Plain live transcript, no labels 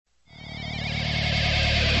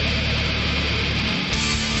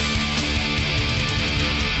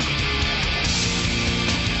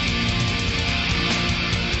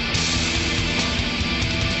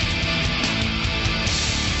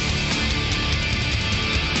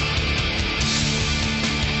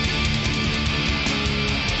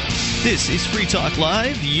This is Free Talk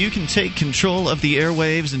Live. You can take control of the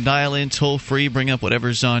airwaves and dial in toll-free, bring up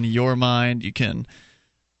whatever's on your mind. You can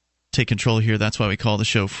take control here. That's why we call the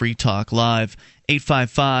show Free Talk Live.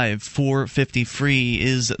 855-450-FREE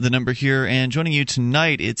is the number here. And joining you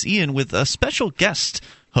tonight, it's Ian with a special guest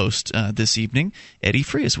host this evening. Eddie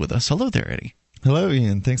Free is with us. Hello there, Eddie. Hello,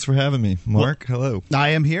 Ian. Thanks for having me. Mark, hello. I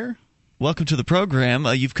am here. Welcome to the program.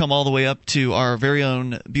 You've come all the way up to our very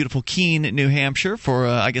own beautiful Keene, New Hampshire for,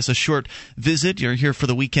 I guess, a short visit. You're here for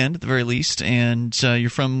the weekend at the very least, and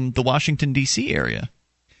you're from the Washington, D.C. area.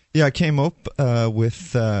 Yeah, I came up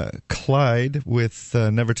with Clyde with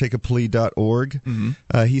nevertakeaplea.org.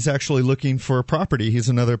 Mm-hmm. He's actually looking for a property. He's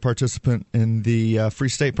another participant in the Free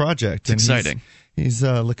State Project. It's exciting. He's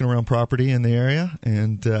looking around property in the area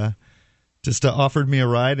and just offered me a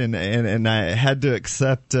ride, and I had to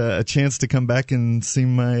accept a chance to come back and see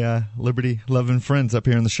my liberty-loving friends up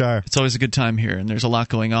here in the Shire. It's always a good time here, and there's a lot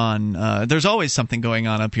going on. There's always something going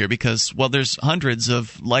on up here because, well, there's hundreds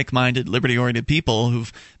of like-minded, liberty-oriented people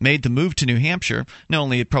who've made the move to New Hampshire. Not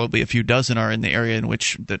only probably a few dozen are in the area in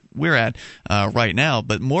which that we're at right now,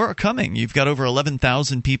 but more are coming. You've got over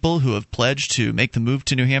 11,000 people who have pledged to make the move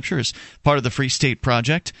to New Hampshire as part of the Free State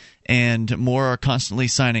Project. And more are constantly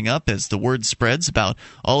signing up as the word spreads about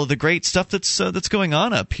all of the great stuff that's going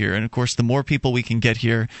on up here. And, of course, the more people we can get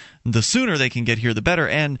here, the sooner they can get here, the better.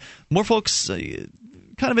 And more folks, kind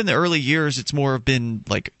of in the early years, it's more been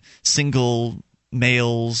like single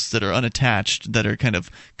males that are unattached that are kind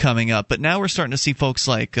of coming up. But now we're starting to see folks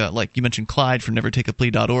like you mentioned Clyde from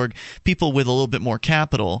nevertakeaplea.org, people with a little bit more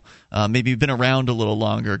capital, maybe been around a little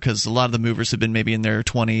longer because a lot of the movers have been maybe in their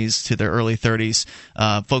 20s to their early 30s.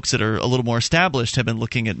 Folks that are a little more established have been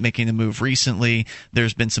looking at making the move recently.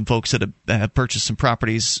 There's been some folks that have purchased some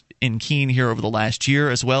properties in Keene here over the last year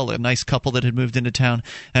as well, a nice couple that had moved into town,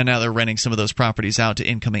 and now they're renting some of those properties out to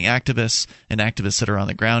incoming activists and activists that are on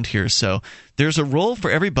the ground here. So there's a role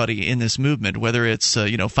for everybody in this movement, whether it's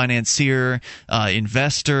financier,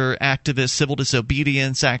 investor, activist, civil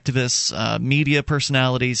disobedience activists, media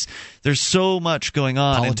personalities. There's so much going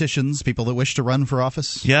on. Politicians, people that wish to run for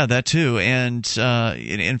office. Yeah, that too. And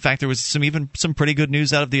in fact, there was some pretty good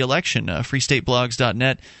news out of the election.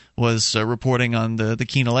 FreeStateBlogs.net was reporting on the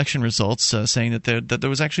Keene election results, saying that there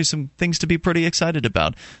was actually some things to be pretty excited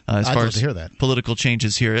about as far as political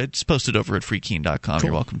changes here. It's posted over at freekeene.com. Cool.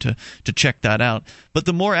 You're welcome to check that out. But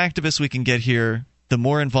the more activists we can get here, the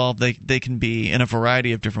more involved they can be in a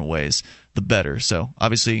variety of different ways, the better. So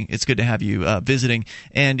obviously it's good to have you visiting.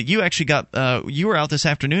 And you actually you were out this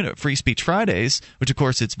afternoon at Free Speech Fridays, which of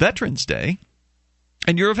course it's Veterans Day,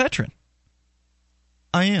 and you're a veteran.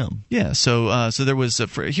 I am. Yeah, so there was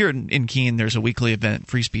here in Keene. There's a weekly event,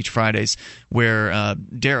 Free Speech Fridays, where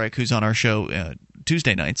Derek, who's on our show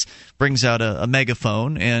Tuesday nights, brings out a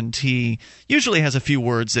megaphone, and he usually has a few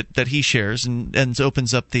words that he shares, and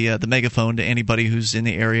opens up the megaphone to anybody who's in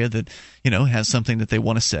the area that has something that they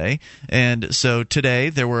want to say. And so today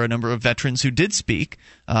there were a number of veterans who did speak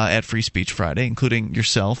at Free Speech Friday, including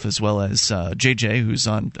yourself as well as JJ, who's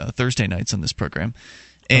on Thursday nights on this program,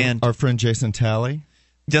 and our friend Jason Talley.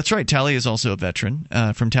 That's right. Tally is also a veteran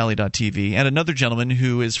from Tally.tv, and another gentleman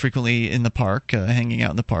who is frequently in the park, hanging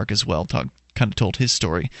out in the park as well, kind of told his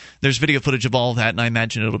story. There's video footage of all that, and I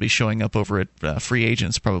imagine it'll be showing up over at Free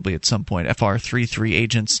Agents probably at some point. FR33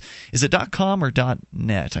 Agents. Is it .com or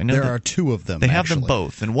 .net? I know there are two of them. They have them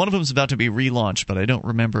both, and one of them is about to be relaunched, but I don't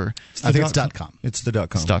remember. I think it's .com. It's the .com.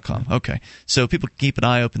 It's .com. Okay, so people can keep an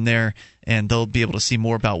eye open there, and they'll be able to see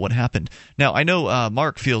more about what happened. Now, I know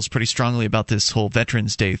Mark feels pretty strongly about this whole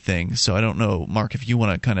Veterans Day thing, so I don't know, Mark, if you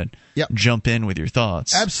want to kind of jump in with your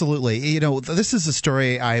thoughts. Absolutely. This is a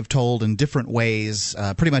story I've told in different ways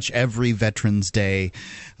pretty much every Veterans Day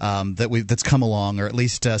that's come along, or at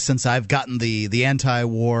least since I've gotten the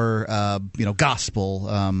anti-war gospel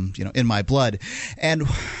in my blood. And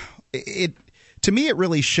to me, it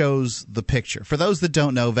really shows the picture. For those that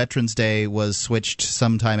don't know, Veterans Day was switched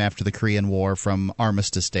sometime after the Korean War from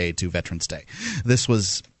Armistice Day to Veterans Day.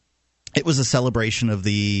 It was a celebration of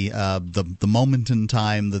the moment in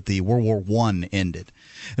time that the World War I ended.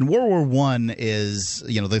 And World War I is,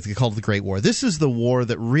 they call it the Great War. This is the war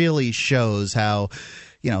that really shows how,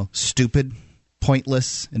 stupid,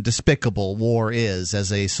 pointless, and despicable war is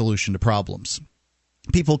as a solution to problems.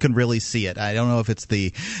 People can really see it. I don't know if it's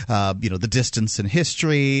the distance in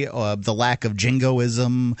history, or the lack of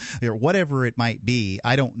jingoism, or whatever it might be.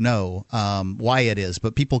 I don't know why it is,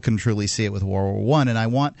 but people can truly see it with World War I. And I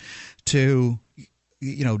want to,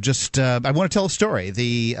 I want to tell a story.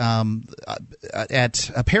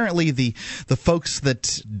 Apparently the folks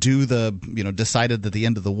that decided that the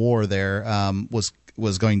end of the war there was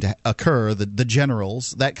was going to occur, the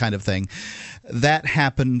generals, that kind of thing. That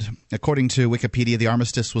happened, according to Wikipedia, the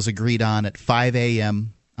armistice was agreed on at 5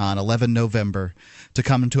 a.m. on 11 November to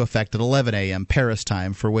come into effect at 11 a.m. Paris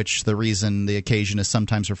time, for which the occasion is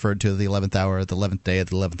sometimes referred to as the 11th hour, the 11th day of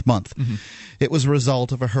the 11th month. Mm-hmm. It was a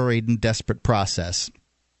result of a hurried and desperate process.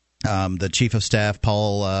 The chief of staff,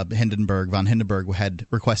 Paul von Hindenburg, had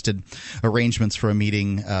requested arrangements for a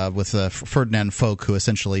meeting with Ferdinand Foch, who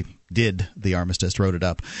essentially did the armistice, wrote it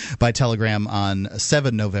up, by telegram on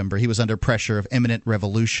 7 November. He was under pressure of imminent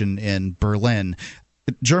revolution in Berlin.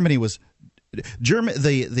 The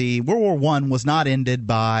World War I was not ended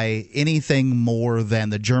by anything more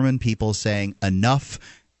than the German people saying enough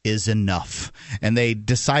is enough, and they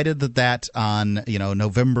decided that on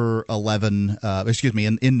November 11,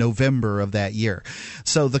 in November of that year.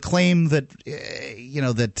 So the claim that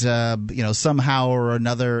somehow or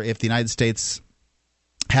another, if the United States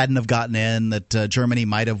hadn't have gotten in, that Germany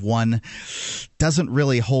might have won, doesn't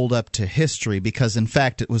really hold up to history, because in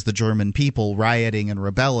fact it was the German people rioting and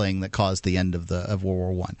rebelling that caused the end of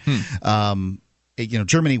World War I.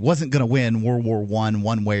 Germany wasn't going to win World War I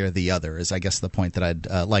one way or the other, is I guess the point that I'd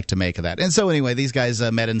like to make of that. And so anyway, these guys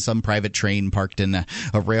met in some private train parked in a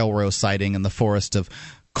railroad siding in the forest of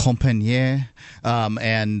Compiègne,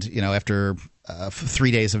 and after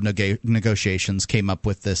 3 days of negotiations, came up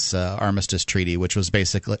with this armistice treaty, which was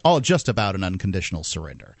basically just about an unconditional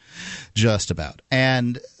surrender, just about.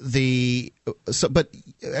 And it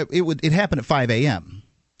happened at 5 a.m.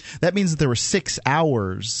 That means that there were 6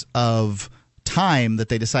 hours of time that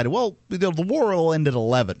they decided, the war will end at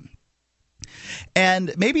 11.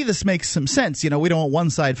 And maybe this makes some sense. We don't want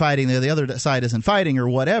one side fighting, the other side isn't fighting or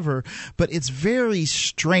whatever, but it's very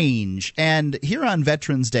strange. And here on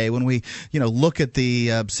Veterans Day, when we look at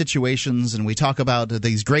the situations and we talk about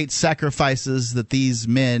these great sacrifices that these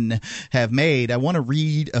men have made, I want to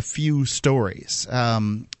read a few stories.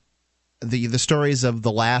 The stories of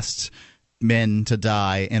the last men to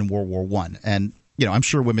die in World War I. And I'm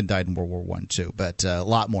sure women died in World War I too, but a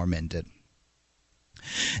lot more men did.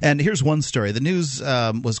 And here's one story. The news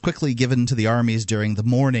was quickly given to the armies during the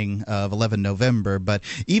morning of 11 November, but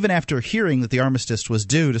even after hearing that the armistice was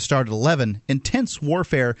due to start at 11, intense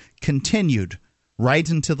warfare continued right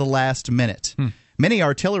until the last minute. Many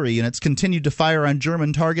artillery units continued to fire on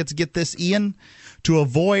German targets, get this, Ian, to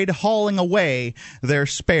avoid hauling away their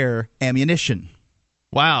spare ammunition.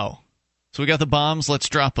 Wow. So we got the bombs, let's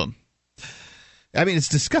drop them. I mean, it's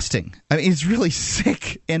disgusting. I mean, it's really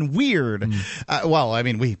sick and weird. Who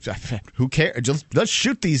cares? Let's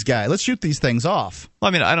shoot these guys. Let's shoot these things off. Well,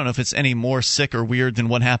 I mean, I don't know if it's any more sick or weird than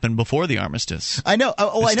what happened before the armistice. I know.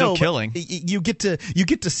 It's still killing. You get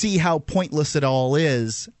to see how pointless it all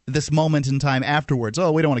is. This moment in time afterwards.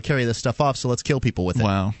 Oh, we don't want to carry this stuff off, so let's kill people with it.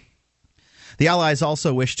 Wow. The Allies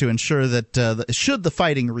also wished to ensure that should the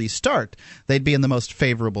fighting restart, they'd be in the most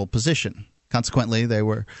favorable position. Consequently, they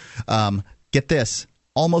were. Get this,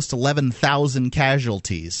 almost 11,000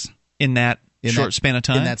 casualties. In that short span of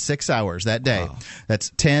time? In that 6 hours that day. Wow.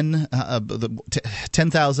 That's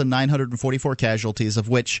 10,944 casualties, of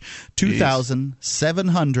which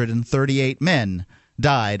 2,738 men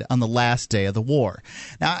died on the last day of the war.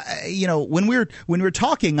 Now, when we're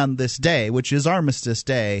talking on this day, which is Armistice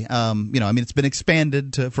Day, it's been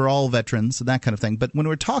expanded for all veterans and that kind of thing. But when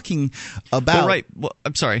we're talking about,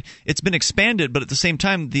 I'm sorry, it's been expanded, but at the same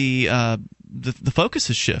time, the focus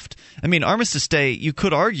has shifted. I mean, Armistice Day, you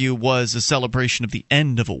could argue, was a celebration of the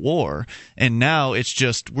end of a war, and now we're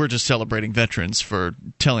just celebrating veterans for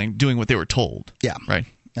doing what they were told. Yeah, right.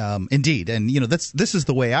 Indeed, and this is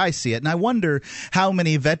the way I see it, and I wonder how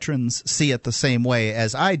many veterans see it the same way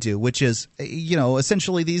as I do, which is,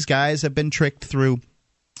 essentially these guys have been tricked through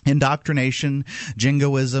indoctrination,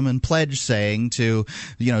 jingoism, and pledge saying to,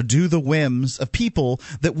 do the whims of people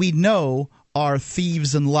that we know are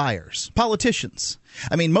thieves and liars, politicians.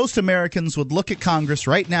 I mean, most Americans would look at Congress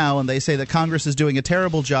right now and they say that Congress is doing a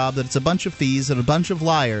terrible job, that it's a bunch of thieves and a bunch of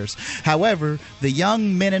liars. However, the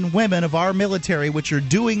young men and women of our military, which are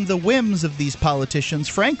doing the whims of these politicians,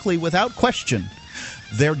 frankly, without question,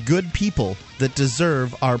 they're good people that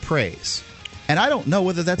deserve our praise. And I don't know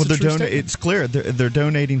whether that's a true statement. It's clear they're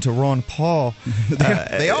donating to Ron Paul.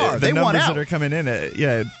 They are. The they want numbers out. that are coming in,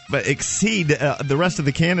 but exceed the rest of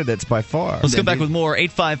the candidates by far. Let's come back with more.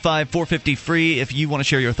 855-450-FREE if you want to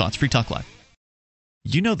share your thoughts. Free Talk Live.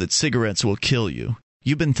 You know that cigarettes will kill you.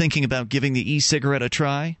 You've been thinking about giving the e-cigarette a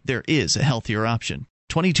try? There is a healthier option.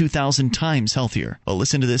 22,000 times healthier. Well,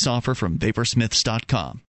 listen to this offer from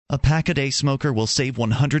Vaporsmiths.com. A pack-a-day smoker will save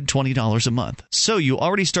 $120 a month. So you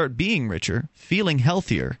already start being richer, feeling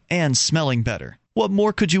healthier, and smelling better. What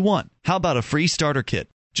more could you want? How about a free starter kit?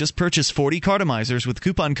 Just purchase 40 cartomizers with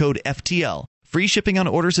coupon code FTL. Free shipping on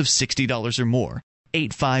orders of $60 or more.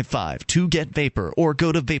 855-2GET-VAPOR or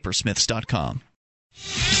go to vaporsmiths.com.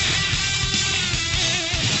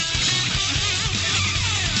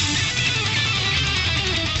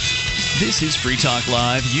 This is Free Talk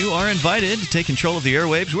Live. You are invited to take control of the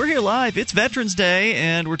airwaves. We're here live. It's Veterans Day,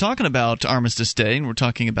 and we're talking about Armistice Day, and we're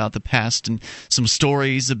talking about the past and some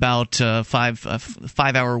stories about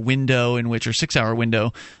five-hour window in which, or 6-hour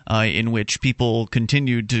window in which people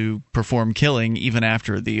continued to perform killing even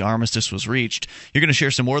after the armistice was reached. You're going to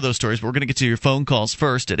share some more of those stories, but we're going to get to your phone calls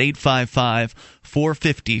first at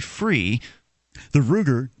 855-450-FREE. The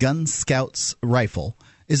Ruger Gun Scouts rifle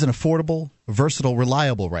is an affordable, versatile,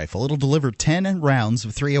 reliable rifle. It'll deliver 10 rounds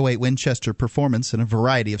of .308 Winchester performance in a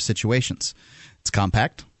variety of situations. It's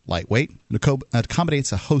compact, lightweight, and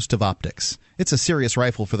accommodates a host of optics. It's a serious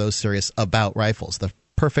rifle for those serious about rifles. The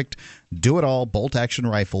perfect do-it-all bolt-action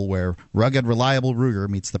rifle where rugged, reliable Ruger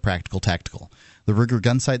meets the practical tactical. The Ruger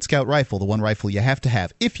Gunsight Scout rifle, the one rifle you have to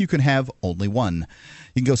have if you can have only one.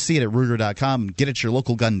 You can go see it at Ruger.com and get it at your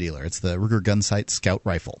local gun dealer. It's the Ruger Gunsight Scout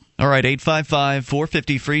rifle. All right,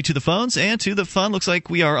 855-450-FREE to the phones and to the fun. Looks like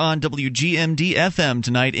we are on WGMD-FM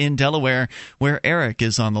tonight in Delaware, where Eric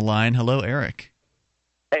is on the line. Hello, Eric.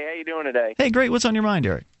 Hey, how you doing today? Hey, great. What's on your mind,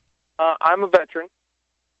 Eric? I'm a veteran,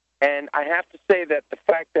 and I have to say that the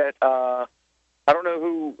fact that I don't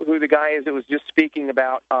know who the guy is that was just speaking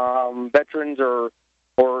about veterans or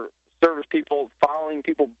service people following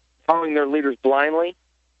their leaders blindly,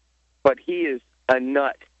 but he is a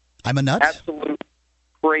nut. I'm a nut? Absolute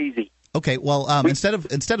crazy. Okay, well, instead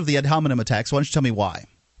of the ad hominem attacks, why don't you tell me why?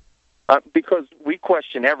 Because we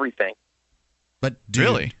question everything. But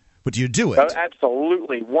do you do it?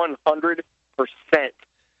 Absolutely, 100%.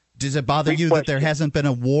 Does it bother you that there hasn't been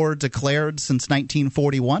a war declared since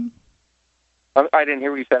 1941? I didn't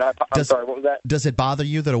hear what you said. I'm sorry, what was that? Does it bother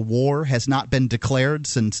you that a war has not been declared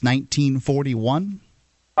since 1941?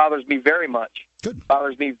 Bothers me very much. Good.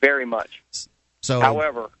 Bothers me very much. So,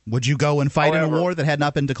 however, would you go and fight in a war that had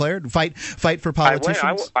not been declared? Fight for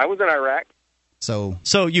politicians? I was in Iraq. So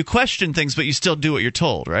you question things, but you still do what you're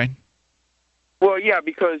told, right? Well, yeah,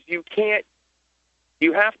 because you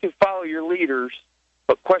have to follow your leaders,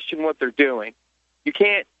 but question what they're doing. You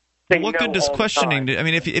can't say what no good does all questioning the time. do?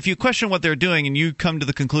 I mean, if you question what they're doing and you come to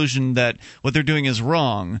the conclusion that what they're doing is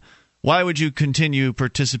wrong, why would you continue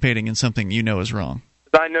participating in something you know is wrong?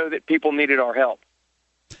 I know that people needed our help.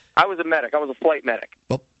 I was a medic. I was a flight medic.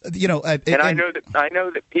 Well, I know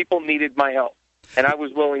that people needed my help, and I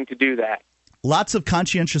was willing to do that. Lots of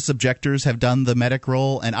conscientious objectors have done the medic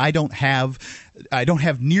role, and I don't have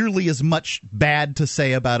nearly as much bad to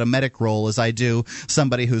say about a medic role as I do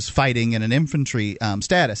somebody who's fighting in an infantry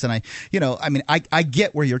status. And I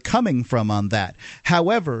get where you're coming from on that.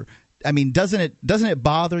 However, I mean, doesn't it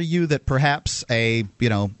bother you that perhaps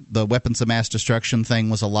the weapons of mass destruction thing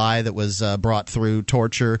was a lie that was brought through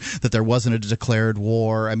torture, that there wasn't a declared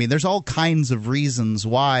war? I mean, there's all kinds of reasons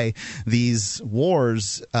why these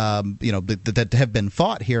wars, that have been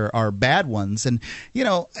fought here are bad ones. And,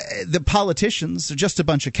 the politicians are just a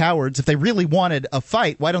bunch of cowards. If they really wanted a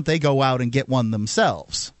fight, why don't they go out and get one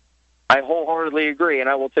themselves? I wholeheartedly agree, and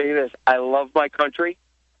I will tell you this. I love my country,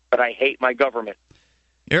 but I hate my government.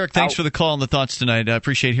 Eric, thanks for the call and the thoughts tonight. I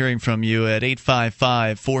appreciate hearing from you at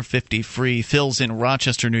 855-450-FREE. Phil's in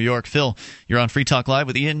Rochester, New York. Phil, you're on Free Talk Live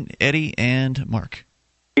with Ian, Eddie, and Mark.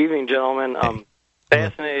 Evening, gentlemen. Hey.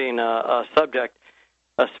 Fascinating subject,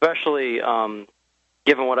 especially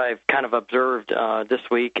given what I've kind of observed this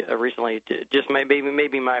week recently. Just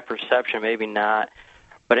maybe my perception, maybe not,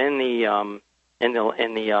 but in the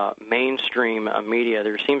mainstream media,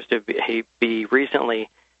 there seems to be recently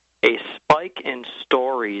a spike in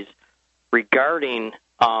stories regarding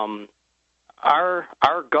our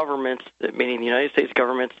government's, meaning the United States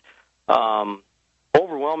government's,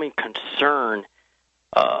 overwhelming concern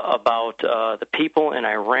about the people in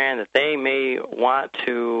Iran, that they may want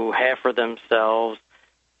to have for themselves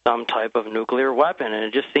some type of nuclear weapon. And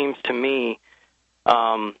it just seems to me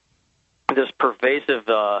this pervasive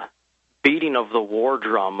beating of the war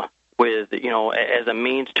drum with, as a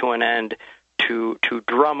means to an end, to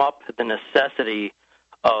drum up the necessity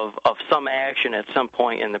of some action at some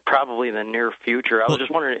point in probably the near future. I was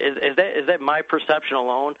just wondering, is that my perception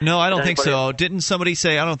alone? No, I don't think so. Didn't somebody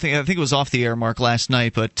say? I think it was off the air, Mark, last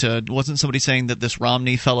night. But wasn't somebody saying that this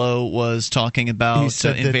Romney fellow was talking about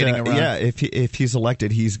invading Iran? Yeah, if he's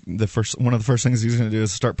elected, one of the first things he's going to do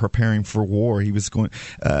is start preparing for war. He was going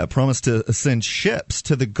promised to send ships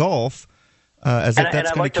to the Gulf as if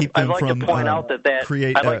that's going to keep them from I'd like to point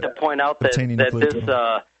out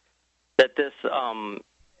that this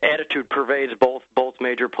attitude pervades both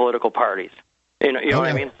major political parties. You know what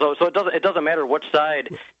I mean? So it doesn't matter which side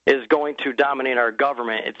is going to dominate our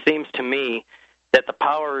government. It seems to me that the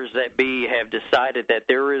powers that be have decided that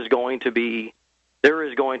there is going to be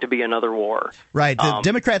another war. Right. The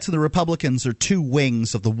Democrats and the Republicans are two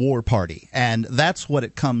wings of the war party, and that's what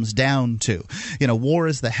it comes down to. War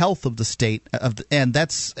is the health of the state, and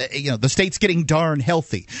that's the state's getting darn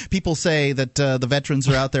healthy. People say that the veterans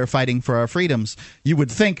are out there fighting for our freedoms. You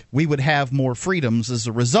would think we would have more freedoms as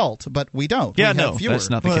a result, but we don't. Yeah, no, that's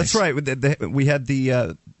not the case. That's right. We had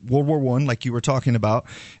the World War I, like you were talking about,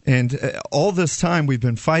 and all this time we've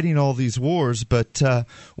been fighting all these wars, but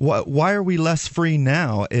why are we less free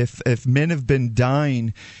now? If men have been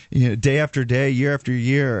dying day after day, year after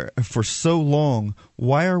year for so long,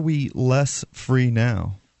 why are we less free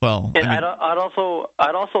now? Well, I'd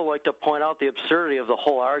also like to point out the absurdity of the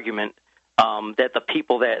whole argument that the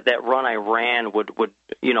people that run Iran would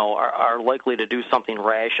are likely to do something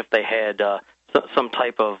rash if they had some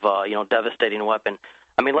type of devastating weapon.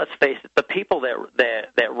 I mean, let's face it, the people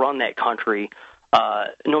that run that country,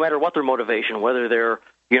 no matter what their motivation, whether they're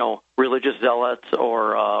religious zealots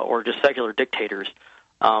or just secular dictators.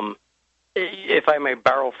 If I may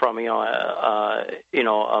borrow from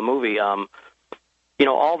a movie, all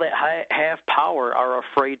that have power are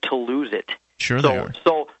afraid to lose it. Sure, they are.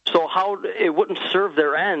 So how it wouldn't serve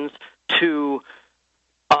their ends to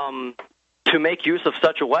make use of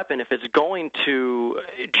such a weapon if it's going to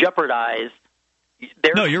jeopardize.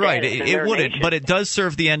 No, you're right. It wouldn't, but it does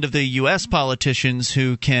serve the end of the U.S. politicians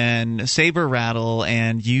who can saber rattle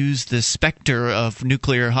and use the specter of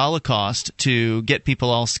nuclear holocaust to get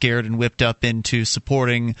people all scared and whipped up into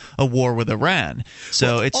supporting a war with Iran.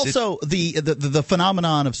 So it's also the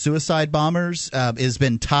phenomenon of suicide bombers has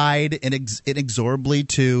been tied inexorably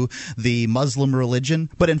to the Muslim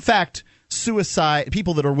religion, but in fact,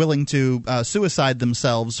 people that are willing to suicide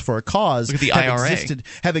themselves for a cause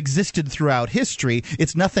have existed throughout history.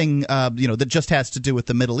 It's nothing that just has to do with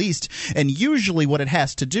the Middle East, and usually what it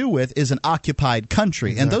has to do with is an occupied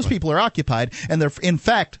country. Exactly. And those people are occupied, and they're in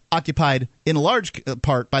fact occupied in large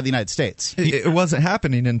part by the United States. It wasn't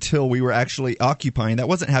happening until we were actually occupying. That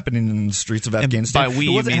wasn't happening in the streets of Afghanistan.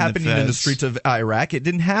 It wasn't happening in the streets of Iraq. It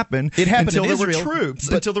didn't happen. It happened until in there Israel, were troops.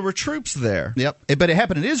 Until there were troops there. Yep. But it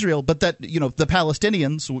happened in Israel. But that the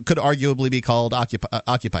Palestinians could arguably be called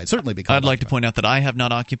occupied. Certainly be called. I'd like to point out that I have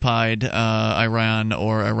not occupied Iran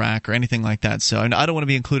or Iraq or anything like that. So I don't want to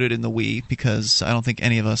be included in the we, because I don't think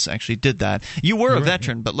any of us actually did that. You were a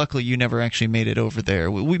veteran, but luckily you never actually made it over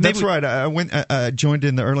there. That's right. I joined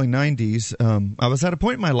in the early '90s. I was at a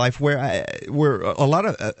point in my life where a lot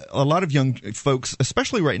of young folks,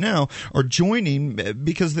 especially right now, are joining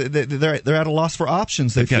because they're at a loss for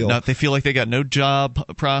options. They feel like they got no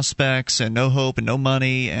job prospects and no hope and no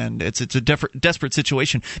money, and it's a desperate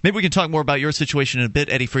situation. Maybe we can talk more about your situation in a bit,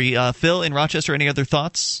 Eddie Free. Phil in Rochester, any other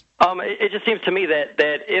thoughts? It just seems to me that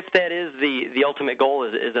if that is the ultimate goal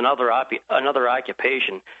is another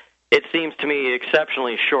occupation, it seems to me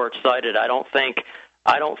exceptionally short-sighted. I don't think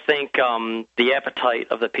the appetite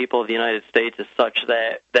of the people of the United States is such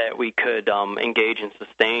that we could engage and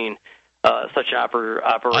sustain such an operation.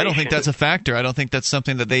 I don't think that's a factor. I don't think that's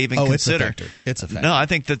something that they even consider. It's a factor. No, I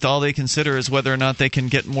think that all they consider is whether or not they can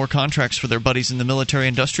get more contracts for their buddies in the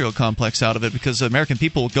military-industrial complex out of it, because the American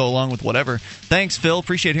people will go along with whatever. Thanks, Phil.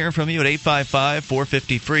 Appreciate hearing from you at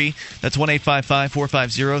 855-450-FREE. That's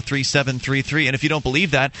 1-855-450-3733. And if you don't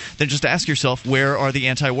believe that, then just ask yourself, where are the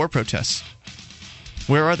anti-war protests?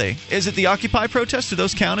 Where are they? Is it the Occupy protest? Do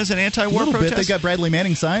those count as an anti-war protest? They've got Bradley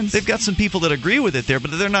Manning signs. They've got some people that agree with it there, but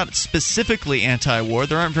they're not specifically anti-war.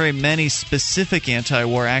 There aren't very many specific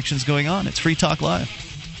anti-war actions going on. It's Free Talk Live.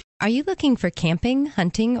 Are you looking for camping,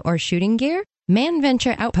 hunting, or shooting gear?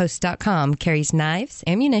 ManVentureOutpost.com carries knives,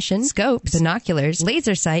 ammunition, scopes, binoculars,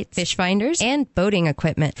 laser sights, fish finders, and boating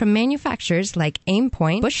equipment from manufacturers like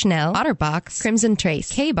Aimpoint, Bushnell, Otterbox, Crimson Trace,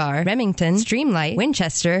 K-Bar, Remington, Streamlight,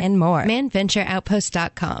 Winchester, and more.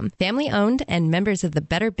 ManVentureOutpost.com. Family owned and members of the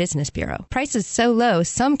Better Business Bureau. Prices so low,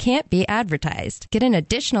 some can't be advertised. Get an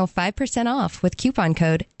additional 5% off with coupon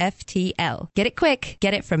code FTL. Get it quick.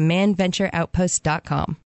 Get it from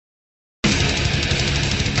ManVentureOutpost.com.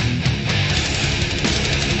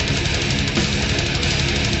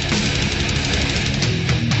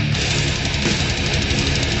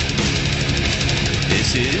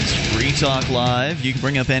 This is Free Talk Live. You can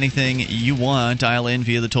bring up anything you want. Dial in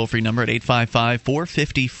via the toll-free number at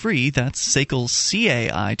 855-450-FREE. That's SACL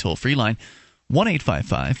CAI toll-free line.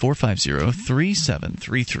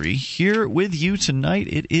 1-855-450-3733. Here with you tonight,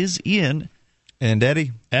 it is Ian. And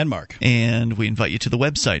Eddie. And Mark. And we invite you to the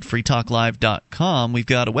website, freetalklive.com. We've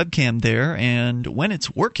got a webcam there, and when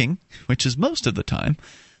it's working, which is most of the time,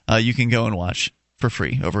 you can go and watch for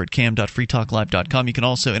free over at cam.freetalklive.com. You can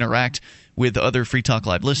also interact with other Free Talk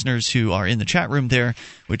Live listeners who are in the chat room there,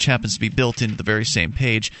 which happens to be built into the very same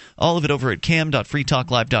page. All of it over at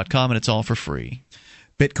cam.freetalklive.com, and it's all for free.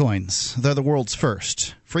 Bitcoins. They're the world's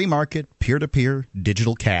first free market, peer-to-peer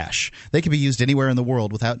digital cash. They can be used anywhere in the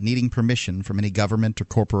world without needing permission from any government or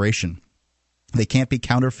corporation. They can't be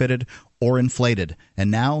counterfeited or inflated,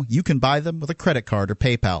 and now you can buy them with a credit card or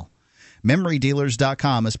PayPal.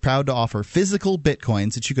 MemoryDealers.com is proud to offer physical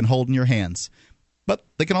Bitcoins that you can hold in your hands. But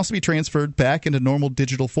they can also be transferred back into normal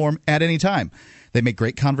digital form at any time. They make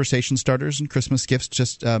great conversation starters and Christmas gifts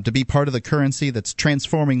just to be part of the currency that's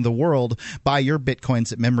transforming the world. Buy your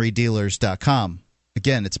Bitcoins at MemoryDealers.com.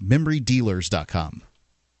 Again, it's MemoryDealers.com.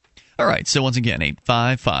 All right, so once again,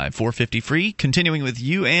 855-450-FREE. Continuing with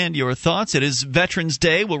you and your thoughts. It is Veterans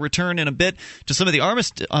Day. We'll return in a bit to some of the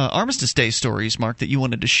Armistice Day stories, Mark, that you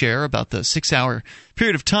wanted to share about the 6-hour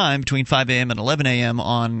period of time between 5 a.m. and 11 a.m.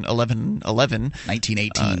 on 11/11.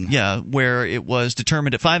 1918. Where it was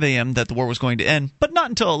determined at 5 a.m. that the war was going to end, but not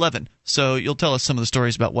until 11. So you'll tell us some of the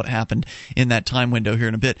stories about what happened in that time window here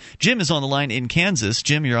in a bit. Jim is on the line in Kansas.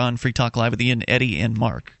 Jim, you're on Free Talk Live with Ian, Eddie, and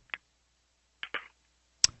Mark.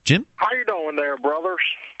 Jim? How you doing there, brothers?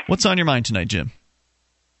 What's on your mind tonight, Jim?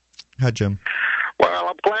 Hi, Jim. Well,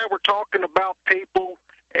 I'm glad we're talking about people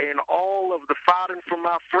and all of the fighting for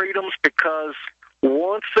my freedoms, because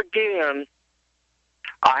once again,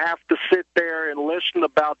 I have to sit there and listen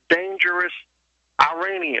about dangerous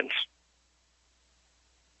Iranians.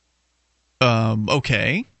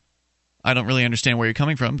 Okay. I don't really understand where you're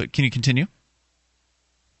coming from, but can you continue?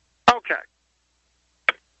 Okay.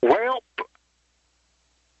 Well,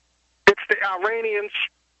 it's the Iranians,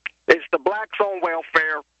 it's the blacks on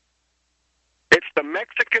welfare, it's the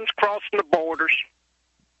Mexicans crossing the borders,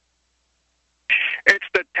 it's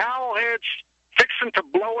the towel heads fixing to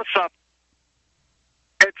blow us up,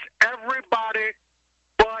 it's everybody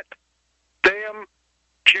but them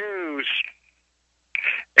Jews.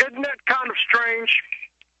 Isn't that kind of strange?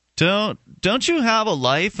 Don't you have a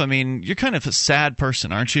life? I mean, you're kind of a sad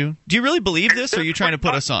person, aren't you? Do you really believe this, or are you trying to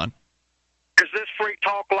put us on? Is this Free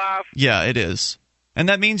Talk Live? Yeah, it is. And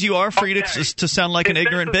that means you are free to sound like an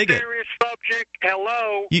ignorant bigot. Serious subject?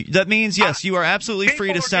 Hello? That means, yes, you are absolutely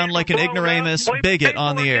free to sound like an ignoramus bigot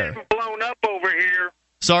on the air. People are getting blown up over here.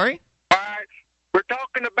 Sorry? All right. We're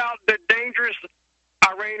talking about the dangerous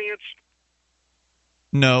Iranians.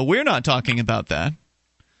 No, we're not talking about that.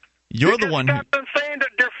 You're the one who... Stop them saying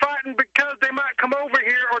that they're fighting because they might come over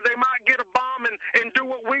here or they might get a bomb and do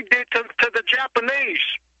what we did to the Japanese.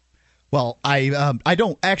 Well, I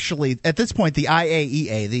don't actually, at this point, the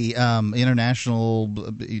IAEA, the International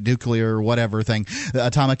Nuclear whatever thing, the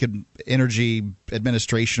Atomic Energy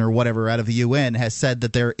Administration or whatever out of the UN, has said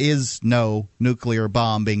that there is no nuclear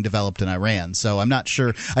bomb being developed in Iran. So I'm not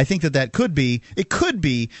sure. I think that could be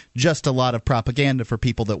just a lot of propaganda for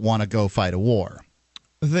people that want to go fight a war.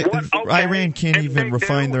 Iran can't even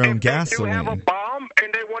refine their own gasoline. They do have a bomb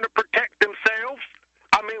and they want to protect themselves.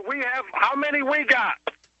 I mean, we have, how many we got?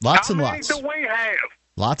 Lots and lots. How many do we have?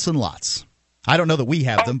 Lots and lots. I don't know that we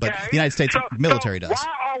have them, but the United States military does. Why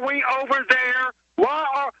are we over there?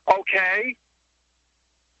 Okay.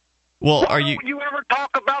 Well, Why don't you ever talk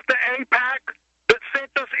about the AIPAC that sent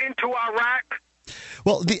us into Iraq?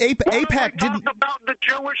 Well, the AIPAC didn't talk about the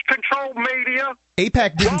Jewish-controlled media.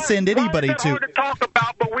 AIPAC didn't send anybody to. It's hard to talk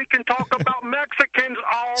about, but we can talk about Mexicans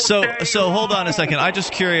all day. So hold on a second. I'm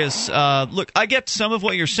just curious. Look, I get some of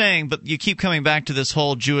what you're saying, but you keep coming back to this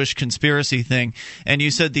whole Jewish conspiracy thing, and you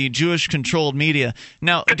said the Jewish-controlled media.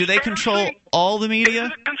 Now, do they control all the media?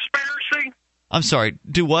 Is it a conspiracy? I'm sorry.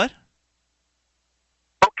 Do what?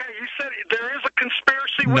 Okay, you said there is a conspiracy.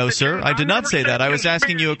 No, sir. I did not say that. I was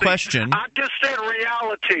asking you a question. I just said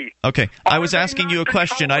reality. Okay. I was asking you a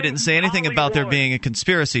question. I didn't say anything about there being a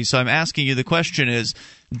conspiracy. So I'm asking you, the question is,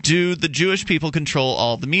 do the Jewish people control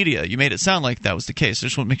all the media? You made it sound like that was the case. I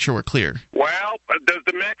just want to make sure we're clear. Well, does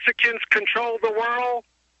the Mexicans control the world?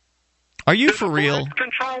 Are you for real?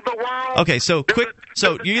 Control the world? Okay, so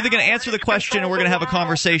you're either going to answer the question and we're going to have a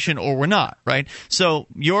conversation, or we're not, right? So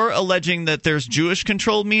you're alleging that there's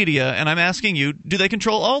Jewish-controlled media, and I'm asking you, do they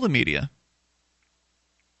control all the media?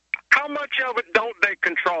 How much of it don't they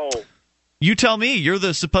control? You tell me. You're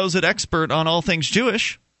the supposed expert on all things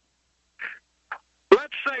Jewish.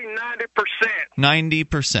 Let's say 90%.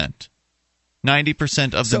 90%.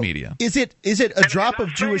 90% of the media. Is it a drop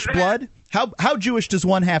of Jewish blood? How Jewish does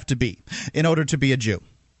one have to be in order to be a Jew?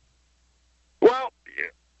 Well,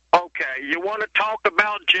 okay, you want to talk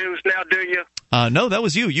about Jews now, do you? No, that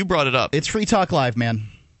was you. You brought it up. It's Free Talk Live, man.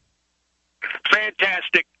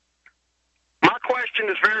 Fantastic. My question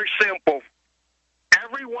is very simple.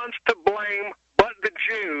 Everyone's to blame but the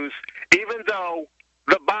Jews, even though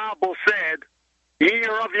the Bible said, ye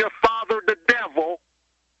are of your father the devil,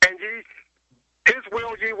 and his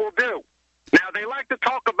will ye will do. Now, they like to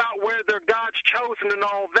talk about where they're God's chosen and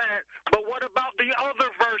all that, but what about the other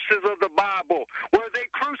verses of the Bible where they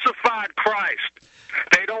crucified Christ?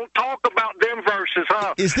 They don't talk about them verses,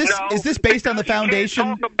 huh? Is this based on the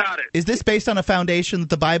foundation? Talk about it. Is this based on a foundation that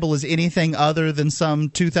the Bible is anything other than some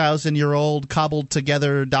 2,000-year-old cobbled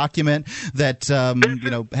together document that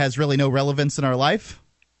has really no relevance in our life?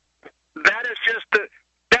 That is just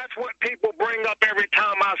that's what people bring up every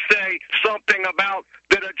time I say something about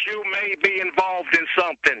that a Jew may be involved in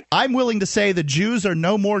something. I'm willing to say the Jews are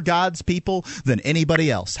no more God's people than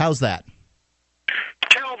anybody else. How's that?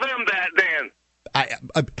 Tell them that then.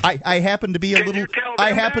 I happen to be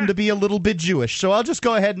a little bit Jewish, so I'll just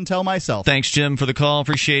go ahead and tell myself. Thanks, Jim, for the call.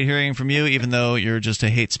 Appreciate hearing from you, even though you're just a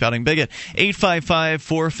hate-spouting bigot.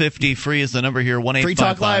 855-450-FREE is the number here. 1-855. Free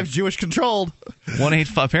Talk Live, Jewish controlled.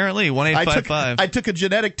 1-855. Apparently, 1-855. I took a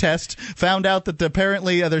genetic test, found out that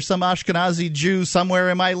apparently there's some Ashkenazi Jew somewhere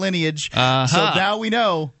in my lineage. So now we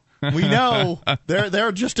know. We know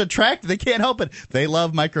they're just attracted. They can't help it. They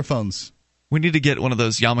love microphones. We need to get one of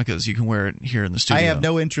those yarmulkes. You can wear it here in the studio. I have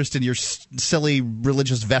no interest in your silly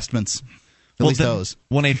religious vestments. At least those.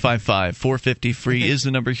 1-855-450-FREE is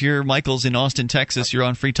the number here. Michael's in Austin, Texas. You're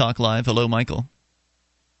on Free Talk Live. Hello, Michael.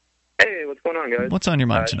 Hey, what's going on, guys? What's on your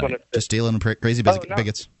mind tonight? Just dealing with crazy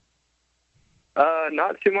bigots.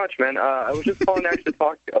 Not too much, man. I was just calling to actually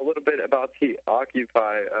talk a little bit about the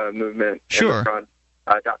Occupy movement. Sure. Down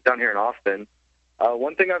here in Austin.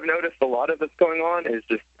 One thing I've noticed a lot of that's going on is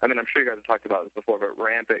just, I'm sure you guys have talked about this before, but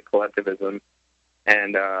rampant collectivism.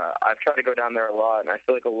 And I've tried to go down there a lot, and I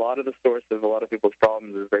feel like a lot of the source of a lot of people's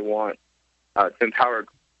problems is they want to empower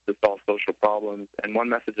to solve social problems. And one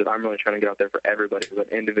message that I'm really trying to get out there for everybody is that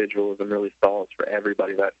individualism really solves for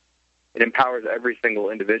everybody, that it empowers every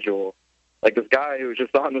single individual. Like this guy who was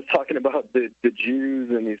just on was talking about the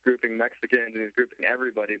Jews, and he's grouping Mexicans, and he's grouping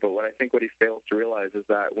everybody. But what he fails to realize is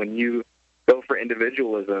that when you go for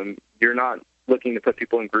individualism, you're not looking to put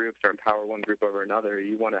people in groups or empower one group over another.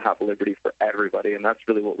 You want to have liberty for everybody, and that's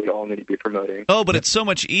really what we all need to be promoting. Oh, but it's so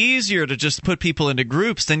much easier to just put people into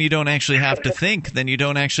groups. Then you don't actually have to think. Then you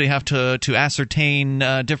don't actually have to ascertain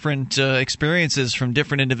different experiences from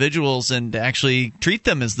different individuals and actually treat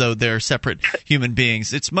them as though they're separate human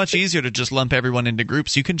beings. It's much easier to just lump everyone into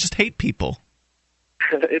groups. You can just hate people.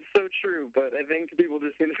 It's so true, but I think people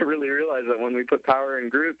just need to really realize that when we put power in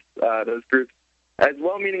groups, those groups, as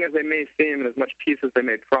well-meaning as they may seem and as much peace as they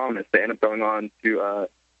may promise, they end up going on to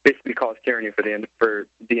basically cause tyranny for the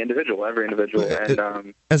individual, every individual.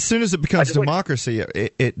 And as soon as it becomes democracy,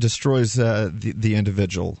 it destroys the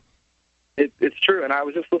individual. It's true, and I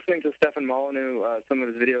was just listening to Stephen Molyneux, some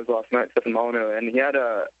of his videos last night, Stephen Molyneux, and he had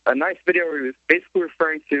a nice video where he was basically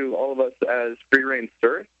referring to all of us as free-range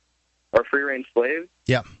serfs or free-range slaves.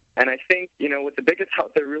 Yeah. And I think, what the bigots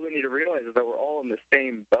out there really need to realize is that we're all in the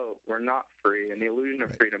same boat. We're not free, and the illusion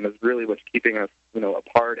of freedom is really what's keeping us,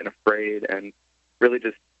 apart and afraid, and really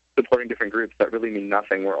just supporting different groups that really mean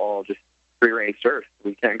nothing. We're all just free-range serfs.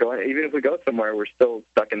 We can't go in. Even if we go somewhere, we're still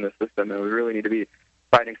stuck in this system, and we really need to be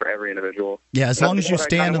fighting for every individual. Yeah, as long as you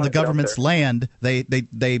stand on the government's land, they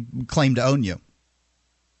claim to own you.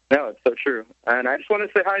 No, it's so true. And I just want to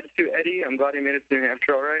say hi to Eddie. I'm glad he made it to New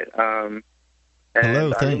Hampshire all right.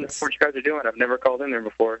 Hello, thanks. I really look what you guys are doing. I've never called in there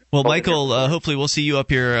before. Well, Michael, hopefully we'll see you up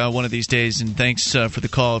here one of these days, and thanks for the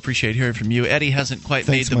call. Appreciate hearing from you. Eddie hasn't quite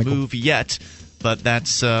made the move yet, but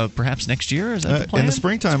that's perhaps next year? Is that the plan? In the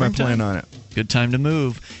springtime, I plan on it. Good time to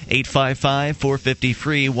move.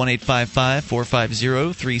 855-450-FREE,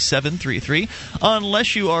 1-855-450-3733.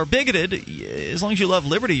 Unless you are bigoted, as long as you love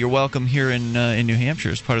liberty, you're welcome here in New Hampshire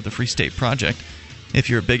as part of the Free State Project. If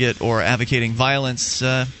you're a bigot or advocating violence,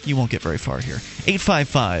 you won't get very far here.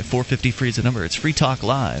 855-450-FREE is the number. It's Free Talk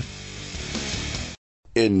Live.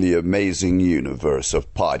 In the amazing universe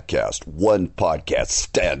of podcast, one podcast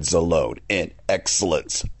stands alone in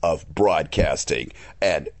excellence of broadcasting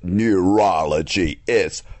and neurology.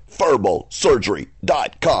 It's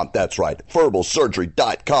verbalsurgery.com. That's right,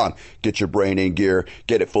 verbalsurgery.com. Get your brain in gear,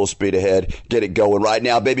 get it full speed ahead, get it going right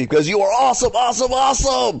now, baby, because you are awesome, awesome,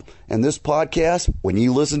 awesome. And this podcast, when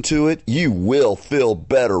you listen to it, you will feel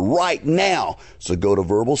better right now. So go to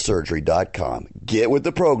verbalsurgery.com. Get with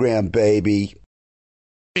the program, baby.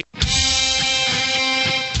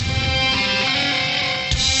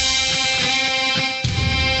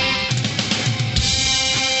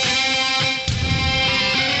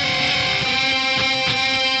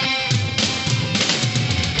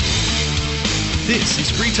 This is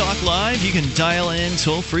Free Talk Live. You can dial in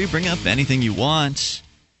toll-free, bring up anything you want.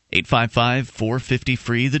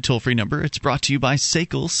 855-450-FREE, the toll-free number. It's brought to you by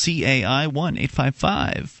SACL, CAI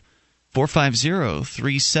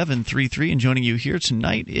 1-855-450-3733. And joining you here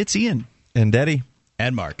tonight, it's Ian. And Eddie.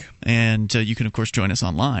 And Mark. And you can, of course, join us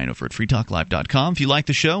online over at freetalklive.com. If you like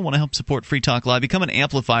the show, want to help support Free Talk Live, become an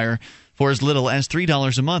amplifier for as little as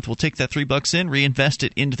 $3 a month. We'll take that $3 in, reinvest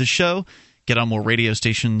it into the show, get on more radio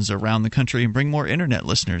stations around the country, and bring more internet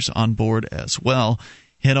listeners on board as well.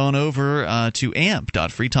 Head on over to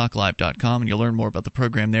amp.freetalklive.com, and you'll learn more about the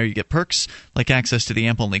program there. You get perks like access to the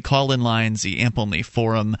AMP-only call-in lines, the AMP-only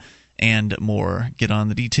forum, and more. Get on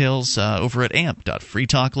the details over at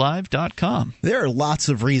amp.freetalklive.com. There are lots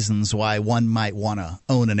of reasons why one might want to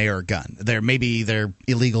own an air gun. Maybe they're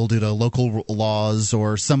illegal due to local laws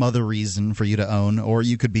or some other reason for you to own, or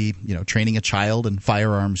you could be, training a child in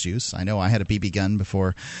firearms use. I know I had a BB gun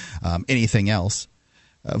before anything else.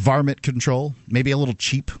 Varmint control, maybe a little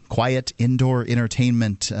cheap, quiet indoor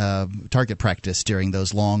entertainment target practice during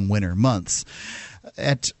those long winter months.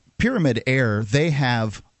 At Pyramid Air, they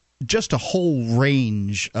have just a whole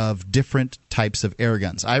range of different types of air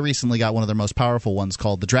guns. I recently got one of their most powerful ones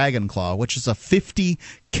called the Dragon Claw, which is a 50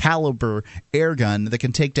 caliber air gun that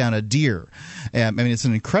can take down a deer. It's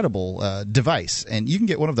an incredible device, and you can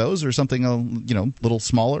get one of those or something a little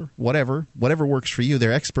smaller, whatever works for you.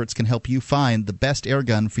 Their experts can help you find the best air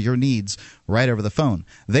gun for your needs right over the phone.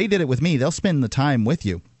 They did it with me. They'll spend the time with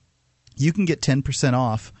you. You can get 10%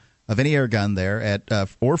 off of any air gun there at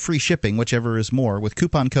or free shipping, whichever is more, with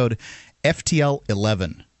coupon code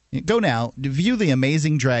FTL11. Go now, view the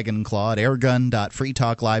amazing Dragon Claw at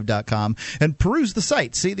airgun.freetalklive.com and peruse the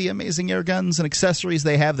site. See the amazing air guns and accessories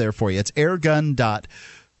they have there for you. It's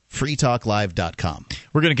airgun.freetalklive.com.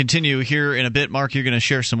 We're going to continue here in a bit. Mark, you're going to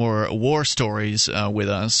share some more war stories with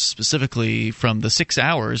us, specifically from the 6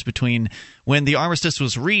 hours between when the armistice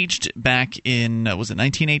was reached back in, was it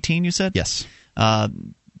 1918, you said? Yes.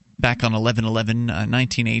 Back on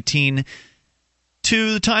 11/11/1918,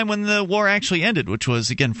 to the time when the war actually ended, which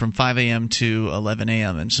was, again, from 5 a.m. to 11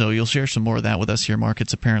 a.m. And so you'll share some more of that with us here, Mark.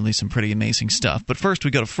 It's apparently some pretty amazing stuff. But first,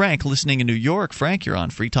 we go to Frank, listening in New York. Frank, you're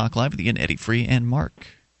on Free Talk Live with Ian, Eddie Free, and Mark.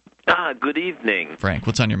 Good evening. Frank,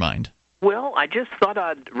 what's on your mind? Well, I just thought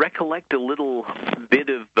I'd recollect a little bit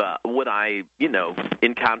of what I,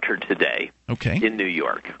 encountered today in New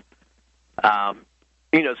York.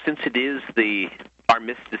 Since it is the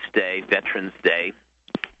Armistice Day, Veterans Day,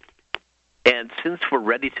 and since we're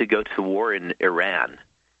ready to go to war in Iran,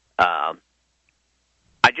 I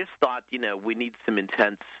just thought, we need some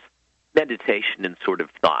intense meditation and sort of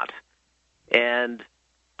thought. And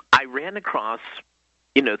I ran across,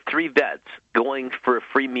 3 vets going for a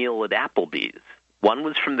free meal at Applebee's. One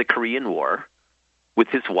was from the Korean War with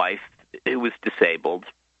his wife, who was disabled.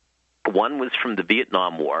 One was from the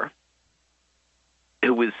Vietnam War,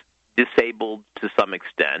 who was disabled to some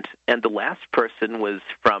extent, and the last person was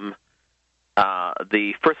from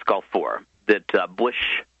the first Gulf War that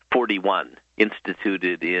Bush 41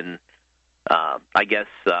 instituted in,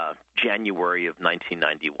 January of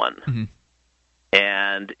 1991. Mm-hmm.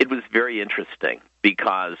 And it was very interesting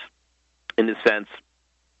because, in a sense,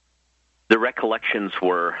 the recollections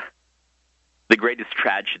were the greatest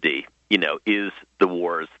tragedy, is the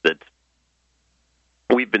wars that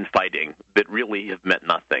we've been fighting that really have meant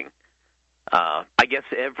nothing. I guess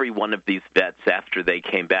every one of these vets, after they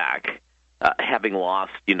came back, having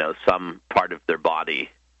lost, some part of their body,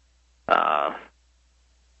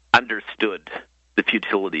 understood the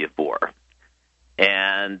futility of war.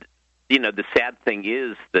 And, the sad thing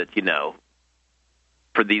is that,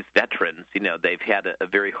 for these veterans, they've had a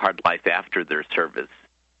very hard life after their service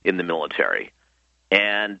in the military.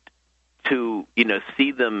 And to,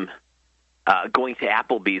 see them going to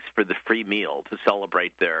Applebee's for the free meal to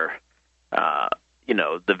celebrate their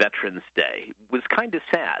the Veterans Day was kind of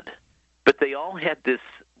sad. But they all had this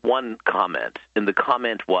one comment, and the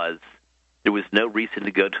comment was there was no reason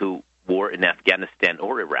to go to war in Afghanistan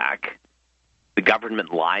or Iraq. The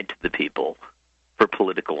government lied to the people for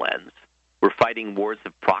political ends. we're fighting wars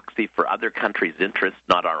of proxy for other countries' interests,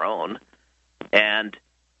 not our own. And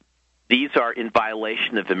these are in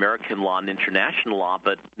violation of American law and international law,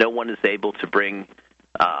 but no one is able to bring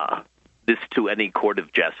this to any court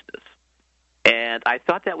of justice. And I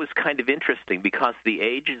thought that was kind of interesting because the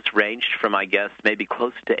ages ranged from, I guess, maybe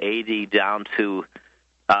close to 80 down to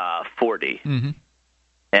 40. Mm-hmm.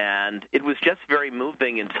 And it was just very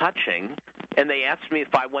moving and touching. And they asked me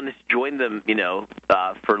if I wanted to join them,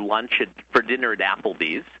 for lunch, for dinner at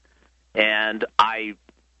Applebee's. And I,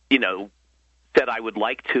 said I would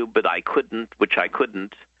like to, but I couldn't, which I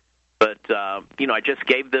couldn't. But, I just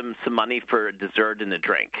gave them some money for a dessert and a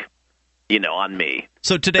drink, on me.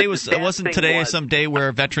 So today wasn't today some day where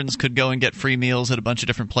veterans could go and get free meals at a bunch of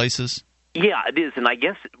different places? Yeah, it is. And I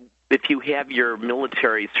guess if you have your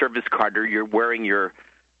military service card or you're wearing your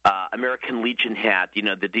American Legion hat,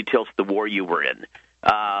 the details of the war you were in,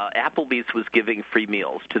 Applebee's was giving free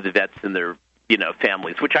meals to the vets and their,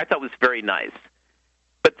 families, which I thought was very nice.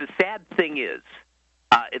 But the sad thing is,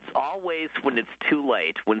 it's always when it's too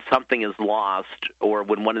late, when something is lost, or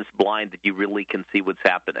when one is blind, that you really can see what's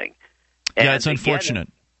happening. And yeah, it's unfortunate.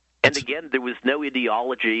 Again, there was no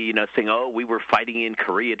ideology, saying, oh, we were fighting in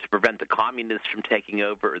Korea to prevent the communists from taking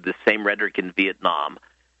over, or the same rhetoric in Vietnam.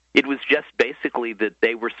 It was just basically that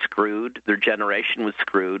they were screwed, their generation was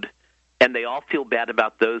screwed, and they all feel bad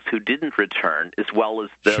about those who didn't return, as well as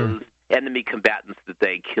those enemy combatants that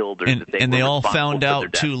they killed, or that they and were they all found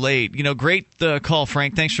out too late. Great call,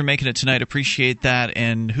 Frank. Thanks for making it tonight. Appreciate that.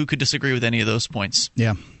 And who could disagree with any of those points?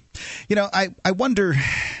 Yeah. I wonder.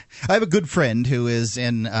 I have a good friend who is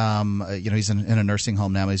in, he's in a nursing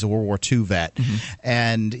home now. He's a World War II vet,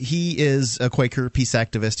 and he is a Quaker peace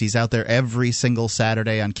activist. He's out there every single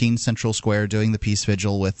Saturday on Keene Central Square doing the peace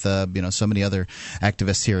vigil with, so many other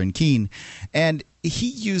activists here in Keene, and he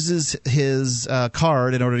uses his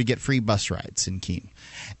card in order to get free bus rides in Keene.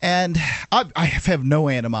 And I have no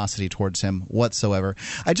animosity towards him whatsoever.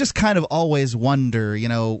 I just kind of always wonder,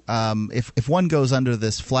 if one goes under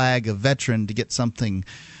this flag of veteran to get something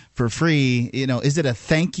for free, is it a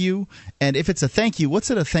thank you? And if it's a thank you,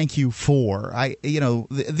 what's it a thank you for?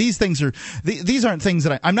 These things are these aren't things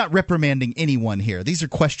that I'm not reprimanding anyone here. These are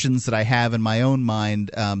questions that I have in my own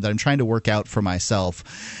mind that I'm trying to work out for myself.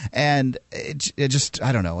 And it just,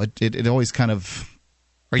 I don't know. It always kind of.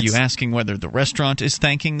 Are you asking whether the restaurant is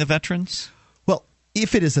thanking the veterans? Well,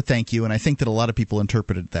 if it is a thank you, and I think that a lot of people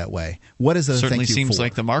interpret it that way, what is a thank you for? Certainly seems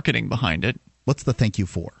like the marketing behind it. What's the thank you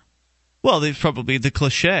for? Well, there's probably the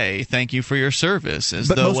cliche, thank you for your service, as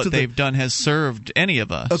though what they've done has served any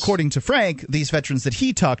of us. According to Frank, these veterans that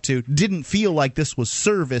he talked to didn't feel like this was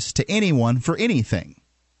service to anyone for anything.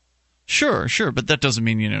 Sure, but that doesn't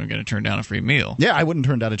mean you're going to turn down a free meal. Yeah, I wouldn't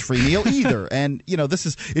turn down a free meal either. And,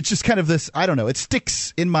 it's just kind of this, I don't know, it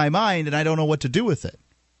sticks in my mind and I don't know what to do with it.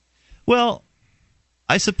 Well,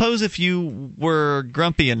 I suppose if you were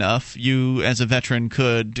grumpy enough, you as a veteran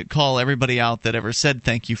could call everybody out that ever said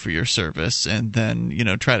thank you for your service and then,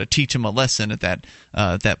 try to teach them a lesson at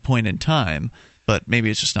that point in time. But maybe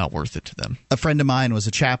it's just not worth it to them. A friend of mine was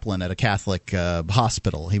a chaplain at a Catholic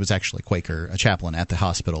hospital. He was actually Quaker, a chaplain at the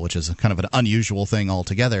hospital, which is kind of an unusual thing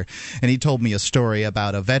altogether. And he told me a story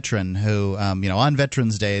about a veteran who, on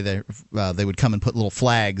Veterans Day, they would come and put little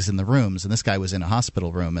flags in the rooms. And this guy was in a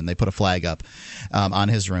hospital room, and they put a flag up on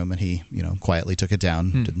his room, and he, quietly took it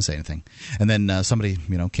down, didn't say anything. And then somebody,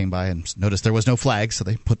 came by and noticed there was no flag, so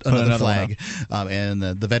they put another flag. And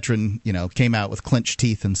the veteran, came out with clenched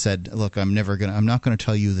teeth and said, "Look, I'm not going to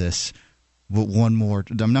tell you this one more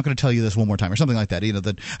time," or something like that.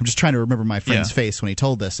 I'm just trying to remember my friend's face when he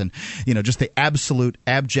told this, and just the absolute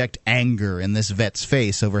abject anger in this vet's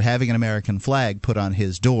face over having an American flag put on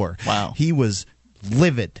his door. Wow. He was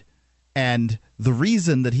livid. And the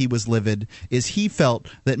reason that he was livid is he felt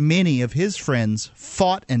that many of his friends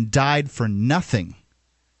fought and died for nothing.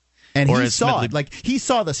 And he saw it. Like, he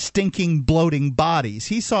saw the stinking, bloating bodies.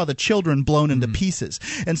 He saw the children blown into pieces.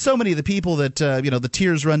 And so many of the people that, the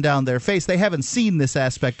tears run down their face, they haven't seen this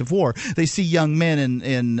aspect of war. They see young men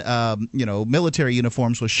in military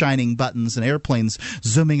uniforms with shining buttons and airplanes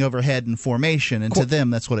zooming overhead in formation. And to them,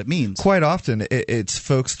 that's what it means. Quite often, it's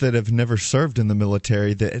folks that have never served in the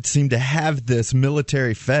military that seem to have this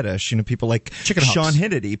military fetish. People like Sean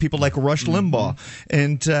Hannity, people like Rush Limbaugh.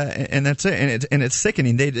 And that's it. And it's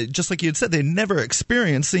sickening. Just like you had said, they never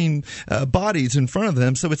experienced seeing bodies in front of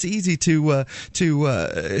them, so it's easy to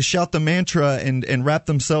shout the mantra and wrap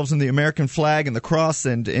themselves in the American flag and the cross,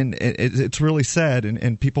 and it's really sad,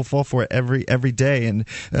 and people fall for it every day. And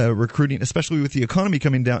recruiting, especially with the economy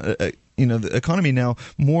coming down, the economy now,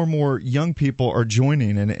 more and more young people are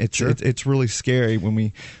joining, and it's really scary when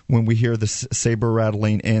we hear the saber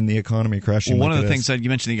rattling and the economy crashing. Well, one of the things that you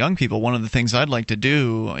mentioned, the young people, one of the things I'd like to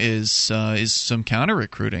do is some counter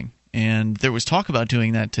recruiting, and there was talk about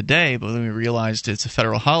doing that today, but then we realized it's a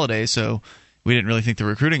federal holiday, so we didn't really think the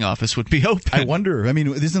recruiting office would be open. I wonder. I mean,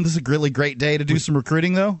 isn't this a really great day to do some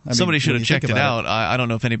recruiting, though? Somebody should have checked it out. I don't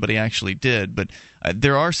know if anybody actually did, but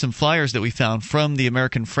there are some flyers that we found from the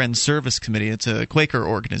American Friends Service Committee. It's a Quaker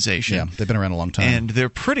organization. Yeah, they've been around a long time. And they're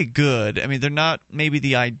pretty good. I mean, they're not maybe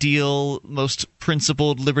the ideal, most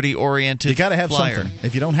principled, liberty-oriented You got to have flyer. something.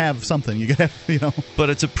 If you don't have something, you got to have,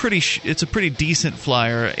 But it's a pretty decent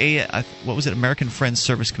flyer. What was it? American Friends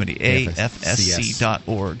Service Committee,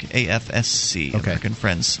 AFSC.org. AFSC. Okay. American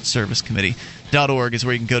Friends Service Committee.org is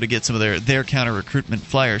where you can go to get some of their counter recruitment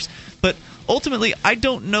flyers. But ultimately, I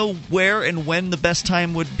don't know where and when the best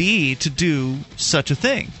time would be to do such a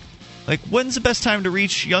thing. Like, when's the best time to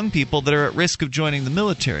reach young people that are at risk of joining the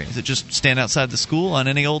military? Is it just stand outside the school on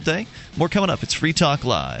any old day? More coming up. It's Free Talk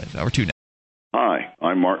Live, Hour 2 now. Hi,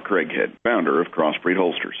 I'm Mark Craighead, founder of Crossbreed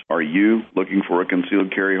Holsters. Are you looking for a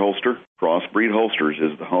concealed carry holster? Crossbreed Holsters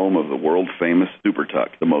is the home of the world-famous Super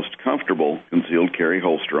Tuck, the most comfortable concealed carry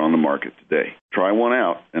holster on the market today. Try one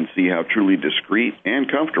out and see how truly discreet and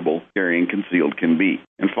comfortable carrying concealed can be,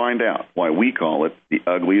 and find out why we call it the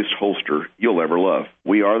ugliest holster you'll ever love.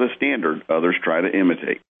 We are the standard others try to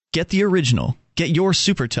imitate. Get the original. Get your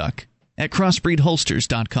Super Tuck at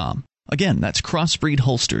crossbreedholsters.com. Again, that's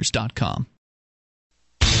crossbreedholsters.com.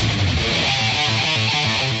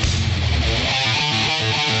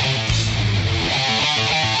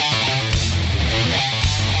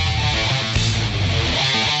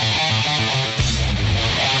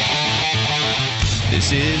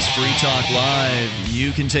 This is Free Talk Live.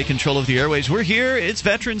 You can take control of the airwaves. We're here. It's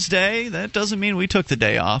Veterans Day. That doesn't mean we took the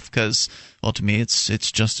day off because, well, to me,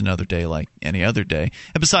 it's just another day like any other day.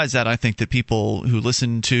 And besides that, I think that people who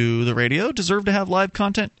listen to the radio deserve to have live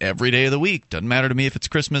content every day of the week. Doesn't matter to me if it's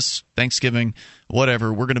Christmas, Thanksgiving,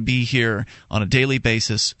 whatever. We're going to be here on a daily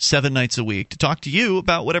basis, 7 nights a week, to talk to you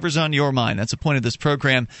about whatever's on your mind. That's the point of this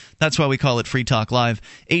program. That's why we call it Free Talk Live.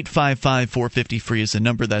 855-450-FREE is the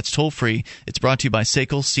number. That's toll free. It's brought to you by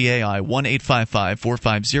SACL CAI,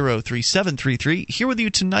 1-855-450-3733. Here with you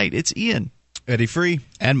tonight, it's Ian. Eddie Free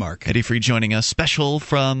and Mark. Eddie Free joining us, special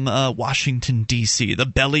from Washington, D.C., the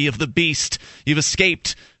belly of the beast. You've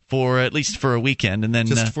escaped for at least for a weekend, and then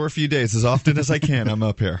just for a few days, as often as I can. I'm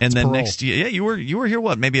up here. And it's then parole. next year, you were here.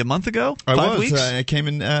 What, maybe a month ago? 5 weeks? I came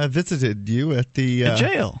and visited you at the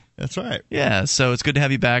jail. That's right. Yeah, so it's good to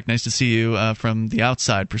have you back. Nice to see you from the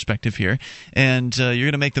outside perspective here. And you're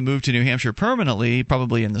going to make the move to New Hampshire permanently,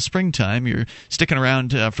 probably in the springtime. You're sticking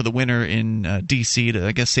around for the winter in D.C. to,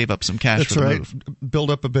 I guess, save up some cash for the move.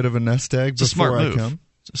 Build up a bit of a nest egg before I come.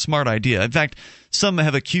 It's a smart idea. In fact, some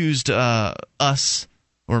have accused us,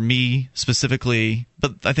 or me specifically,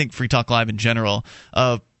 but I think Free Talk Live in general,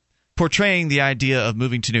 of portraying the idea of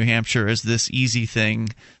moving to New Hampshire as this easy thing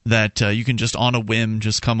that you can just on a whim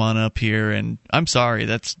just come on up here. And I'm sorry,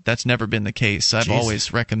 that's never been the case. I've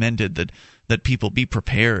always recommended that people be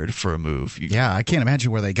prepared for a move. Yeah, I can't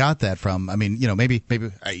imagine where they got that from. I mean, maybe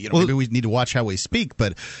we need to watch how we speak,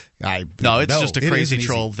 but it's just a crazy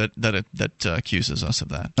troll that accuses us of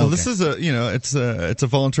that. Well, this is it's a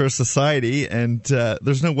voluntarist society, and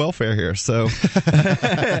there's no welfare here, so it's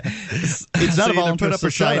not a voluntarist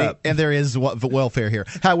society, and there is welfare here.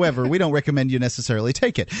 However, we don't recommend you necessarily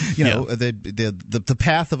take it. The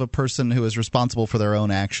path of a person who is responsible for their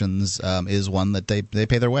own actions is one that they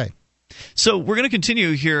pay their way. So we're going to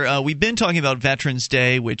continue here. We've been talking about Veterans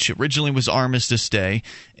Day, which originally was Armistice Day,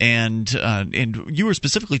 and you were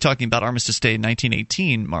specifically talking about Armistice Day in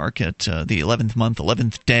 1918, Mark, at the 11th month,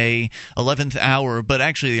 11th day, 11th hour. But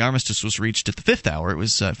actually, the armistice was reached at the 5th hour. It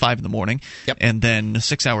was 5 in the morning, and then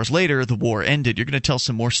 6 hours later, the war ended. You're going to tell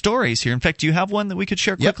some more stories here. In fact, do you have one that we could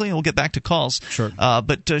share quickly, and we'll get back to calls? Sure.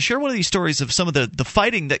 But share one of these stories of some of the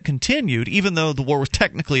fighting that continued, even though the war was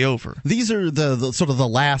technically over. These are the sort of the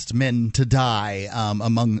last men to die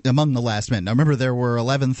among the last men. Now, remember, there were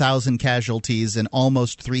 11,000 casualties and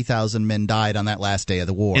almost 3,000 men died on that last day of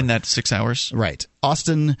the war. In that 6 hours? Right.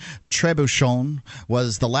 Austin Trebuchet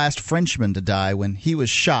was the last Frenchman to die when he was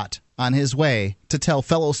shot on his way to tell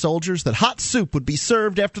fellow soldiers that hot soup would be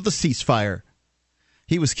served after the ceasefire.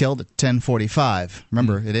 He was killed at 10:45.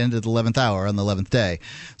 Remember, it ended at the 11th hour on the 11th day.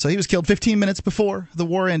 So he was killed 15 minutes before the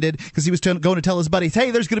war ended because he was going to tell his buddies, hey,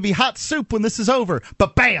 there's going to be hot soup when this is over.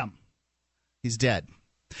 But bam! He's dead.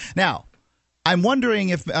 Now, I'm wondering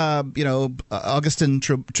if, Augustin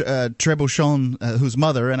Trebuchon, whose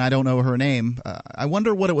mother, and I don't know her name, I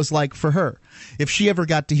wonder what it was like for her, if she ever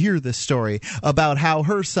got to hear this story about how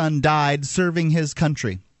her son died serving his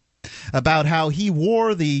country, about how he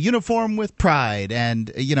wore the uniform with pride, and,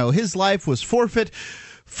 his life was forfeit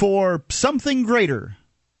for something greater.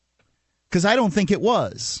 Because I don't think it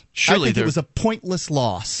was. Surely I think it was a pointless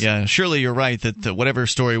loss. Yeah, surely you're right that whatever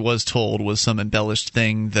story was told was some embellished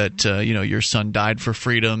thing that, your son died for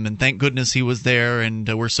freedom, and thank goodness he was there, and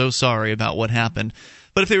we're so sorry about what happened.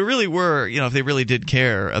 But if they really were, if they really did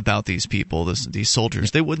care about these people, these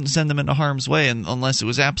soldiers, they wouldn't send them into harm's way unless it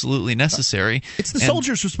was absolutely necessary. It's the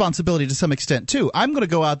soldier's responsibility to some extent, too. I'm going to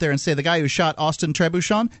go out there and say the guy who shot Austin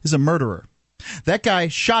Trebuchon is a murderer. That guy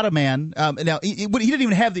shot a man. Now, he didn't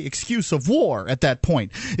even have the excuse of war at that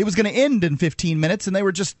point. It was going to end in 15 minutes, and they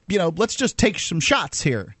were just, let's just take some shots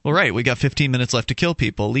here. Well, right. We got 15 minutes left to kill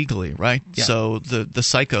people legally, right? Yeah. So the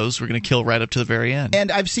psychos were going to kill right up to the very end.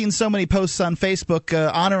 And I've seen so many posts on Facebook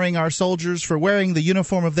honoring our soldiers for wearing the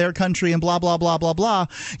uniform of their country and blah, blah, blah, blah, blah.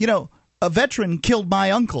 A veteran killed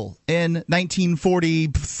my uncle in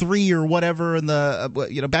 1943 or whatever in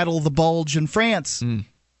the Battle of the Bulge in France.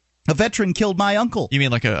 A veteran killed my uncle. You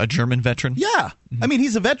mean like a German veteran? Yeah. Mm-hmm. I mean,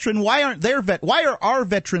 he's a veteran. Why are our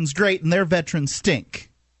veterans great and their veterans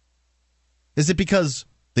stink? Is it because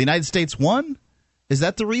the United States won? Is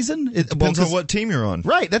that the reason? It depends on what team you're on.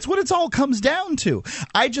 Right. That's what it all comes down to.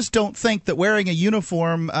 I just don't think that wearing a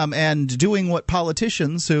uniform and doing what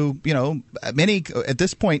politicians who, many at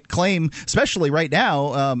this point claim, especially right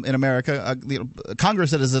now in America,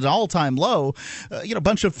 Congress that is at an all-time low, a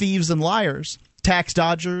bunch of thieves and liars. Tax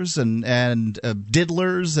dodgers and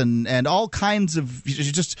diddlers and all kinds of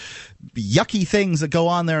just yucky things that go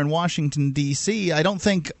on there in Washington, D.C. I don't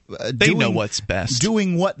think they know what's best.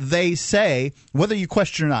 Doing what they say, whether you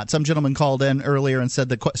question or not. Some gentleman called in earlier and said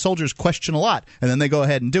that soldiers question a lot, and then they go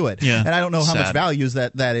ahead and do it. Yeah, and I don't know how sad. much value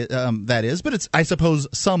that is, but it's, I suppose,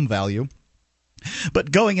 some value. But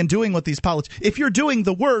going and doing what these politicians... If you're doing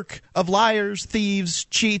the work of liars, thieves,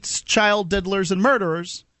 cheats, child diddlers, and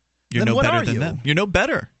murderers... You're then no better than them. You're no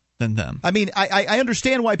better than them. I mean, I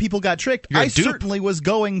understand why people got tricked. I certainly was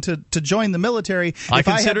going to join the military if I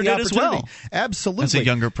considered had the it as well. Absolutely. As a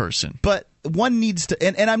younger person. But one needs to...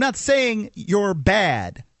 And I'm not saying you're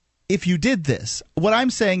bad if you did this. What I'm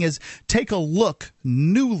saying is take a look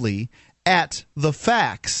newly at the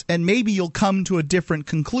facts, and maybe you'll come to a different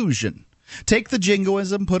conclusion. Take the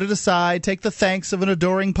jingoism, put it aside. Take the thanks of an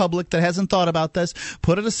adoring public that hasn't thought about this.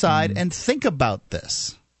 Put it aside and think about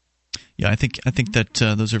this. Yeah, I think that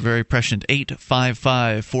those are very prescient.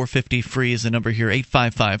 855-450-FREE is the number here.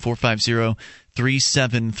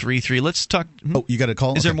 855-450-3733. Let's talk. Oh, you got a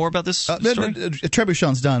call? Is there more about this story?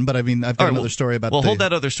 Trebuchon's done, but I mean, I've got another story about. Well, hold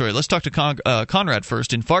that other story. Let's talk to Conrad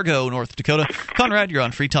first in Fargo, North Dakota. Conrad, you're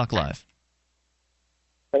on Free Talk Live.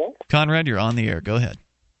 Hello? Conrad, you're on the air. Go ahead.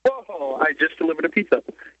 Oh, I just delivered a pizza.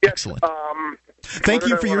 Yes, excellent. Thank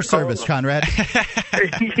you for your service, Conrad. Yeah.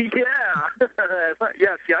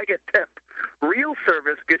 Yes, I get tipped. Real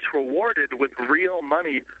service gets rewarded with real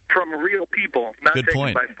money from real people, not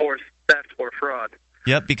taken by force, theft, or fraud.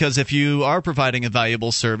 Yep, because if you are providing a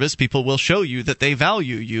valuable service, people will show you that they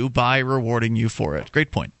value you by rewarding you for it. Great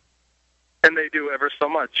point. And they do ever so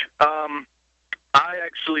much. I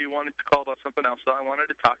actually wanted to call about something else. So I wanted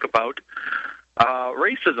to talk about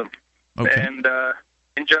racism. Okay. And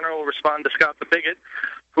in general, respond to Scott the Bigot,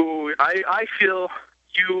 who I feel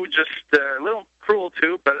you just a little cruel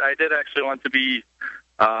to, but I did actually want to be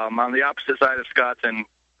on the opposite side of Scott and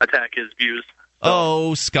attack his views. So,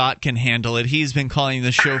 oh, Scott can handle it. He's been calling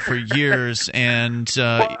the show for years, and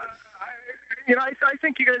well, I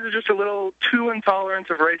think you guys are just a little too intolerant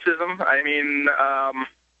of racism. I mean,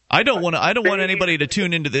 I don't want anybody to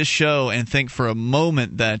tune into this show and think for a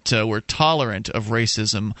moment that we're tolerant of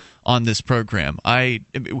racism on this program. I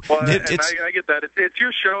get that. It's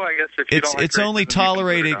your show, I guess. If you don't like it's only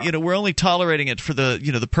tolerating. We're only tolerating it for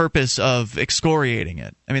the purpose of excoriating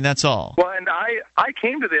it. I mean, that's all. Well, and I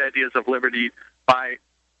came to the ideas of liberty by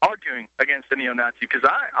arguing against a neo-Nazi because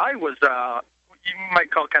I was you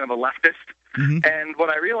might call kind of a leftist, and what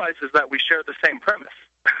I realized is that we share the same premise.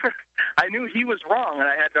 I knew he was wrong, and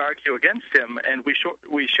I had to argue against him, and we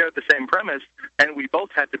shared the same premise, and we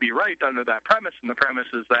both had to be right under that premise, and the premise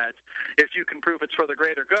is that if you can prove it's for the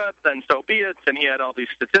greater good, then so be it, and he had all these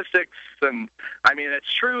statistics, and, I mean,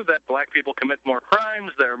 it's true that black people commit more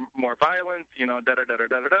crimes, they're more violent, on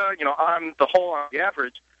the whole, on the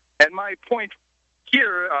average, and my point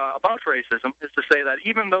here about racism is to say that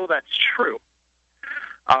even though that's true,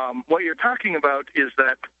 what you're talking about is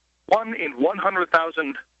that 1 in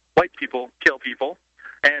 100,000 white people kill people,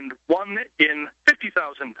 and 1 in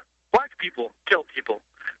 50,000 black people kill people.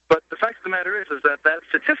 But the fact of the matter is that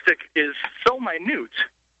statistic is so minute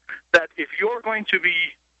that if you're going to be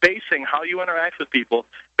basing how you interact with people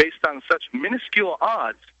based on such minuscule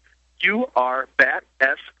odds, you are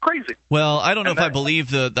bat-ass crazy. Well, I don't know if I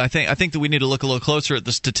believe I think that we need to look a little closer at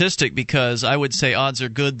the statistic, because I would say odds are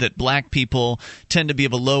good that black people tend to be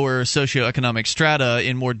of a lower socioeconomic strata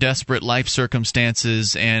in more desperate life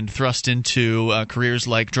circumstances and thrust into careers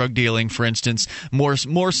like drug dealing, for instance,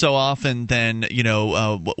 more so often than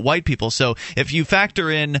white people. So if you factor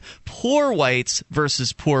in poor whites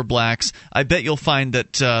versus poor blacks, I bet you'll find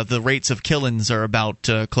that the rates of killings are about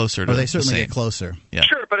closer to they certainly the same. get closer. Yeah.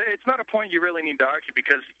 Sure, but it's not a point you really need to argue,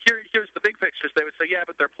 because here's the big pictures. They would say, yeah,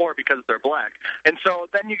 but they're poor because they're black. And so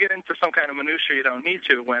then you get into some kind of minutia you don't need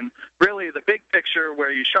to, when really the big picture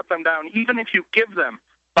where you shut them down, even if you give them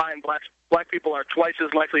fine, black people are twice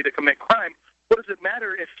as likely to commit crime, what does it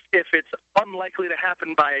matter if it's unlikely to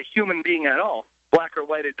happen by a human being at all? Black or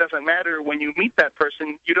white, it doesn't matter. When you meet that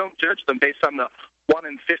person, you don't judge them based on the 1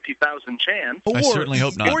 in 50,000 chance. I certainly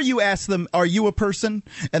hope not. Or you ask them, are you a person?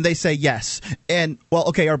 And they say yes. And, well,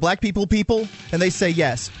 okay, are black people people? And they say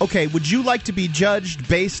yes. Okay, would you like to be judged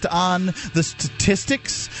based on the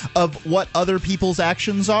statistics of what other people's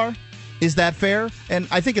actions are? Is that fair? And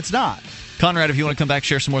I think it's not. Conrad, if you want to come back,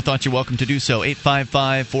 share some more thoughts, you're welcome to do so.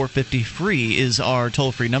 855-450-FREE is our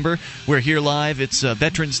toll-free number. We're here live. It's a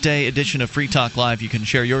Veterans Day edition of Free Talk Live. You can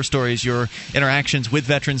share your stories, your interactions with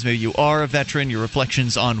veterans. Maybe you are a veteran, your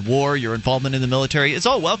reflections on war, your involvement in the military. It's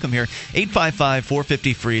all welcome here.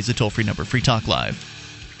 855-450-FREE is a toll-free number. Free Talk Live.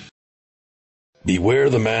 Beware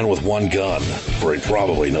the man with one gun, for he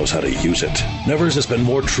probably knows how to use it. Never has this been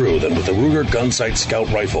more true than with the Ruger Gunsight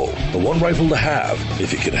Scout Rifle. The one rifle to have,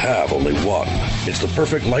 if you could have only one. It's the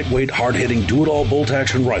perfect lightweight, hard-hitting, do-it-all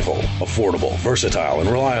bolt-action rifle. Affordable, versatile, and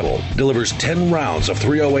reliable. Delivers 10 rounds of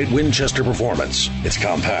 .308 Winchester performance. It's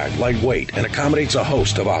compact, lightweight, and accommodates a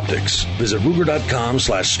host of optics. Visit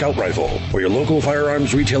Ruger.com/Scout Rifle or your local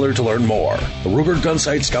firearms retailer to learn more. The Ruger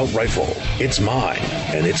Gunsight Scout Rifle. It's mine,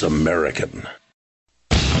 and it's American.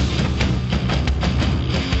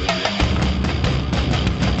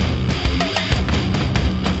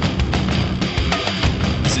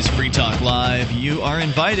 Talk Live. You are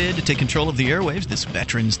invited to take control of the airwaves this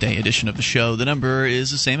Veterans Day edition of the show. The number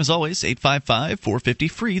is the same as always,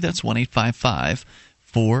 855-450-FREE. That's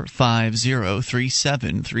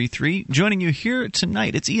 1-855-450-3733. Joining you here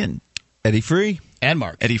tonight, it's Ian. Eddie Free. And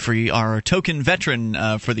Mark. Eddie Free, our token veteran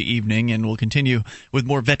for the evening, and we'll continue with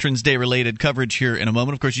more Veterans Day-related coverage here in a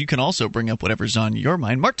moment. Of course, you can also bring up whatever's on your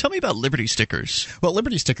mind. Mark, tell me about Liberty Stickers. Well,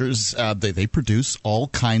 Liberty Stickers, they produce all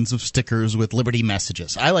kinds of stickers with Liberty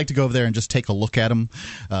messages. I like to go over there and just take a look at them,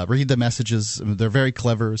 read the messages. They're very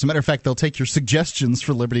clever. As a matter of fact, they'll take your suggestions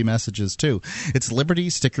for Liberty messages, too. It's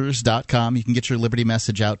libertystickers.com. You can get your Liberty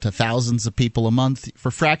message out to thousands of people a month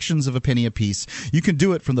for fractions of a penny apiece. You can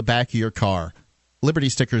do it from the back of your car.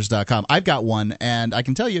 libertystickers.com. I've got one, and I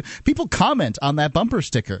can tell you, people comment on that bumper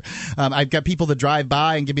sticker. I've got people that drive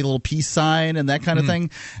by and give me a little peace sign and that kind of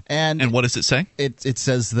thing. And what does it say? It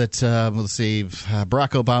says that, let's see,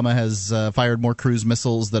 Barack Obama has fired more cruise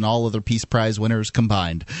missiles than all other Peace Prize winners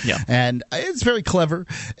combined. Yeah. And it's very clever,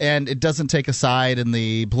 and it doesn't take a side in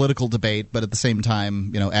the political debate, but at the same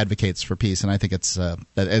time, advocates for peace, and I think it's a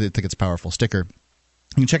powerful sticker.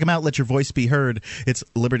 You can check them out. Let your voice be heard. It's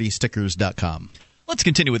libertystickers.com. Let's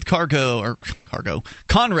continue with Conrad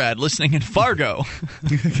listening in Fargo.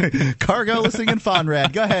 Cargo listening in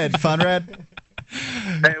Fonrad. Go ahead, Fonrad.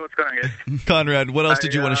 Hey, what's going on, guys? Conrad, what else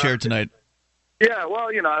did you want to share tonight? Yeah, well,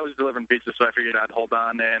 I was delivering pizza, so I figured I'd hold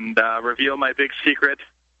on and reveal my big secret.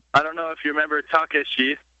 I don't know if you remember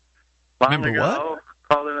Takashi. Remember what?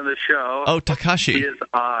 Called into the show. Oh, Takashi. He is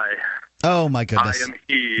I. Oh, my goodness. I am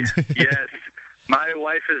he. Yes. My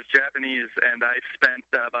wife is Japanese, and I spent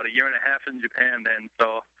about a year and a half in Japan, and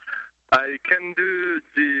so I can do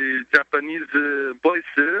the Japanese voice.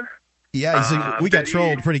 Yeah, so we got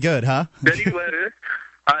trolled pretty good, huh? Very well.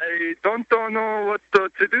 I don't know what to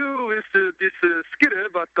do with this skill,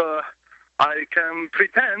 but I can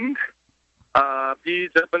pretend be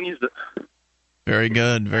Japanese. Very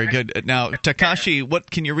good, very good. Now, Takashi,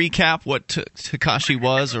 what can you recap what Takashi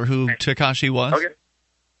was or who Takashi was? Okay.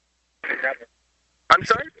 I'm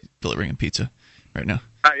sorry? Delivering a pizza right now.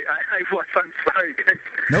 I'm sorry, guys.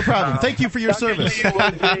 No problem. Thank you for your service. He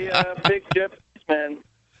was a big Japanese man.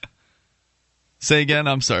 Say again?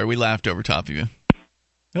 I'm sorry. We laughed over top of you.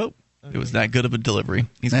 Oh, it was that good of a delivery.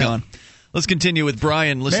 He's gone. Let's continue with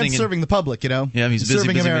Brian listening. Man's serving the public, Yeah, he's busy,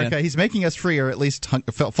 serving busy America. Man. He's making us free, or at least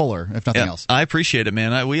fuller, if nothing else. I appreciate it,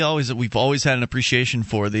 man. We've always had an appreciation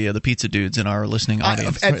for the pizza dudes in our listening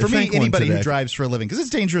audience. And for me, anybody who drives for a living, because it's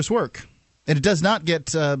dangerous work. And it does not get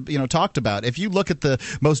talked about. If you look at the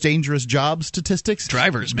most dangerous job statistics,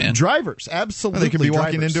 drivers, man, drivers, absolutely, they could be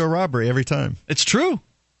walking into a robbery every time. It's true.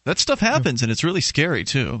 That stuff happens, and it's really scary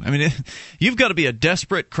too. I mean, you've got to be a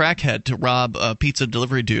desperate crackhead to rob a pizza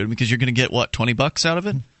delivery dude because you're going to get what, $20 out of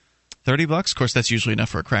it, $30. Of course, that's usually enough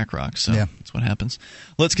for a crack rock. So that's what happens.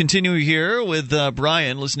 Let's continue here with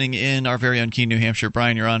Brian, listening in our very own Keene, New Hampshire.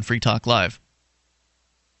 Brian, you're on Free Talk Live.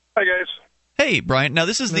 Hi, guys. Hey, Brian. Now,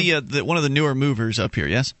 this is the one of the newer movers up here,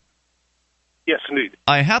 yes? Yes, indeed.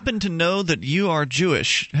 I happen to know that you are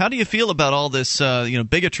Jewish. How do you feel about all this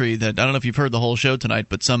bigotry that, I don't know if you've heard the whole show tonight,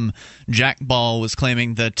 but some jackball was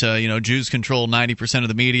claiming that Jews control 90% of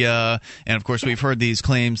the media, and of course we've heard these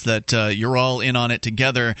claims that you're all in on it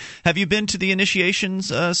together. Have you been to the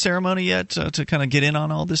initiations ceremony yet to kind of get in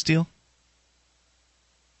on all this deal?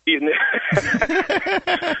 Yeah,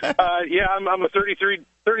 I'm a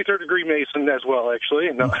 33rd degree Mason as well, actually.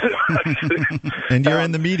 No. And you're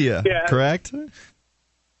in the media, correct?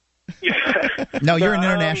 Yeah. No, you're an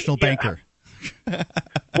international banker.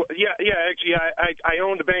 Well, actually, I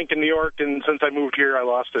owned a bank in New York, and since I moved here, I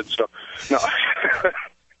lost it. So, no.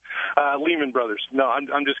 Lehman Brothers. No,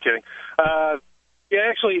 I'm just kidding.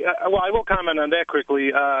 Actually, I will comment on that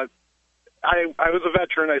quickly. I was a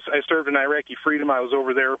veteran. I served in Iraqi freedom. I was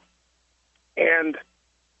over there. And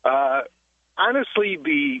honestly,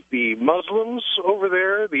 the Muslims over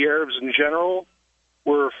there, the Arabs in general,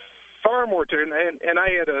 were far more and I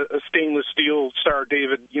had a stainless steel Star of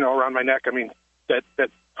David, around my neck. I mean, that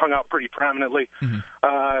hung out pretty prominently.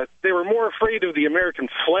 Mm-hmm. They were more afraid of the American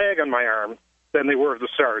flag on my arm than they were of the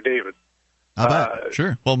Star of David.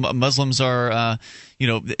 Sure. Well, Muslims are,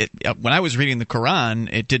 when I was reading the Quran,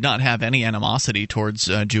 it did not have any animosity towards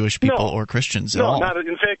Jewish people or Christians at all. No,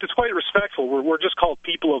 in fact, it's quite respectful. We're just called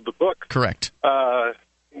people of the book. Correct.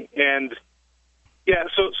 And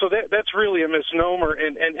so that's really a misnomer.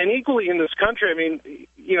 And equally in this country, I mean,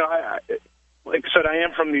 like I said, I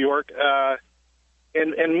am from New York,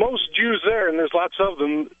 and most Jews there, and there's lots of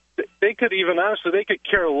them, they could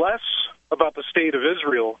care less about the state of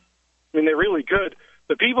Israel. I mean, they really could.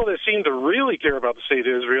 The people that seem to really care about the state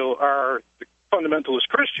of Israel are the fundamentalist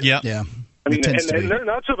Christians. Yeah. I mean, and they're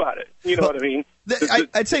nuts about it. You know what I mean?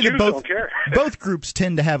 I'd say that both groups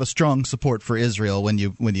tend to have a strong support for Israel when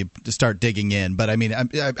you start digging in. But I mean,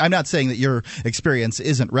 I'm not saying that your experience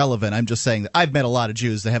isn't relevant. I'm just saying that I've met a lot of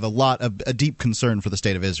Jews that have a deep concern for the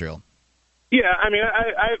state of Israel. Yeah, I mean,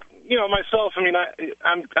 I myself. I mean,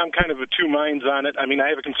 I'm kind of of two minds on it. I mean, I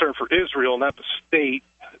have a concern for Israel, not the state,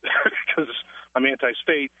 because I'm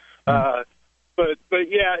anti-state. But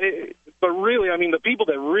really, I mean, the people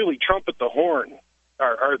that really trumpet the horn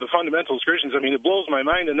are the fundamentalist Christians. I mean, it blows my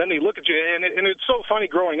mind. And then they look at you, and it's so funny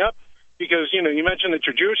growing up because you mentioned that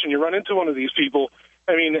you're Jewish and you run into one of these people.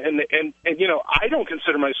 I mean, and I don't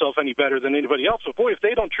consider myself any better than anybody else. But boy, if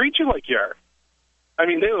they don't treat you like you are. I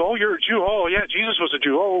mean, you're a Jew. Oh, yeah, Jesus was a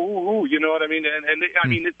Jew. Oh, you know what I mean? And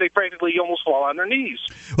they practically almost fall on their knees.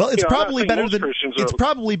 Well, it's probably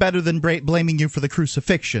better than blaming you for the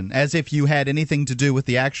crucifixion, as if you had anything to do with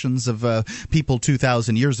the actions of people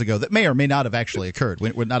 2,000 years ago that may or may not have actually occurred.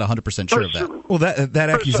 We're not 100% sure of that. Well, that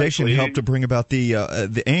accusation helped to bring about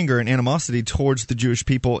the anger and animosity towards the Jewish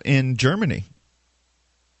people in Germany.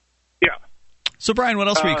 Yeah. So, Brian, what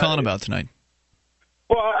else were you calling about tonight?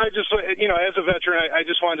 Well, I just, as a veteran, I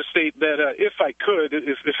just wanted to state that if I could,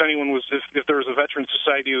 if there was a veteran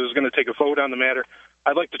society who was going to take a vote on the matter,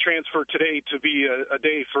 I'd like to transfer today to be a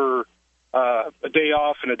day for a day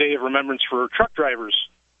off and a day of remembrance for truck drivers,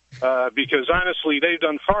 because honestly, they've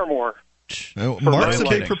done far more. Mark's a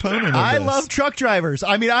big proponent of I this. love truck drivers.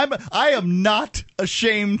 I mean, I am not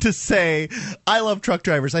ashamed to say I love truck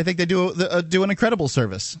drivers. I think they do an incredible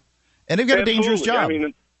service, and they've got a dangerous job.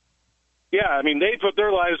 I mean, they put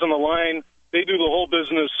their lives on the line. They do the whole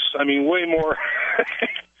business. I mean, way more.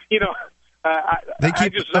 They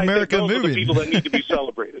keep America those moving. Are the people that need to be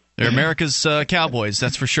celebrated. They're America's cowboys,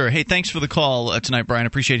 that's for sure. Hey, thanks for the call tonight, Brian. I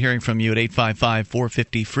appreciate hearing from you at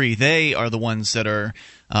 855-450-FREE. They are the ones that are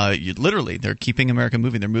literally, they're keeping America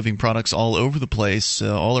moving. They're moving products all over the place,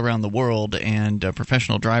 all around the world, and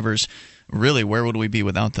professional drivers, really, where would we be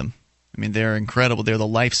without them? I mean, they're incredible. They're the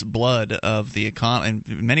life's blood of the in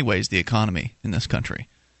many ways, the economy in this country.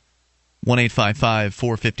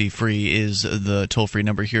 1-855-450-FREE is the toll-free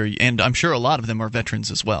number here. And I'm sure a lot of them are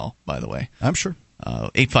veterans as well, by the way. I'm sure.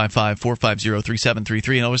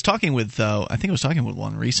 855-450-3733. And I was talking with,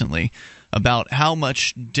 one recently about how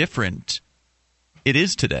much different it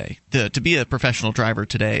is today to be a professional driver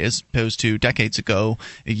today as opposed to decades ago.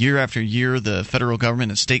 Year after year, the federal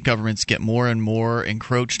government and state governments get more and more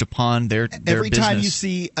encroached upon their business.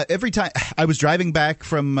 Every time I was driving back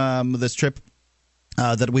from this trip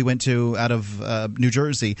that we went to out of New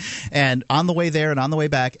Jersey, and on the way there and on the way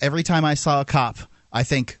back, every time I saw a cop, I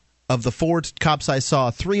think, of the 4 cops I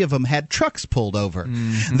saw, 3 of them had trucks pulled over.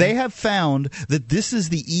 Mm-hmm. They have found that this is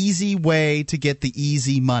the easy way to get the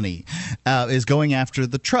easy money, is going after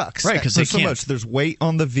the trucks. Right, because there's so much. There's weight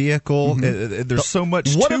on the vehicle. Mm-hmm. There's so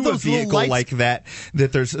much to a vehicle like that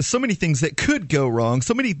there's so many things that could go wrong,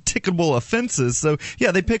 so many ticketable offenses. So,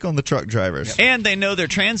 yeah, they pick on the truck drivers. And they know they're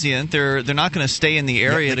transient. They're not going to stay in the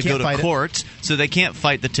area to go to court, so they can't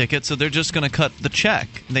fight the ticket, so they're just going to cut the check.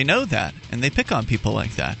 They know that, and they pick on people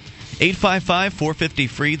like that.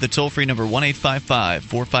 855-450-FREE, the toll-free number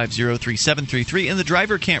 1-855-450-3733. And the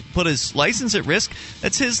driver can't put his license at risk.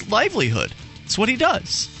 That's his livelihood. That's what he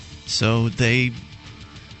does. So they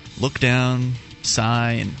look down,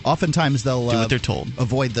 sigh, and oftentimes they'll do what they're told.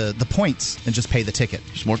 Avoid the points and just pay the ticket.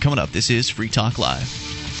 There's more coming up. This is Free Talk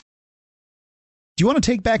Live. Do you want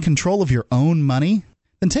to take back control of your own money?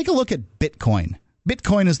 Then take a look at Bitcoin.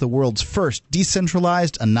 Bitcoin is the world's first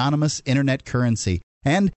decentralized, anonymous internet currency.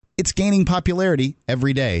 And it's gaining popularity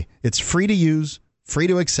every day. It's free to use, free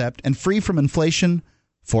to accept, and free from inflation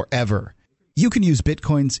forever. You can use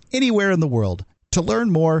Bitcoins anywhere in the world. To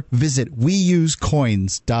learn more, visit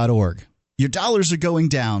weusecoins.org. Your dollars are going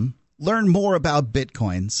down. Learn more about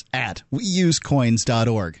Bitcoins at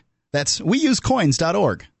weusecoins.org. That's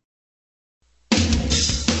weusecoins.org.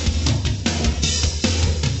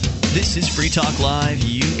 This is Free Talk Live.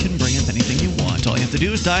 You can bring up anything you want. All you have to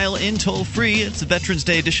do is dial in toll-free. It's the Veterans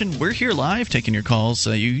Day edition. We're here live taking your calls.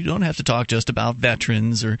 You don't have to talk just about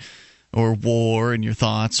veterans or war and your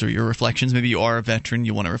thoughts or your reflections. Maybe you are a veteran.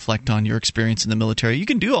 You want to reflect on your experience in the military. You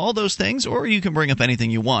can do all those things, or you can bring up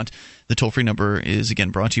anything you want. The toll-free number is, again,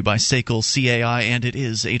 brought to you by SACL CAI, and it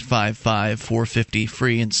is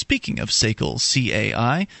 855-450-FREE. And speaking of SACL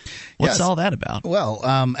CAI, what's all that about? Well,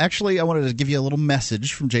 actually, I wanted to give you a little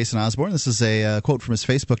message from Jason Osborne. This is a quote from his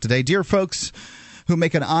Facebook today. Dear folks who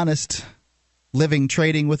make an honest living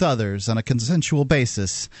trading with others on a consensual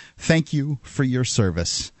basis, thank you for your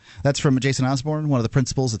service. That's from Jason Osborne, one of the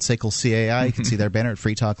principals at SACL CAI. You can see their banner at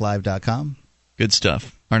freetalklive.com. Good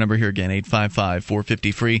stuff. Our number here again,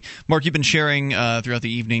 855-450-FREE. Mark, you've been sharing throughout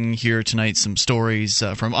the evening here tonight some stories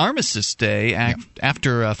from Armistice Day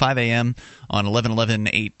after 5 a.m. on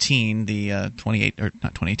 11/11/18, the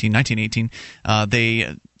 1918.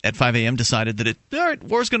 They at 5 a.m. decided that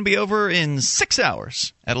war's going to be over in 6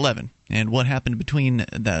 hours at 11. And what happened between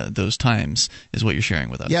those times is what you're sharing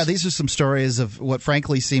with us. Yeah, these are some stories of what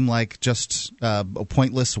frankly seem like just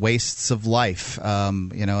pointless wastes of life.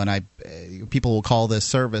 And people will call this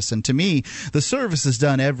service. And to me, the service is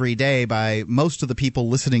done every day by most of the people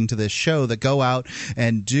listening to this show that go out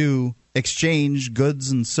and do exchange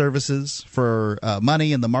goods and services for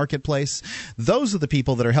money in the marketplace. Those are the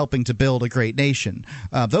people that are helping to build a great nation.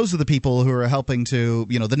 Those are the people who are helping to,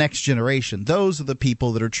 the next generation. Those are the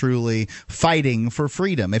people that are truly fighting for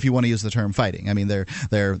freedom, if you want to use the term fighting. I mean,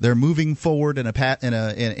 they're moving forward in a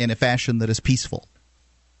fashion that is peaceful.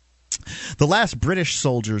 The last British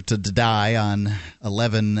soldier to die on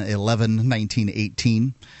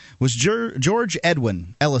 11/11/1918 was George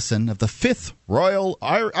Edwin Ellison of the 5th Royal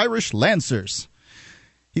Irish Lancers.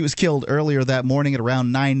 He was killed earlier that morning at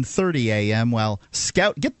around 9:30 a.m. while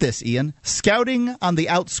scouting on the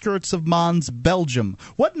outskirts of Mons, Belgium.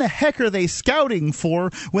 What in the heck are they scouting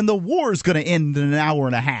for when the war's going to end in an hour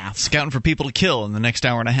and a half? Scouting for people to kill in the next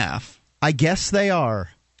hour and a half. I guess they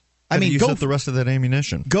are. Use up the rest of that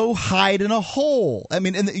ammunition. Go hide in a hole. I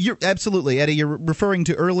mean, and you're absolutely, Eddie. You're referring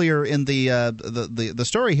to earlier in the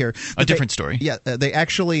story here. A different story. Yeah, they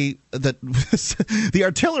actually the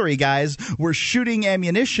artillery guys were shooting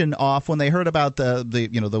ammunition off when they heard about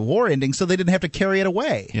the war ending, so they didn't have to carry it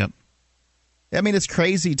away. Yep. I mean, it's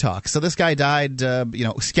crazy talk. So this guy died,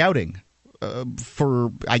 scouting.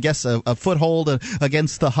 For, I guess, a foothold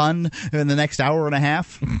against the Hun in the next hour and a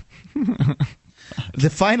half. The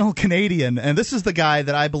final Canadian, and this is the guy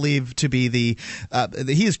that I believe to be he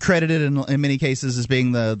is credited in many cases as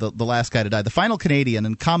being the last guy to die. The final Canadian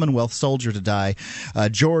and Commonwealth soldier to die,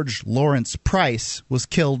 George Lawrence Price, was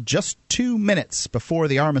killed just 2 minutes before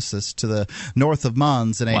the armistice to the north of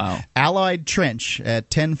Mons in a Allied trench at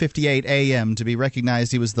 10:58 a.m. to be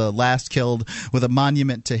recognized. He was the last killed with a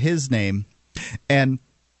monument to his name. And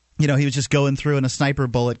He was just going through and a sniper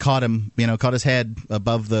bullet caught him, caught his head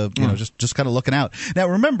above the, just kind of looking out. Now,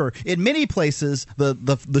 remember, in many places,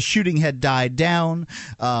 the shooting had died down,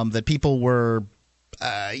 that people were,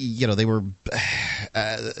 they were,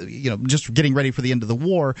 just getting ready for the end of the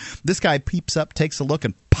war. This guy peeps up, takes a look,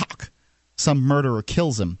 and pock, some murderer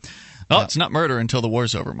kills him. Oh, it's not murder until the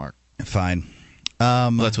war's over, Mark. Fine.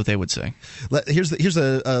 Well, that's what they would say. Here's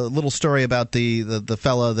a little story about the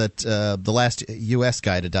fella that the last U.S.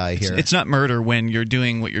 guy to die here. It's not murder when you're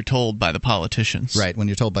doing what you're told by the politicians. Right, when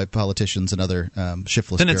you're told by politicians and other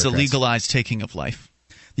shiftless Then it's bureaucrats. a legalized taking of life.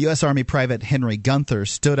 The U.S. Army Private Henry Gunther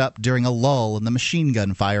stood up during a lull in the machine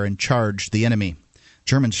gun fire and charged the enemy.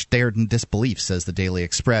 Germans stared in disbelief, says the Daily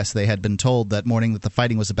Express. They had been told that morning that the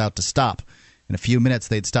fighting was about to stop. In a few minutes,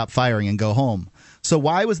 they'd stop firing and go home. So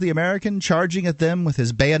why was the American charging at them with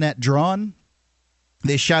his bayonet drawn?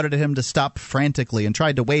 They shouted at him to stop frantically and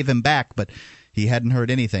tried to wave him back, but he hadn't heard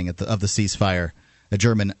anything of the ceasefire. A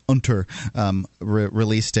German Unter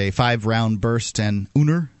released a 5-round burst, and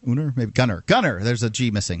maybe Gunner, there's a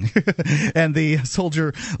G missing. And the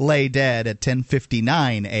soldier lay dead at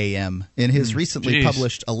 10:59 a.m. In his recently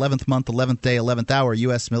published 11th month, 11th day, 11th hour,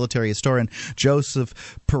 U.S. military historian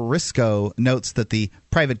Joseph Perisco notes that the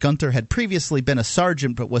Private Gunther had previously been a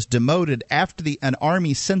sergeant but was demoted after an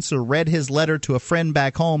Army censor read his letter to a friend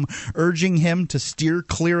back home urging him to steer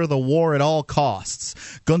clear of the war at all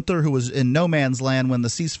costs. Gunther, who was in no man's land when the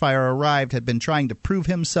ceasefire arrived, had been trying to prove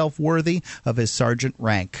himself worthy of his sergeant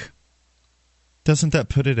rank. Doesn't that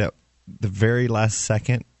put it at the very last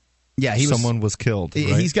second? Yeah, someone was killed.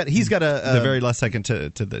 Right? He's got the very last second to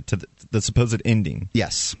the supposed ending.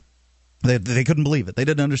 Yes. They couldn't believe it. They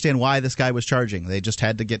didn't understand why this guy was charging. They just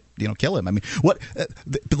had to kill him. I mean,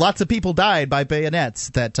 lots of people died by bayonets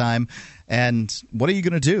at that time, and what are you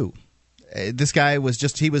going to do? This guy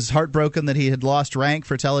he was heartbroken that he had lost rank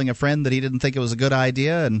for telling a friend that he didn't think it was a good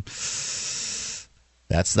idea, and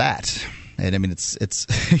that's that. And I mean,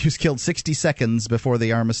 he was killed 60 seconds before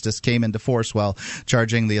the armistice came into force while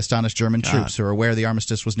charging the astonished German troops who were aware the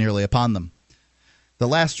armistice was nearly upon them. The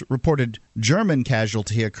last reported German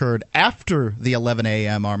casualty occurred after the 11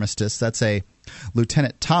 a.m. armistice. That's a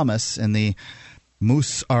Lieutenant Thomas in the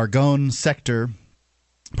Meuse-Argonne sector.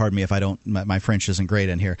 Pardon me if I don't, my French isn't great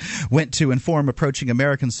in here. Went to inform approaching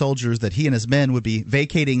American soldiers that he and his men would be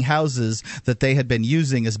vacating houses that they had been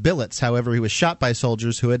using as billets. However, he was shot by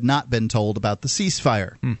soldiers who had not been told about the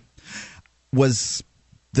ceasefire. Was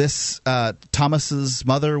this Thomas's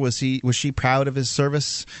mother, was she proud of his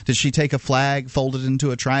service? Did she take a flag, fold it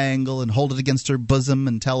into a triangle, and hold it against her bosom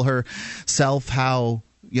and tell herself how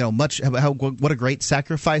what a great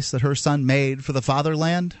sacrifice that her son made for the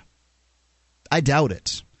fatherland? I doubt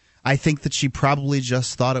it. I think that she probably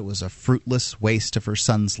just thought it was a fruitless waste of her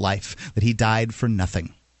son's life, that he died for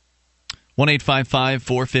nothing.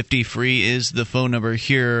 1-855-450-FREE is the phone number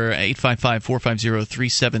here,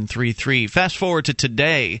 855-450-3733. Fast forward to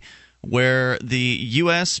today, where the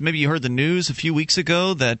U.S., maybe you heard the news a few weeks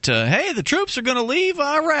ago that, hey, the troops are going to leave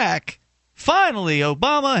Iraq. Finally,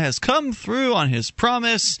 Obama has come through on his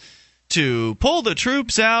promise to pull the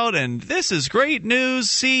troops out, and this is great news.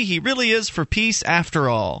 See, he really is for peace after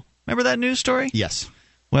all. Remember that news story? Yes.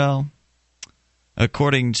 Well,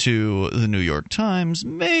 according to the New York Times,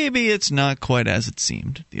 maybe it's not quite as it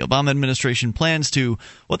seemed. The Obama administration plans to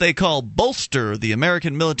what they call bolster the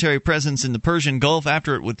American military presence in the Persian Gulf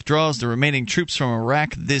after it withdraws the remaining troops from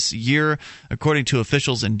Iraq this year, according to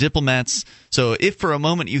officials and diplomats. So if for a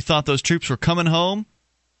moment you thought those troops were coming home,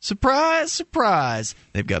 surprise, surprise,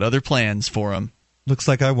 they've got other plans for them. Looks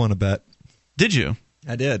like I won a bet. Did you?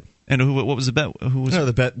 I did. And what was the bet?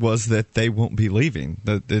 The bet was that they won't be leaving,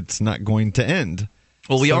 that it's not going to end.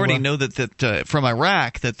 Well, we already know that from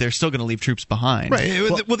Iraq that they're still going to leave troops behind.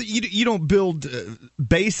 Right. Well, you don't build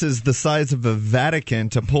bases the size of a Vatican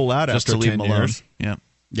to pull out just after to leave 10 them years. Alone. Yeah.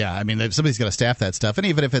 Yeah, I mean, somebody's got to staff that stuff. And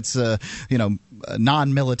even if it's,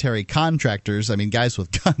 non-military contractors, I mean, guys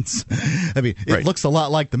with guns, I mean, it looks a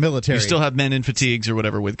lot like the military. You still have men in fatigues or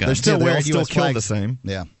whatever with guns. They're still wearing U.S. flags. Kill the same.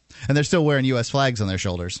 Yeah. And they're still wearing U.S. flags on their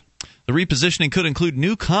shoulders. The repositioning could include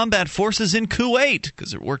new combat forces in Kuwait,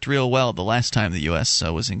 because it worked real well the last time the U.S.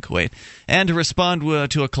 Was in Kuwait, and to respond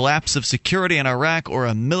to a collapse of security in Iraq or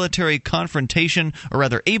a military confrontation, or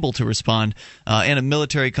rather able to respond, in a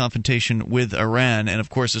military confrontation with Iran. And, of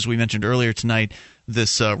course, as we mentioned earlier tonight,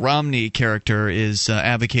 this Romney character is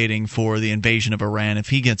advocating for the invasion of Iran if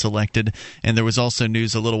he gets elected. And there was also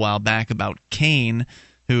news a little while back about Cain,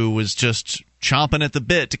 who was just chomping at the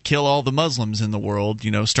bit to kill all the Muslims in the world,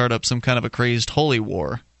 start up some kind of a crazed holy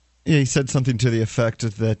war. Yeah, he said something to the effect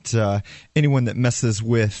that anyone that messes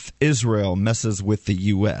with Israel messes with the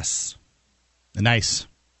U.S. Nice.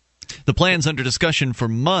 The plans under discussion for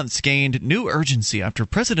months gained new urgency after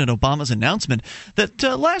President Obama's announcement that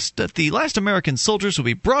the last American soldiers will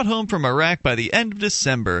be brought home from Iraq by the end of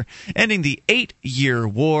December. Ending the 8-year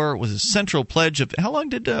war was a central pledge of... How long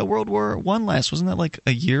did World War I last? Wasn't that like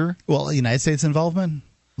a year? Well, United States involvement?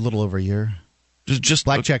 A little over a year. Just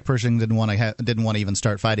Blackjack Pershing didn't want to even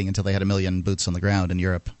start fighting until they had 1 million boots on the ground in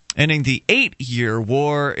Europe. Ending the 8-year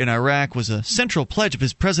war in Iraq was a central pledge of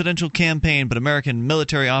his presidential campaign, but American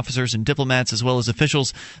military officers and diplomats, as well as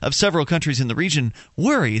officials of several countries in the region,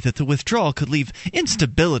 worry that the withdrawal could leave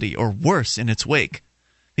instability or worse in its wake.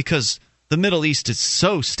 Because the Middle East is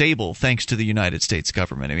so stable thanks to the United States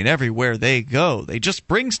government. I mean, everywhere they go, they just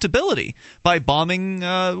bring stability by bombing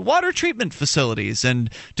water treatment facilities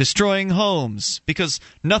and destroying homes, because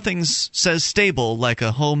nothing says stable like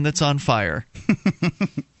a home that's on fire.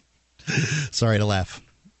 Sorry to laugh.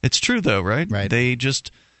 It's true, though, right? Right. They just...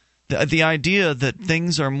 The idea that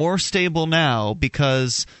things are more stable now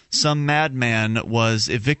because some madman was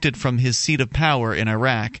evicted from his seat of power in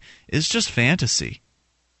Iraq is just fantasy.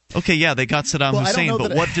 Okay, yeah, they got Saddam Hussein,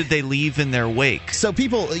 but what did they leave in their wake? So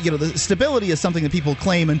people, the stability is something that people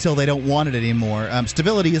claim until they don't want it anymore.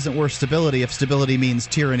 Stability isn't worth stability if stability means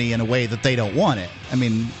tyranny in a way that they don't want it. I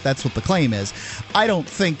mean, that's what the claim is. I don't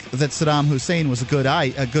think that Saddam Hussein was a good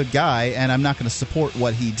guy, and I'm not going to support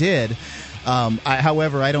what he did.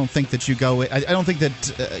 However, I don't think that I don't think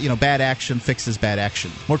that bad action fixes bad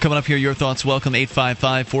action. More coming up here. Your thoughts. Welcome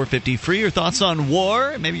 855-450-FREE. Your thoughts on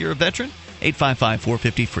war? Maybe you're a veteran.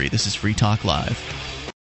 855-450-FREE. This is Free Talk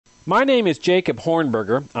Live. My name is Jacob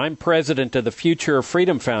Hornberger. I'm president of the Future of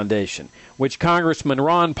Freedom Foundation, which Congressman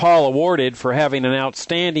Ron Paul awarded for having an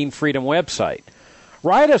outstanding freedom website.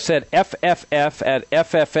 Write us at fff@fff.org,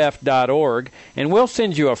 and we'll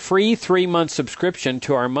send you a free 3-month subscription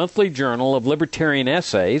to our monthly journal of libertarian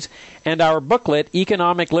essays and our booklet,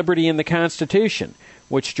 Economic Liberty in the Constitution,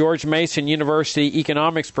 which George Mason University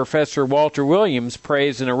economics professor Walter Williams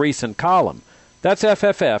praised in a recent column. That's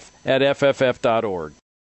fff@fff.org.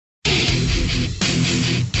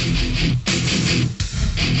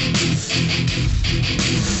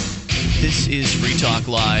 This is Free Talk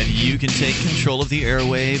Live. You can take control of the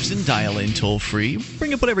airwaves and dial in toll-free.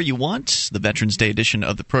 Bring up whatever you want. The Veterans Day edition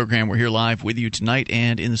of the program. We're here live with you tonight,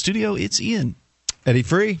 and in the studio, it's Ian. Eddie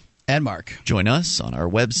Free. And Mark. Join us on our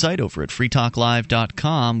website over at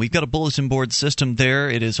freetalklive.com. We've got a bulletin board system there.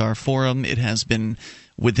 It is our forum. It has been,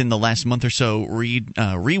 within the last month or so,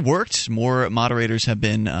 reworked. More moderators have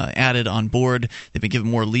been added on board. They've been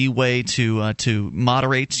given more leeway to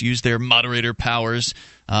moderate, use their moderator powers,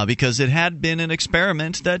 because it had been an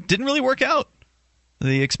experiment that didn't really work out.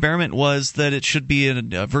 The experiment was that it should be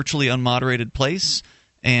in a virtually unmoderated place,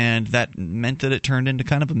 and that meant that it turned into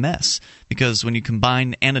kind of a mess. Because when you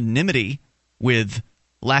combine anonymity with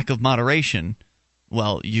lack of moderation,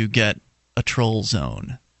 well, you get a troll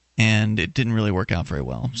zone. And it didn't really work out very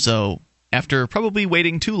well. So after probably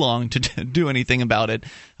waiting too long to do anything about it,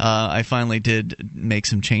 I finally did make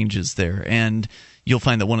some changes there. And you'll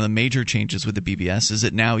find that one of the major changes with the BBS is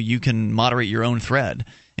that now you can moderate your own thread,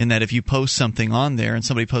 in that if you post something on there and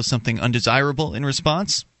somebody posts something undesirable in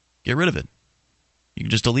response, get rid of it. You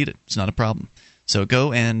can just delete it. It's not a problem. So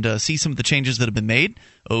go and see some of the changes that have been made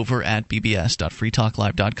over at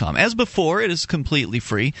bbs.freetalklive.com. As before, it is completely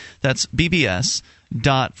free. That's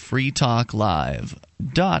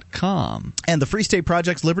bbs.freetalklive.com. And the Free State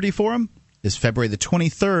Project's Liberty Forum is February the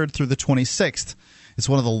 23rd through the 26th. It's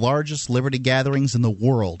one of the largest liberty gatherings in the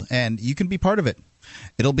world, and you can be part of it.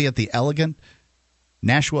 It'll be at the elegant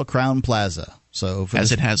Nashua Crown Plaza. So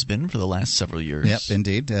as it has been for the last several years. Yep,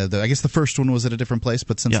 indeed. I guess the first one was at a different place,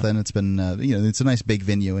 but since then it's been, it's a nice big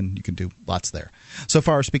venue, and you can do lots there. So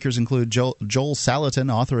far, our speakers include Joel Salatin,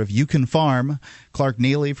 author of You Can Farm, Clark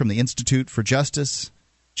Neely from the Institute for Justice,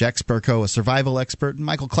 Jack Spurko, a survival expert, and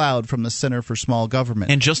Michael Cloud from the Center for Small Government.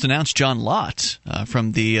 And just announced John Lott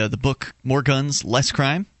from the book More Guns, Less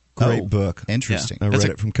Crime. Great book. Interesting. I read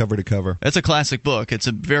it from cover to cover. It's a classic book. It's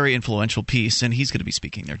a very influential piece, and he's going to be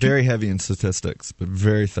speaking there too. Very heavy in statistics, but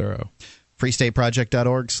very thorough.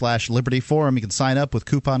 freestateproject.org/Liberty Forum. You can sign up with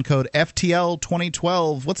coupon code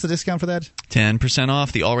FTL2012. What's the discount for that? 10%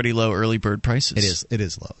 off the already low early bird prices. It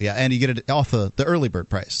is low. Yeah, and you get it off the early bird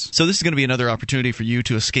price. So this is going to be another opportunity for you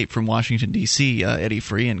to escape from Washington, D.C., Eddie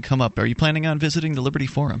Free, and come up. Are you planning on visiting the Liberty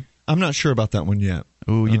Forum? I'm not sure about that one yet.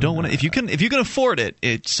 Ooh, you don't want to. If you can afford it,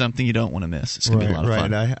 it's something you don't want to miss. It's going to be a lot of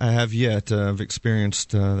fun. I have yet. I've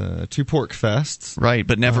experienced 2 Pork Fests. Right,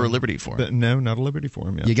 but never a Liberty Forum. But no, not a Liberty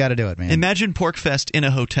Forum yet. You got to do it, man. Imagine Pork Fest in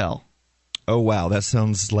a hotel. Oh, wow. That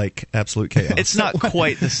sounds like absolute chaos. It's not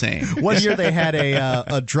quite the same. One year they had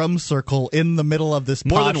a drum circle in the middle of this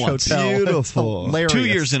More posh than once. hotel. Beautiful. Hilarious. 2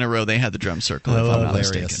 years in a row they had the drum circle, if I'm not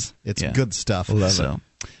mistaken. It's good stuff. Love it.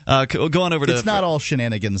 Go on over to... It's not all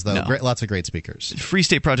shenanigans, though. No. Lots of great speakers.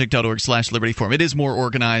 freestateproject.org/Liberty Forum. It is more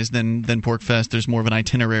organized than PorcFest. There's more of an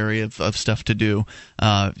itinerary of stuff to do.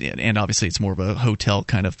 And obviously it's more of a hotel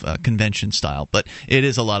kind of convention style. But it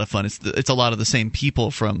is a lot of fun. It's a lot of the same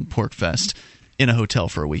people from PorcFest in a hotel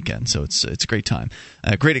for a weekend, so it's a great time.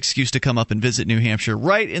 A great excuse to come up and visit New Hampshire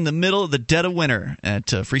right in the middle of the dead of winter at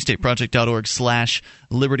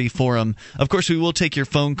freestateproject.org/Liberty Forum. Of course, we will take your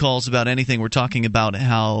phone calls about anything. We're talking about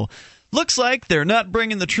how looks like they're not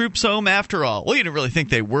bringing the troops home after all. Well, you didn't really think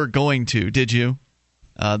they were going to, did you?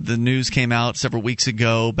 The news came out several weeks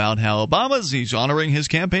ago about how he's honoring his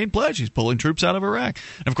campaign pledge. He's pulling troops out of Iraq.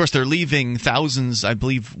 And, of course, they're leaving thousands, I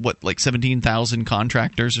believe, 17,000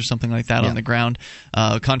 contractors or something like that on the ground,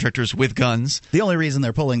 contractors with guns. The only reason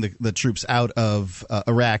they're pulling the troops out of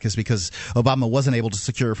Iraq is because Obama wasn't able to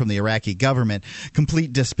secure from the Iraqi government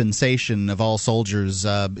complete dispensation of all soldiers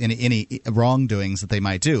in any wrongdoings that they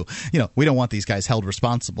might do. We don't want these guys held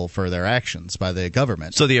responsible for their actions by the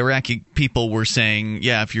government. So the Iraqi people were saying,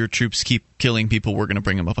 if your troops keep killing people, we're going to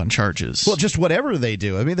bring them up on charges. Well, just whatever they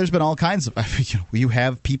do. I mean, there's been all kinds of... you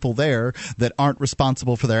have people there that aren't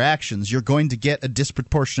responsible for their actions. You're going to get a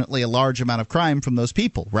disproportionately large amount of crime from those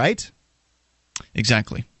people, right?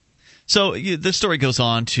 Exactly. So the story goes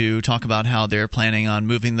on to talk about how they're planning on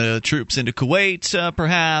moving the troops into Kuwait,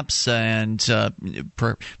 perhaps, and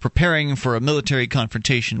preparing for a military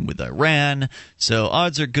confrontation with Iran. So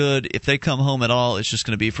odds are good. If they come home at all, it's just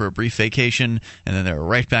going to be for a brief vacation, and then they're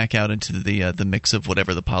right back out into the mix of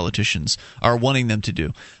whatever the politicians are wanting them to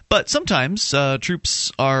do. But sometimes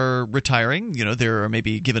troops are retiring. They're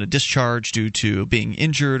maybe given a discharge due to being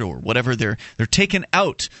injured or whatever. They're taken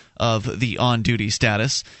out of the on-duty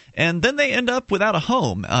status, and then they end up without a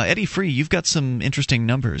home. Eddie Free, you've got some interesting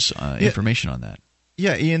numbers, information on that.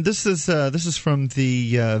 Yeah, Ian, this is from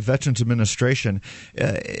the Veterans Administration.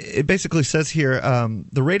 It basically says here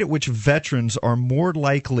the rate at which veterans are more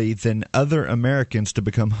likely than other Americans to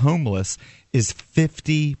become homeless is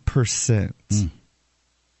 50%.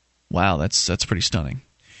 Wow, that's pretty stunning.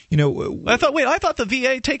 I thought the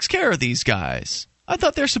VA takes care of these guys. I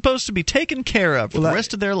thought they're supposed to be taken care of for the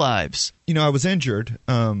rest of their lives. I was injured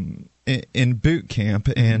in boot camp,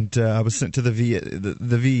 and I was sent to the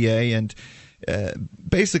VA, and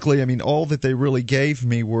basically, all that they really gave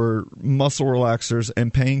me were muscle relaxers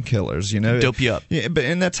and painkillers. Dope you up. Yeah,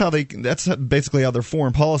 and that's basically how their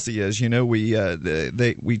foreign policy is.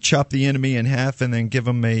 We chop the enemy in half and then give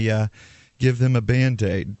them a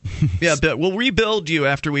Band-Aid. Yeah, but we'll rebuild you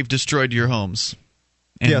after we've destroyed your homes.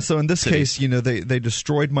 So in this case, they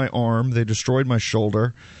destroyed my arm, they destroyed my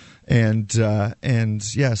shoulder, and so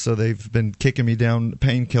they've been kicking me down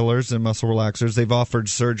painkillers and muscle relaxers. They've offered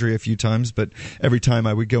surgery a few times, but every time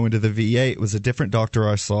I would go into the VA, it was a different doctor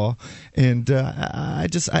I saw, and I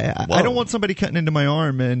don't want somebody cutting into my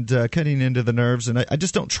arm and cutting into the nerves, and I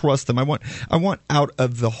just don't trust them. I want out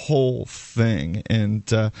of the whole thing, and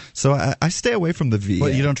so I stay away from the VA.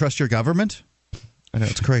 Well, you don't trust your government? I know,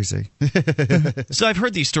 it's crazy. So I've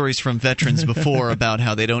heard these stories from veterans before about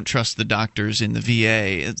how they don't trust the doctors in the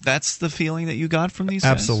VA. That's the feeling that you got from these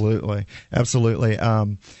guys? Absolutely.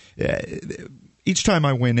 Each time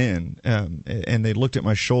I went in and they looked at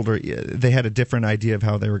my shoulder, they had a different idea of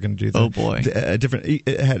how they were going to do things. Oh, boy.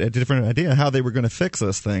 Had a different idea how they were going to fix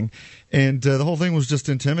this thing. And the whole thing was just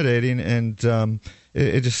intimidating, and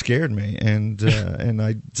it just scared me. And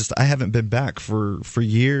I haven't been back for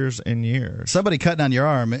years and years. Somebody cutting on your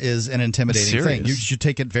arm is an intimidating thing. You should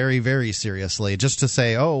take it very, very seriously. Just to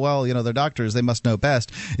say, they're doctors, they must know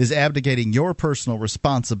best, is abdicating your personal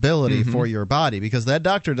responsibility for your body, because that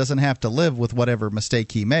doctor doesn't have to live with whatever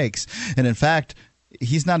mistake he makes. And in fact,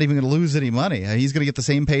 he's not even going to lose any money. He's going to get the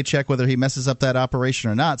same paycheck whether he messes up that operation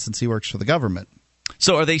or not, since he works for the government.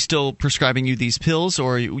 So are they still prescribing you these pills,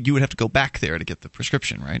 or you would have to go back there to get the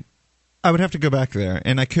prescription, right? I would have to go back there,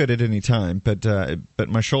 and I could at any time, but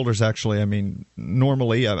my shoulders actually,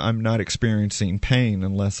 normally I'm not experiencing pain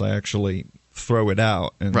unless I actually throw it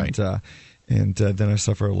out, and right. And then I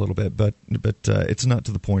suffer a little bit, but it's not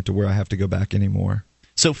to the point to where I have to go back anymore.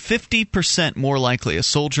 So 50% more likely, a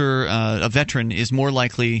soldier, a veteran, is more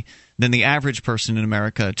likely than the average person in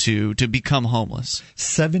America to become homeless.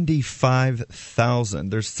 75,000.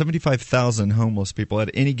 There's 75,000 homeless people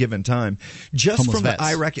at any given time. Just Homeless from vets. the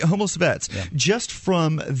Iraqi homeless vets. Yeah. Just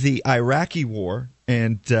from the Iraqi war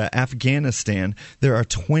and Afghanistan, there are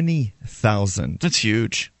 20,000. That's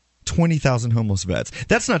huge. 20,000 homeless vets.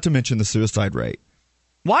 That's not to mention the suicide rate.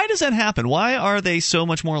 Why does that happen? Why are they so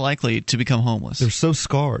much more likely to become homeless? They're so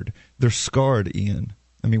scarred. They're scarred, Ian.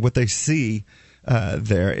 I mean, what they see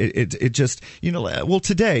there, it just, you know. Well,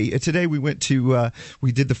 today we went to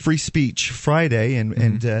we did the Free Speech Friday,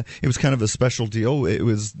 and it was kind of a special deal. It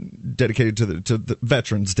was dedicated to the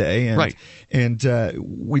Veterans Day, and, right? And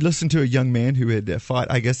we listened to a young man who had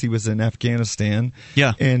fought. I guess he was in Afghanistan.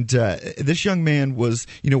 Yeah. And this young man was,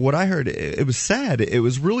 you know, what I heard. It was sad. It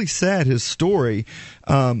was really sad, his story.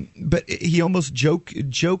 But he almost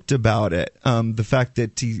joked about it. The fact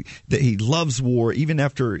that he loves war, even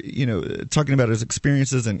after, you know, talking about his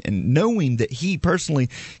experiences and knowing that he personally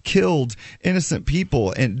killed innocent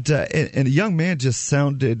people, and a young man just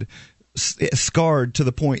sounded scarred to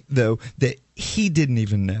the point, though, that he didn't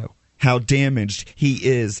even know how damaged he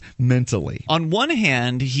is mentally. On one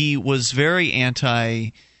hand, he was very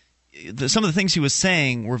some of the things he was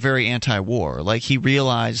saying were very anti-war. Like, he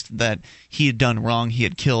realized that he had done wrong. He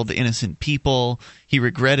had killed innocent people. He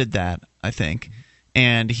regretted that, I think.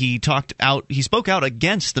 And he spoke out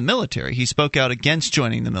against the military. He spoke out against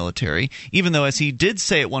joining the military, even though, as he did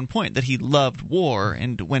say at one point, that he loved war.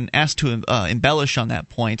 And when asked to embellish on that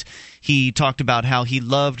point, he talked about how he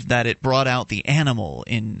loved that it brought out the animal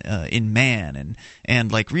in man,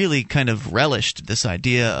 and like really kind of relished this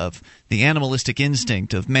idea of the animalistic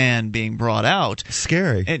instinct of man being brought out.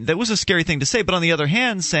 Scary. And that was a scary thing to say. But on the other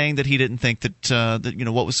hand, saying that he didn't think that you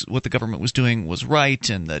know, what the government was doing was right,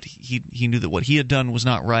 and that he knew that what he had done was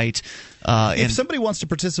not right. If somebody wants to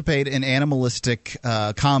participate in animalistic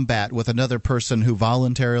combat with another person who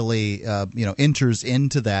voluntarily enters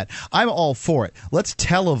into that, I'm all for it. Let's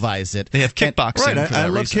televise it. They have kickboxing. Right, I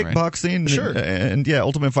love kickboxing. Right? Sure. And yeah,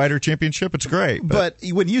 Ultimate Fighter Championship, it's great. But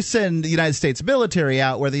when you send the United States military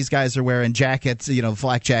out, where these guys are wearing jackets,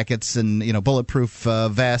 flak jackets, and bulletproof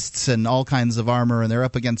vests and all kinds of armor, and they're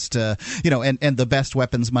up against and the best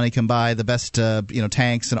weapons money can buy, the best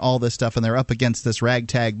tanks and all this stuff, and they're up against this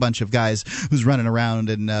ragtag bunch of guys who's running around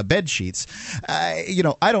in bed sheets.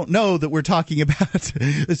 I don't know that we're talking about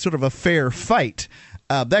sort of a fair fight.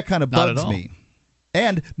 That kind of bugs me.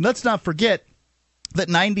 And let's not forget that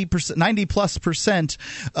 90+%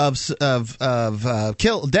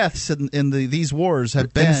 of deaths in these wars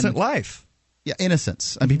have been innocent life. Yeah,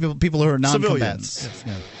 innocents. I mean, people who are non-combatants. Civilians.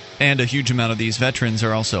 Yeah. And a huge amount of these veterans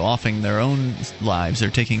are also offering their own lives.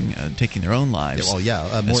 They're taking their own lives.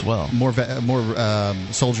 As well. More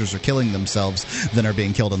soldiers are killing themselves than are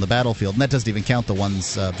being killed on the battlefield, and that doesn't even count the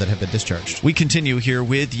ones that have been discharged. We continue here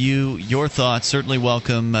with you. Your thoughts, certainly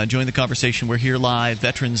welcome. Join the conversation. We're here live,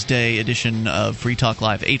 Veterans Day edition of Free Talk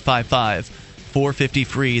Live,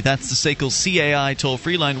 855-450-FREE. That's the SACL CAI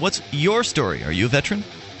toll-free line. What's your story? Are you a veteran?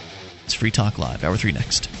 It's Free Talk Live. Hour 3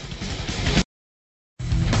 next.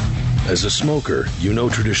 As a smoker, you know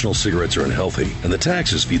traditional cigarettes are unhealthy, and the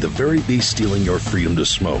taxes feed the very beast stealing your freedom to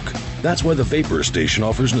smoke. That's why the Vapor Station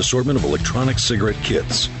offers an assortment of electronic cigarette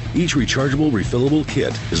kits. Each rechargeable, refillable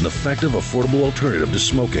kit is an effective, affordable alternative to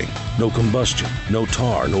smoking. No combustion, no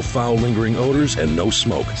tar, no foul lingering odors, and no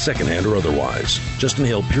smoke, secondhand or otherwise. Just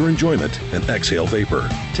inhale pure enjoyment and exhale vapor.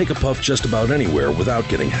 Take a puff just about anywhere without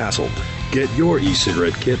getting hassled. Get your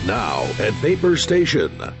e-cigarette kit now at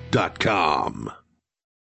vaporstation.com.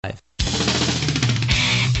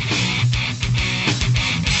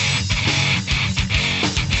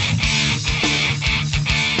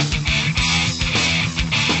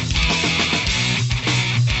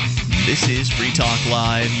 This is Free Talk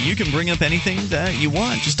Live. You can bring up anything that you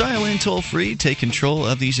want. Just dial in toll-free. Take control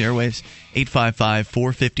of these airwaves.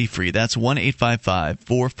 855-450-FREE. That's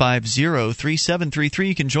 1-855-450-3733.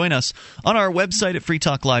 You can join us on our website at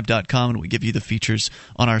freetalklive.com, and we give you the features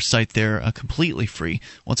on our site there completely free.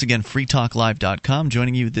 Once again, freetalklive.com.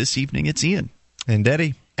 Joining you this evening, it's Ian. And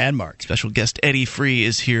Eddie. And Mark. Special guest Eddie Free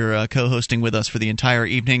is here co-hosting with us for the entire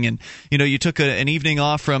evening. And, you took an evening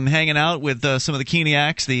off from hanging out with some of the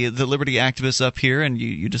Keeniacs, the liberty activists up here, and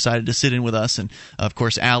you decided to sit in with us. And, of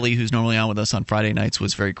course, Allie, who's normally on with us on Friday nights,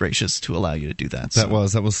 was very gracious to allow you to do that. That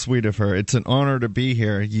was sweet of her. It's an honor to be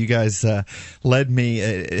here. You guys led me.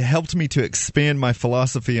 It helped me to expand my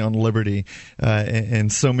philosophy on liberty in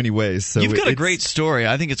so many ways. So you've got a great story.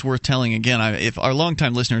 I think it's worth telling again. If our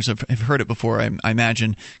longtime listeners have heard it before, I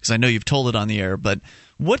imagine. because I know you've told it on the air. But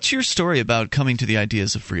what's your story about coming to the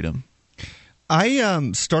ideas of freedom?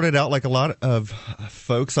 I started out like a lot of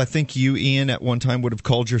folks. I think you, Ian, at one time would have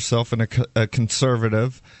called yourself a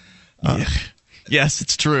conservative. Yes,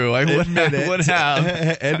 it's true. I would have.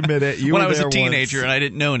 Admit it. You when were I was there a teenager once. and I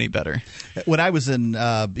didn't know any better. When I was in,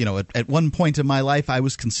 at one point in my life, I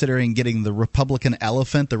was considering getting the Republican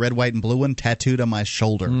elephant, the red, white, and blue one, tattooed on my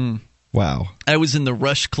shoulder. Wow. I was in the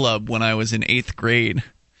Rush Club when I was in 8th grade,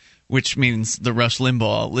 which means the Rush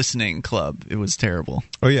Limbaugh listening club. It was terrible.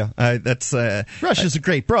 Oh, yeah. That's Rush is a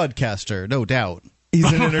great broadcaster, no doubt. He's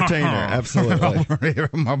an entertainer, absolutely.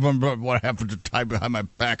 What happened to tie behind my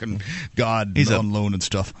back and God He's on loan and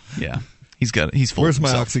stuff? Yeah. He's full Where's of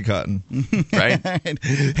my himself. Oxycontin?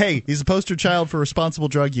 Right? Hey, he's a poster child for responsible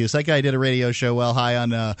drug use. That guy did a radio show while high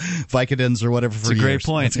on Vicodins or whatever for It's a great years.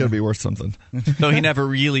 point. It's got to be worth something. Though he never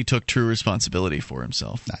really took true responsibility for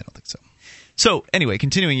himself. I don't think so. So, anyway,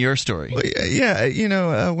 continuing your story.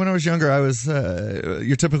 Yeah, when I was younger, I was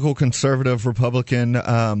your typical conservative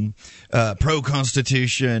Republican,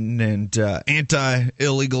 pro-Constitution and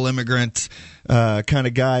anti-illegal immigrant kind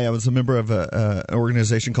of guy. I was a member of an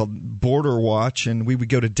organization called Border Watch, and we would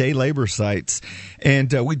go to day labor sites,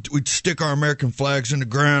 and we'd stick our American flags in the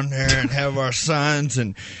ground there and have our signs,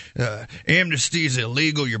 and amnesty is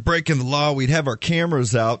illegal, you're breaking the law. We'd have our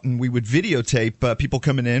cameras out, and we would videotape people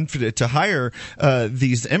coming in to hire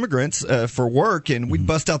these immigrants for work, and we'd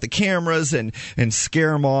bust out the cameras and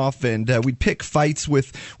scare them off, and we'd pick fights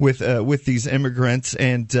with these immigrants,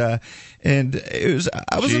 and it was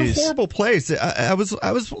I was in a horrible place. I was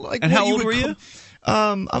like, and how old were you?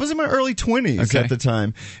 I was in my early 20s at the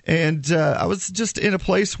time, and I was just in a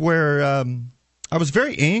place where I was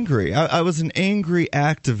very angry. I was an angry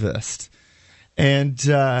activist. And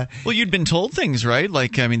well, you'd been told things, right?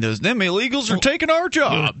 Like, I mean, them illegals are taking our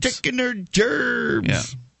jobs, taking their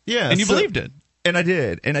gerbs. Yeah, and you believed it. And I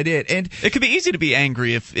did, and it could be easy to be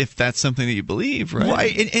angry if that's something that you believe, right?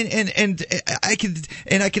 Right, and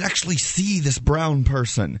I could actually see this brown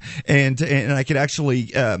person, and I could actually,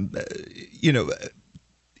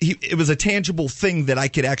 it was a tangible thing that I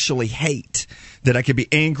could actually hate, that I could be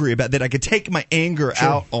angry about, that I could take my anger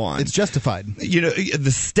out on. It's justified.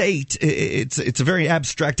 The state, it's a very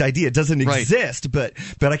abstract idea. It doesn't exist, but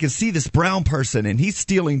I can see this brown person, and he's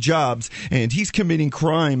stealing jobs, and he's committing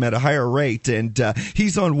crime at a higher rate, and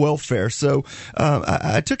he's on welfare. So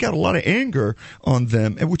I took out a lot of anger on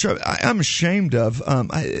them, which I'm ashamed of.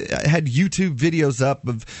 I had YouTube videos up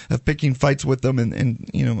of picking fights with them, and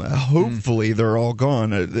hopefully they're all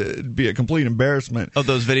gone. It'd be a complete embarrassment. Of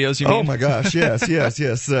those videos, you mean? Oh my gosh, yes.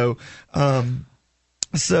 So,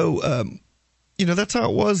 that's how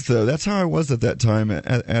it was, though. That's how I was at that time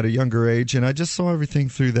at a younger age, and I just saw everything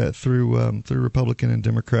through Republican and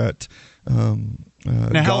Democrat. Now,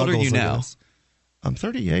 how old are you now? I'm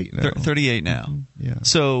 38 now. 38 now. Mm-hmm. Yeah.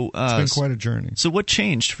 So it's been quite a journey. So, what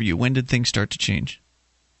changed for you? When did things start to change?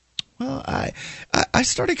 Well, I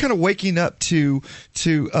started kind of waking up to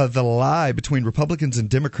the lie between Republicans and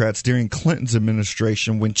Democrats during Clinton's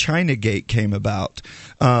administration when Chinagate came about.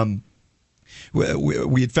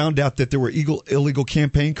 We had found out that there were illegal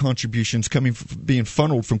campaign contributions being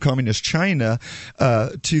funneled from communist China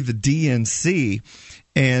to the DNC.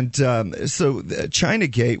 And so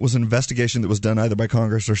Chinagate was an investigation that was done either by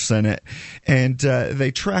Congress or Senate, and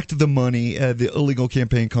they tracked the money, the illegal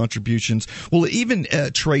campaign contributions. Well, it even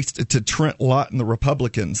traced to Trent Lott and the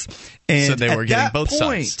Republicans. And so they were getting both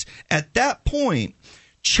sides. At that point,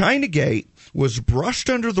 Chinagate was brushed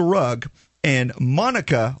under the rug, and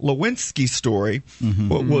Monica Lewinsky's story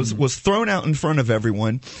was thrown out in front of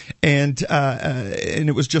everyone, and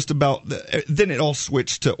it was just about. Then it all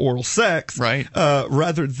switched to oral sex, right?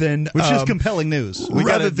 Rather than which is compelling news.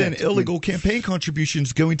 Rather than illegal campaign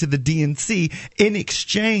contributions going to the DNC in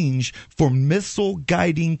exchange for missile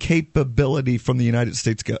guiding capability from the United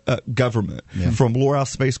States government, from Loral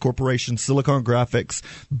Space Corporation, Silicon Graphics,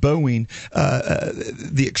 Boeing,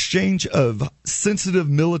 the exchange of sensitive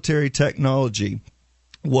military technology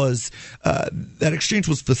was that exchange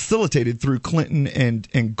was facilitated through Clinton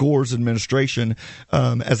and Gore's administration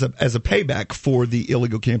as a payback for the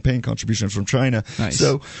illegal campaign contributions from China. Nice.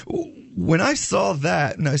 So when I saw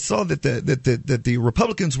that, and I saw that the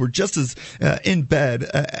Republicans were just as in bed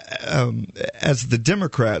as the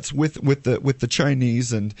Democrats with the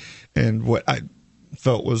Chinese and what I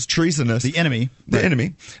felt was treasonous. The enemy.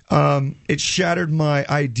 It shattered my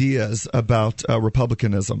ideas about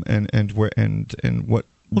republicanism and what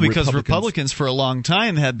Well, because Republicans for a long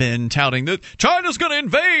time have been touting that China's going to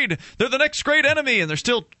invade. They're the next great enemy, and they're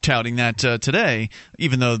still touting that today,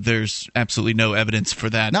 even though there's absolutely no evidence for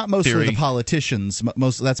that. Not mostly theory. The politicians.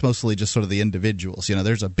 That's mostly just sort of the individuals.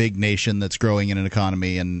 There's a big nation that's growing in an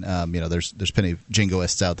economy, and there's plenty of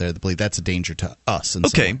jingoists out there that believe that's a danger to us. And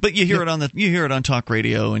okay, so on. but you hear it on talk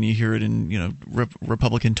radio, and you hear it in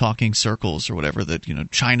Republican talking circles or whatever that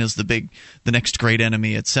China's the next great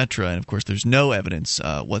enemy, etc. And of course, there's no evidence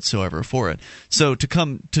whatsoever for it. So to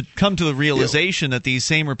come to the realization that these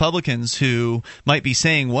same Republicans who might be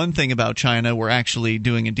saying one thing about China were actually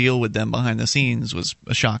doing a deal with them behind the scenes was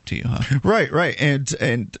a shock to you, huh? Right.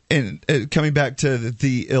 And coming back to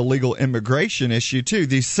the illegal immigration issue too,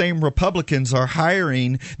 these same Republicans are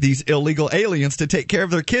hiring these illegal aliens to take care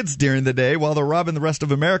of their kids during the day while they're robbing the rest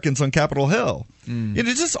of Americans on Capitol Hill.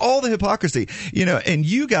 Just all the hypocrisy. And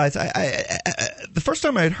you guys, I the first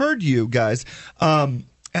time I had heard you guys,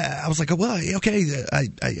 I was like, well, okay, I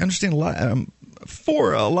understand a lot.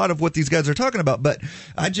 For a lot of what these guys are talking about, but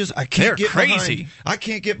I can't get crazy. I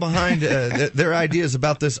can't get behind their ideas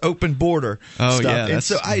about this open border stuff. Yeah, and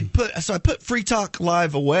so I put Free Talk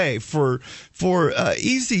Live away for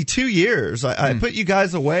easy 2 years. I put you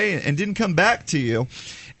guys away and didn't come back to you,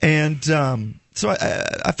 and so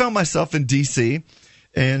I found myself in D.C.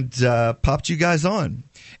 and popped you guys on.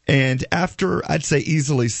 And after, I'd say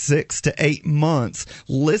easily 6 to 8 months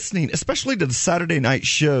listening, especially to the Saturday night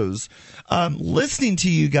shows, listening to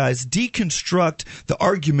you guys deconstruct the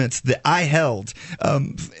arguments that I held,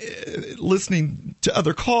 listening to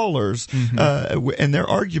other callers and their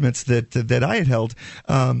arguments that I had held,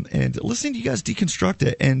 and listening to you guys deconstruct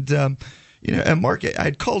it. And and Mark, I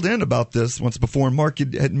had called in about this once before, and Mark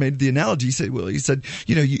had made the analogy. He said,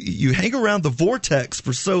 you hang around the vortex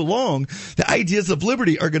for so long, the ideas of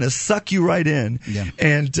liberty are going to suck you right in. Yeah.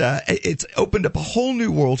 And it's opened up a whole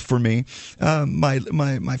new world for me. My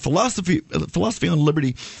philosophy on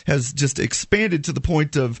liberty has just expanded to the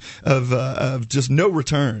point of just no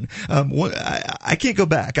return. I can't go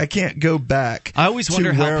back. I can't go back. I always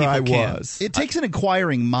wonder how people I can. was. It takes an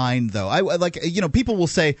inquiring mind, though. People will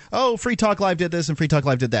say, "Oh, Free Talk Live did this and Free Talk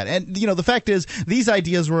Live did that," and the fact is, these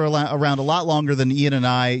ideas were around a lot longer than Ian and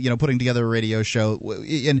I, putting together a radio show,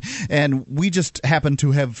 and we just happen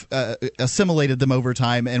to have assimilated them over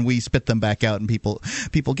time, and we spit them back out, and people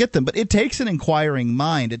get them. But it takes an inquiring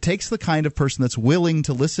mind. It takes the kind of person that's willing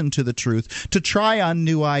to listen to the truth, to try on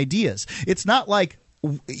new ideas. It's not like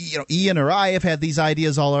Ian or I have had these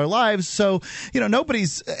ideas all our lives, so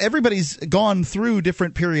everybody's gone through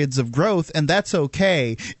different periods of growth, and that's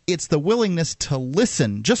okay. It's the willingness to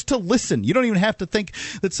listen, just to listen. You don't even have to think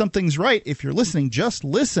that something's right. If you're listening, just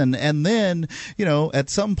listen, and then at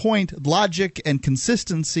some point, logic and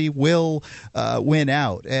consistency will win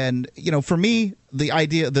out. And for me, the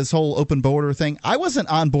idea, this whole open border thing, I wasn't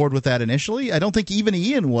on board with that initially. I don't think even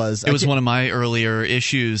Ian was. It was one of my earlier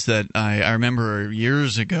issues that I remember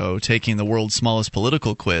years ago taking the world's smallest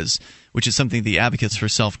political quiz, which is something the Advocates for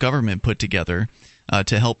Self-Government put together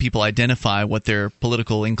to help people identify what their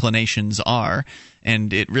political inclinations are.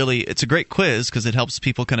 And it's a great quiz because it helps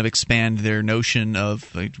people kind of expand their notion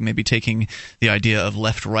of maybe taking the idea of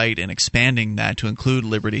left-right and expanding that to include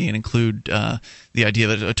liberty and include the idea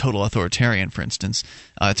of a total authoritarian, for instance.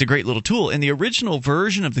 It's a great little tool. And the original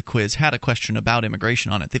version of the quiz had a question about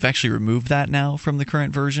immigration on it. They've actually removed that now from the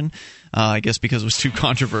current version, I guess because it was too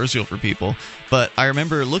controversial for people. But I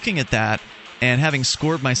remember looking at that and having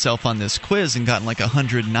scored myself on this quiz and gotten like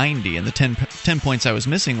 190, and the 10 points I was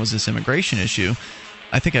missing was this immigration issue.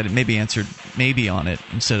 I think I maybe answered maybe on it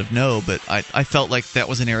instead of no, but I felt like that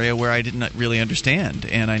was an area where I didn't really understand,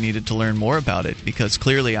 and I needed to learn more about it, because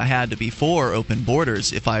clearly I had to be for open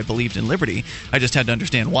borders if I believed in liberty. I just had to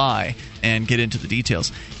understand why and get into the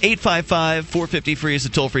details. 855-450-FREE is the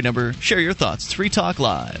toll-free number. Share your thoughts. It's Free Talk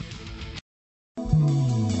Live.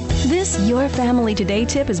 This Your Family Today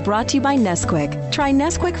tip is brought to you by Nesquik. Try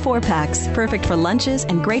Nesquik 4-packs, perfect for lunches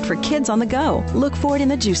and great for kids on the go. Look for it in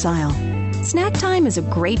the juice aisle. Snack time is a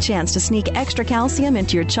great chance to sneak extra calcium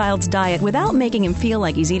into your child's diet without making him feel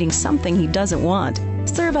like he's eating something he doesn't want.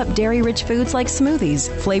 Serve up dairy-rich foods like smoothies,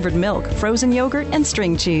 flavored milk, frozen yogurt, and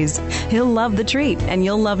string cheese. He'll love the treat, and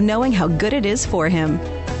you'll love knowing how good it is for him.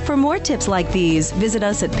 For more tips like these, visit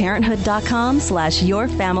us at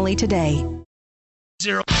parenthood.com/yourfamilytoday.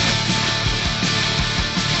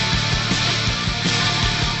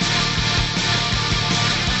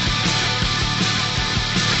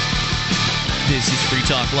 This is Free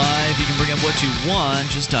Talk Live. You can bring up what you want.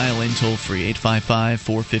 Just dial in toll-free,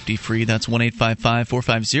 855-450-FREE. That's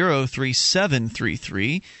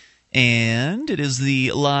 1-855-450-3733. And it is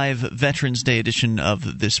the live Veterans Day edition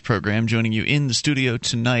of this program. Joining you in the studio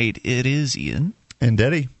tonight, it is Ian. And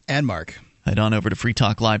Eddie. And Mark. Head on over to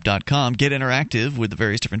freetalklive.com. Get interactive with the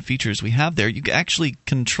various different features we have there. You can actually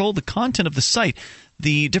control the content of the site.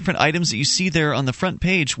 The different items that you see there on the front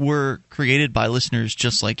page were created by listeners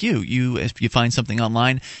just like you. If you find something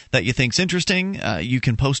online that you think's interesting, you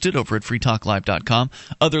can post it over at freetalklive.com.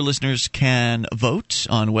 Other listeners can vote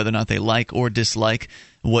on whether or not they like or dislike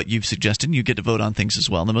what you've suggested. You get to vote on things as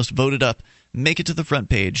well. The most voted up make it to the front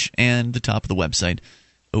page and the top of the website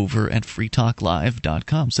over at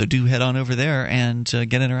freetalklive.com. So do head on over there and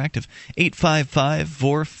get interactive.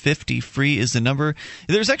 855-450-FREE is the number.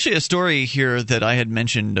 There's actually a story here that I had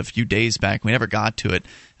mentioned a few days back. We never got to it.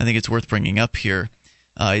 I think it's worth bringing up here.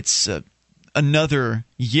 It's yet another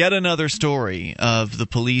story of the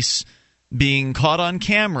police being caught on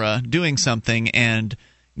camera doing something and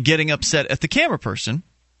getting upset at the camera person,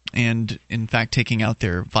 and in fact taking out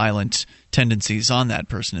their violent tendencies on that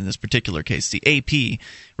person in this particular case. The AP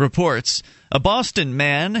reports a Boston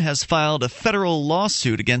man has filed a federal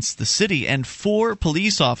lawsuit against the city and 4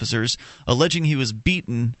 police officers alleging he was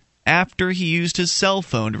beaten after he used his cell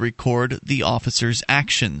phone to record the officers'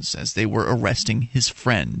 actions as they were arresting his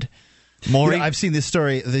friend. Maury? I've seen this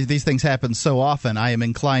story. These things happen so often. I am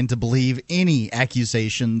inclined to believe any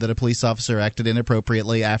accusation that a police officer acted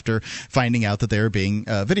inappropriately after finding out that they were being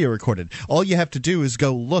video recorded. All you have to do is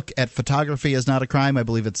go look at Photography is Not a Crime. I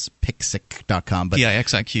believe it's Pixic.com. But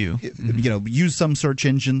XIQ. Use some search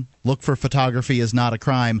engine, look for Photography is Not a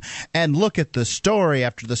Crime, and look at the story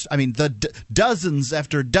after this. I mean, the dozens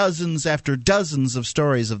after dozens after dozens of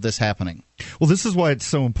stories of this happening. Well, this is why it's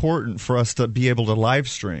so important for us to be able to live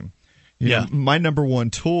stream. You know, my number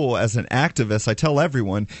one tool as an activist, I tell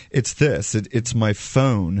everyone, it's this. It's my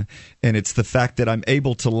phone, and it's the fact that I'm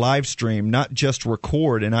able to live stream, not just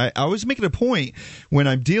record. And I always make it a point when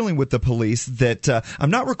I'm dealing with the police that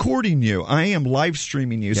I'm not recording you. I am live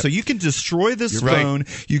streaming you. Yep. So you can destroy this phone.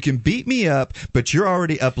 Right. You can beat me up, but you're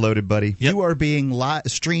already uploaded, buddy. Yep. You are being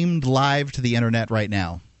streamed live to the internet right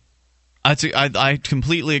now. I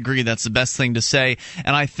completely agree. That's the best thing to say.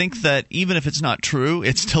 And I think that even if it's not true,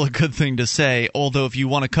 it's still a good thing to say. Although if you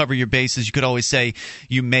want to cover your bases, you could always say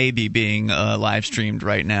you may be being live streamed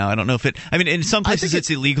right now. I don't know if it – I mean, in some places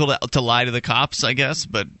it's illegal to lie to the cops, I guess,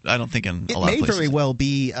 but I don't think in a lot of places. It may very well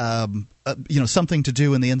be something to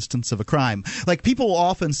do in the instance of a crime. Like people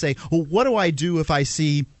often say, well, what do I do if I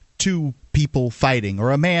see – 2 people fighting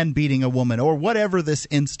or a man beating a woman or whatever this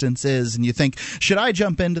instance is, and you think, should I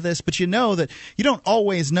jump into this? But you know that you don't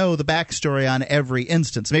always know the backstory on every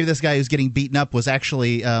instance. Maybe this guy who's getting beaten up was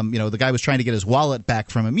actually the guy was trying to get his wallet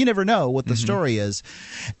back from him. You never know what the story is.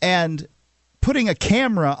 And putting a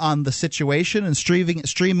camera on the situation and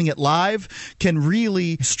streaming it live can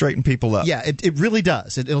really straighten people up. Yeah, it really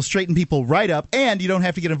does. It'll straighten people right up, and you don't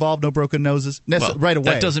have to get involved. No broken noses right away.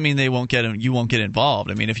 That doesn't mean you won't get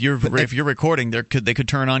involved. I mean, if you're recording, they could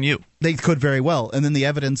turn on you. They could very well, and then the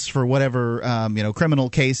evidence for whatever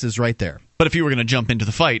criminal case is right there. But if you were going to jump into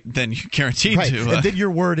the fight, then you're guaranteed to. And then your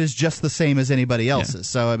word is just the same as anybody else's. Yeah.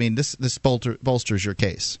 So, I mean, this bolsters your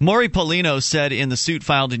case. Maury Paulino said in the suit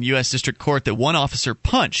filed in U.S. District Court that one officer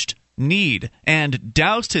punched, kneed, and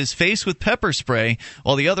doused his face with pepper spray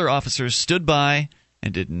while the other officers stood by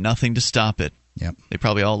and did nothing to stop it. Yep. They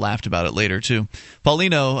probably all laughed about it later, too.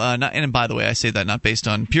 Paulino, and by the way, I say that not based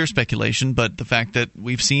on pure speculation, but the fact that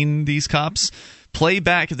we've seen these cops play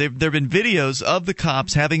back. There have been videos of the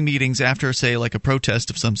cops having meetings after, say, like a protest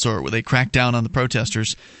of some sort where they crack down on the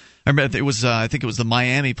protesters. I remember I think it was the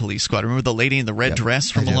Miami Police Squad. Remember the lady in the red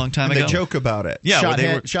dress from a long time ago? They joke about it. Yeah,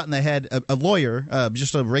 shot in the head. A lawyer,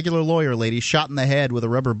 just a regular lawyer lady, shot in the head with a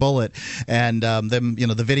rubber bullet, and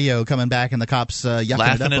the video coming back and the cops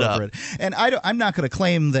yucking it up over it. And I'm not going to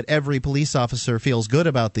claim that every police officer feels good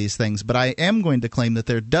about these things, but I am going to claim that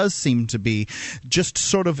there does seem to be just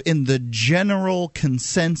sort of in the general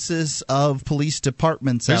consensus of police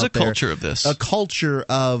departments There's out there. There's a culture of this. A culture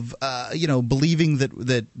of believing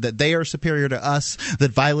that they are superior to us,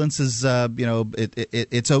 that violence is,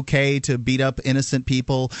 it's okay to beat up innocent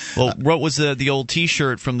people. Well, what was the old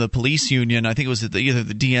T-shirt from the police union? I think it was either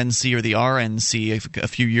the DNC or the RNC a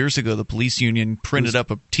few years ago. The police union printed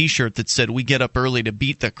up a T-shirt that said, "We get up early to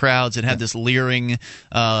beat the crowds." It had this leering,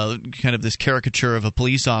 kind of this caricature of a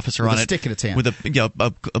police officer with on a stick in its hand. With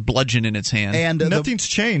a bludgeon in its hand. And nothing's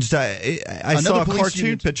changed. I saw a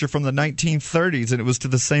cartoon picture from the 1930s, and it was to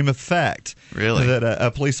the same effect. Really? That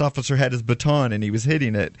a police police officer had his baton and he was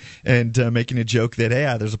hitting it and making a joke that,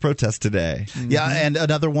 hey, there's a protest today. Yeah, and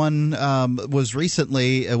another one was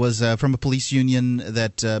recently. It was from a police union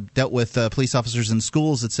that dealt with police officers in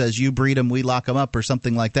schools. It says, "You breed them, we lock them up," or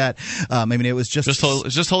something like that. I mean, it was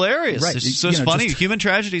it's just hilarious. Right. It's just funny. Human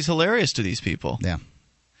tragedy is hilarious to these people. Yeah.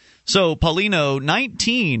 So Paulino,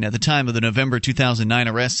 19 at the time of the November 2009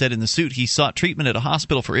 arrest, said in the suit he sought treatment at a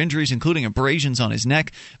hospital for injuries including abrasions on his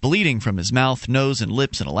neck, bleeding from his mouth, nose, and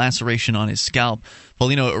lips, and a laceration on his scalp.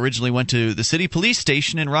 Paulino originally went to the city police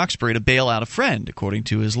station in Roxbury to bail out a friend, according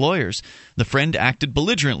to his lawyers. The friend acted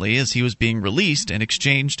belligerently as he was being released and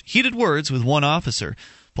exchanged heated words with one officer.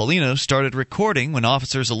 Paulino started recording when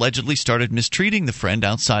officers allegedly started mistreating the friend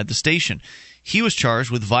outside the station. He was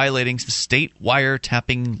charged with violating the state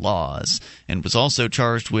wiretapping laws and was also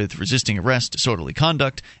charged with resisting arrest, disorderly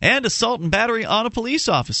conduct, and assault and battery on a police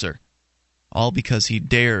officer. All because he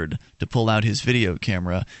dared to pull out his video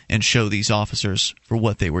camera and show these officers for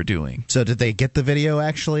what they were doing. So did they get the video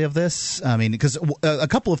actually of this? I mean, because a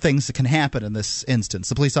couple of things that can happen in this instance.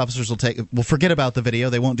 The police officers will forget about the video.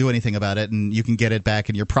 They won't do anything about it, and you can get it back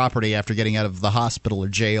in your property after getting out of the hospital or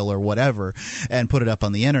jail or whatever and put it up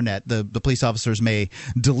on the internet. The police officers may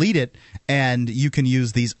delete it, and you can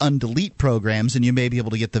use these undelete programs, and you may be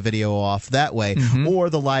able to get the video off that way. Mm-hmm. Or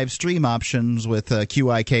the live stream options with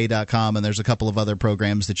QIK.com, and there's a couple of other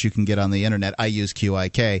programs that you can get on the internet. I use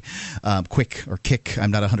QIK, Quick or Kick. I'm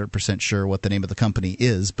not 100% sure what the name of the company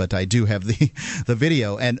is, but I do have the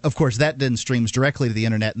video. And, of course, that then streams directly to the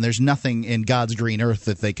internet, and there's nothing in God's green earth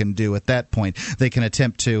that they can do at that point. They can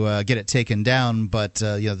attempt to get it taken down, but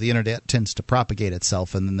the internet tends to propagate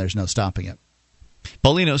itself, and then there's no stopping it.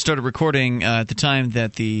 Paulino started recording at the time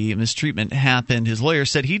that the mistreatment happened. His lawyer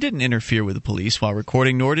said he didn't interfere with the police while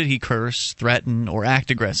recording, nor did he curse, threaten, or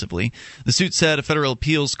act aggressively. The suit said a federal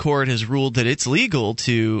appeals court has ruled that it's legal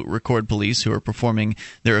to record police who are performing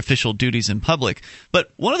their official duties in public.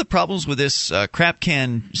 But one of the problems with this crap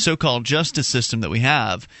can so-called justice system that we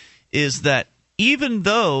have is that even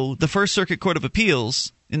though the First Circuit Court of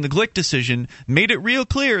Appeals in the Glick decision made it real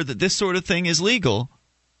clear that this sort of thing is legal,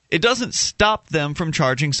 it doesn't stop them from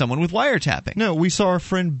charging someone with wiretapping. No, we saw our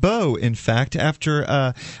friend Bo, in fact,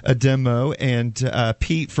 after a demo, and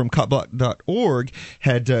Pete from copblock.org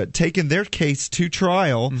had taken their case to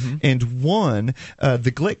trial and won.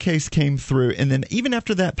 The Glick case came through, and then even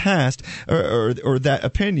after that passed, or that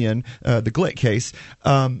opinion, the Glick case,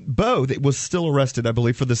 Bo was still arrested, I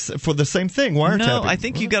believe, for the same thing, wiretapping. No, I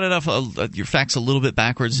think you got it off your facts a little bit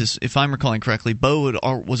backwards. If I'm recalling correctly, Bo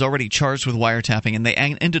was already charged with wiretapping, and they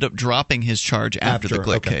ended up dropping his charge after the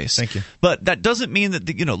Glick case. Thank you. But that doesn't mean that,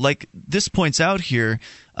 like this points out here,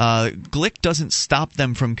 Glick doesn't stop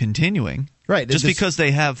them from continuing. Right. Just because they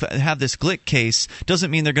have this Glick case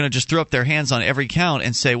doesn't mean they're going to just throw up their hands on every count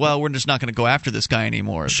and say, well, we're just not going to go after this guy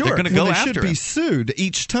anymore. Sure. They're going to go they after should him. be sued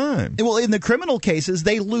each time. Well, in the criminal cases,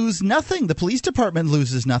 they lose nothing. The police department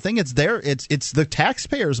loses nothing. It's the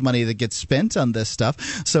taxpayers' money that gets spent on this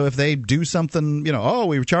stuff. So if they do something,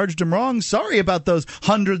 we charged him wrong. Sorry about those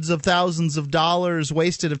hundreds of thousands of dollars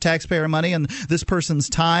wasted of taxpayer money and this person's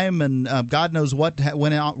time, and God knows what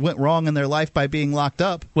went wrong in their life by being locked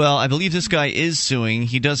up. Well, I believe this guy is suing.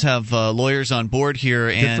 He does have lawyers on board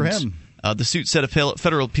here. Good for him. The suit said a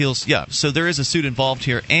federal appeals. Yeah, so there is a suit involved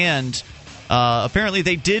here, and apparently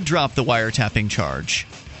they did drop the wiretapping charge,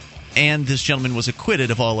 and this gentleman was acquitted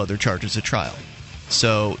of all other charges at trial.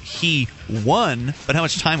 So he won, but how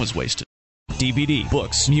much time was wasted? DVD,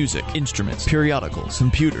 books, music, instruments, periodicals,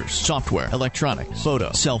 computers, software, electronics,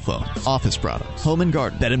 photo, cell phone, office products, home and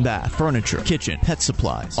garden, bed and bath, furniture, kitchen, pet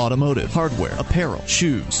supplies, automotive, hardware, apparel,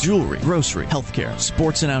 shoes, jewelry, grocery, healthcare,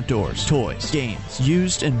 sports and outdoors, toys, games,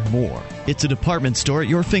 used, and more. It's a department store at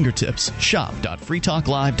your fingertips.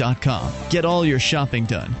 Shop.freetalklive.com. Get all your shopping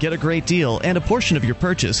done, get a great deal, and a portion of your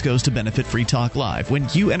purchase goes to benefit Free Talk Live when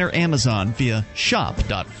you enter Amazon via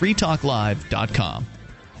shop.freetalklive.com.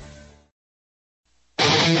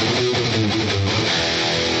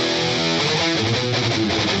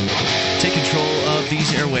 Take control of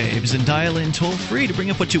these airwaves and dial in toll-free to bring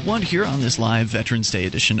up what you want here on this live Veterans Day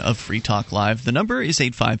edition of Free Talk Live. The number is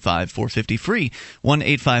 855-450-FREE,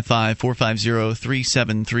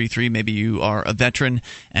 1-855-450-3733. Maybe you are a veteran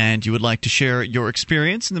and you would like to share your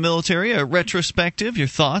experience in the military, a retrospective, your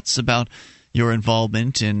thoughts about your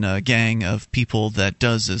involvement in a gang of people that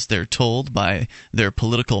does as they're told by their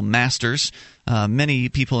political masters. Many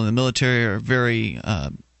people in the military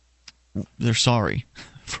are they're sorry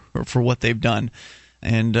for what they've done.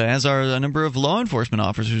 And as are a number of law enforcement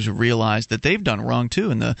officers who realize that they've done wrong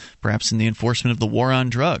too, perhaps in the enforcement of the war on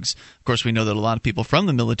drugs. Of course, we know that a lot of people from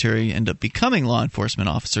the military end up becoming law enforcement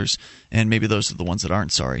officers, and maybe those are the ones that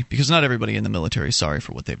aren't sorry, because not everybody in the military is sorry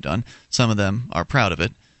for what they've done. Some of them are proud of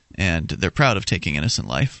it, and they're proud of taking innocent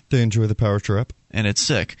life. They enjoy the power trip. And it's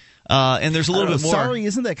sick. And there's a little bit more. Sorry,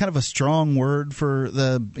 isn't that kind of a strong word for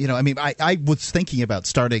the, I was thinking about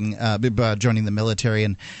joining the military,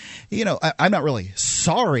 and, I'm not really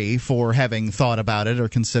sorry for having thought about it or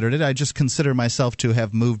considered it. I just consider myself to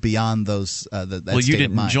have moved beyond those, that well, you state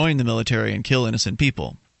of mind. didn't join the military and kill innocent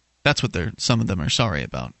people. That's what some of them are sorry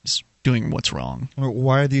about, is doing what's wrong.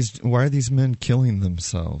 Why are these men killing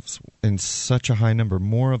themselves in such a high number?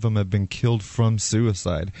 More of them have been killed from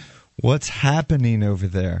suicide. What's happening over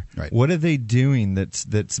there? Right. What are they doing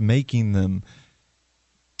that's making them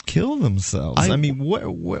kill themselves? I mean,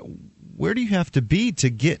 where do you have to be to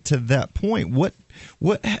get to that point? What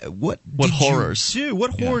horrors?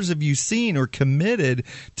 What horrors have you seen or committed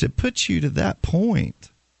to put you to that point?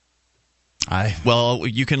 Well,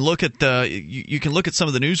 you can look at some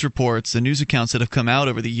of the news reports, the news accounts that have come out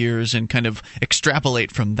over the years, and kind of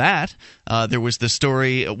extrapolate from that. There was the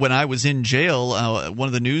story when I was in jail. One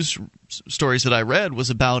of the news stories that I read was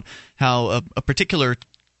about how a particular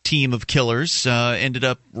team of killers ended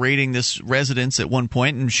up raiding this residence at one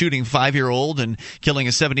point and shooting a 5-year-old and killing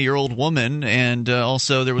a 70-year-old woman. And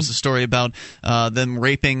also there was a story about them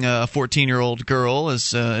raping a 14-year-old girl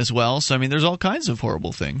as well. So, I mean, there's all kinds of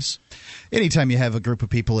horrible things. Anytime you have a group of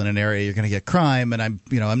people in an area, you're going to get crime, and I'm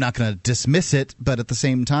not going to dismiss it, but at the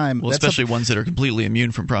same time, well, especially ones that are completely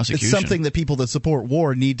immune from prosecution. It's something that people that support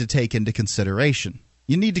war need to take into consideration.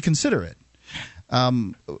 You need to consider it.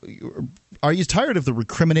 Are you tired of the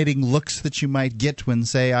recriminating looks that you might get when,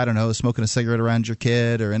 say, I don't know, smoking a cigarette around your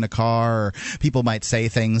kid or in a car, or people might say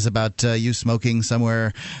things about you smoking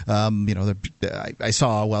somewhere? I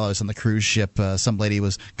saw while I was on the cruise ship, some lady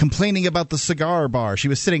was complaining about the cigar bar. She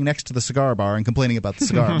was sitting next to the cigar bar and complaining about the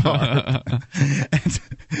cigar bar.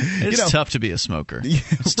 It's tough to be a smoker.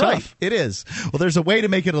 It's right, tough. It is. Well, there's a way to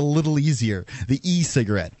make it a little easier. The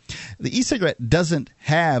e-cigarette. The e-cigarette doesn't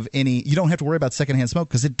have any – you don't have to worry about secondhand smoke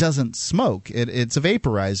because it doesn't smoke. It's a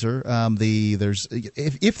vaporizer.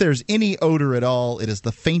 If there's any odor at all, it is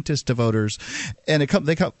the faintest of odors, and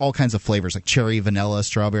they come all kinds of flavors like cherry, vanilla,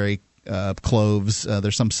 strawberry, cloves.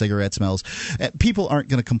 There's some cigarette smells. People aren't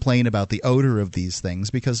going to complain about the odor of these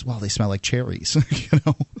things because, well, they smell like cherries.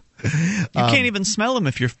 You can't even smell them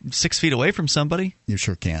if you're 6 feet away from somebody. You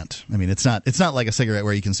sure can't. I mean, it's not like a cigarette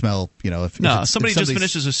where you can smell. If somebody just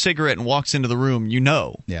finishes a cigarette and walks into the room,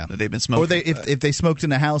 that they've been smoking. Or if they smoked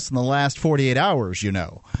in a house in the last 48 hours,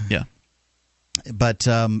 Yeah. But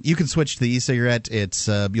you can switch to the e-cigarette. It's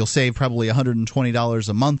you'll save probably $120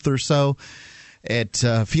 a month or so. It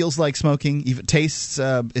feels like smoking. It tastes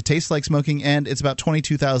like smoking, and it's about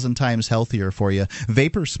 22,000 times healthier for you.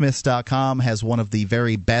 Vaporsmiths.com has one of the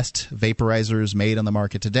very best vaporizers made on the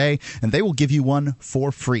market today, and they will give you one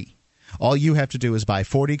for free. All you have to do is buy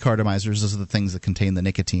 40 cartomizers. Those are the things that contain the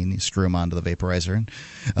nicotine. You screw them onto the vaporizer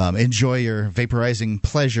and enjoy your vaporizing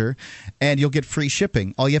pleasure, and you'll get free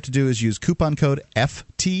shipping. All you have to do is use coupon code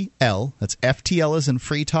FTL. That's FTL as in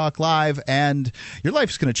Free Talk Live, and your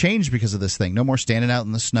life's going to change because of this thing. No more standing out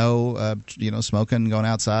in the snow, smoking, going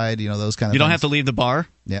outside, those kind of things. You don't have to leave the bar?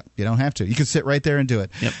 Yeah, you don't have to. You can sit right there and do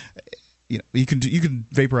it. Yep. You can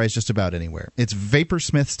vaporize just about anywhere. It's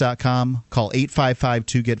vaporsmiths.com. Call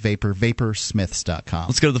 855-2-GET-VAPOR, vaporsmiths.com.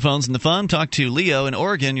 Let's go to the phones and the fun. Talk to Leo in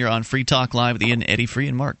Oregon. You're on Free Talk Live with Ian, Eddie, Free,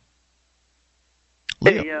 and Mark.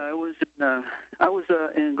 Leo. Hey, I was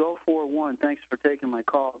in Gulf War I. Thanks for taking my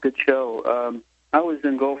call. Good show. I was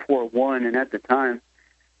in Gulf War I, and at the time,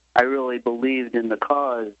 I really believed in the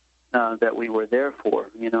cause that we were there for.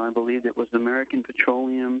 I believed it was American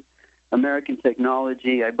petroleum, American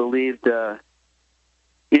technology. I believed, they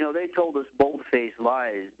told us bold-faced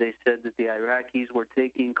lies. They said that the Iraqis were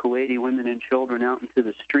taking Kuwaiti women and children out into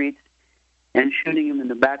the streets and shooting them in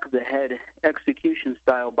the back of the head, execution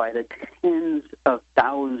style, by the tens of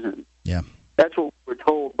thousands. Yeah. That's what we were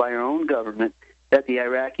told by our own government that the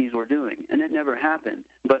Iraqis were doing, and it never happened.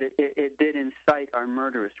 But it did incite our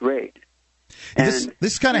murderous rage.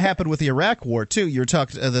 This kind of happened with the Iraq War too. You're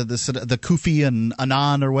talking the Kufi and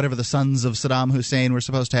Annan or whatever, the sons of Saddam Hussein were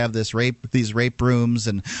supposed to have these rape rooms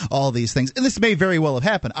and all these things. And this may very well have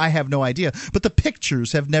happened. I have no idea. But the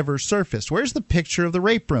pictures have never surfaced. Where's the picture of the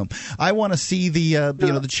rape room? I want to see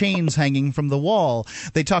the chains hanging from the wall.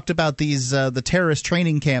 They talked about these the terrorist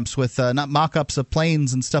training camps with not mock-ups of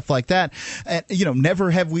planes and stuff like that.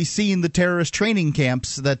 Never have we seen the terrorist training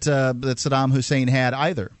camps that Saddam Hussein had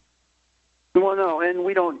either. Well, no, and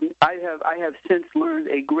we don't. I have since learned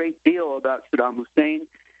a great deal about Saddam Hussein,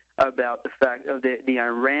 about the fact of the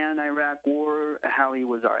Iran-Iraq war, how he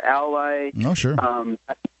was our ally. Oh, sure.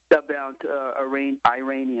 About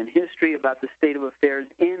Iranian history, about the state of affairs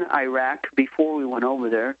in Iraq before we went over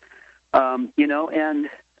there. And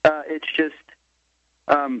it's just,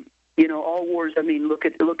 all wars. I mean, look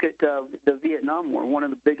at the Vietnam War. One of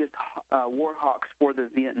the biggest war hawks for the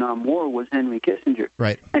Vietnam War was Henry Kissinger,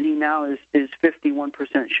 right? And he now is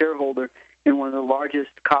 51% shareholder in one of the largest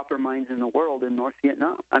copper mines in the world in North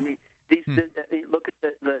Vietnam. I mean, look at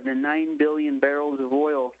the 9 billion barrels of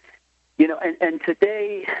oil. And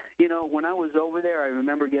today, when I was over there, I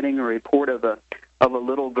remember getting a report of a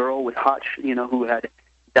little girl with who had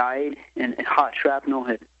died and hot shrapnel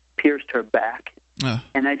had pierced her back.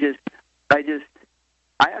 And I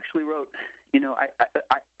actually wrote,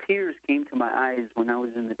 tears came to my eyes when I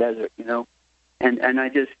was in the desert, and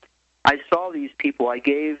I saw these people. I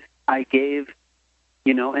gave, and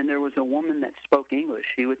there was a woman that spoke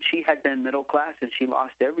English. She had been middle class and she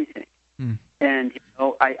lost everything. And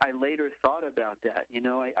I later thought about that.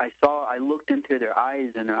 I looked into their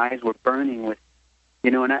eyes, and their eyes were burning with,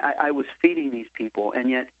 and I was feeding these people,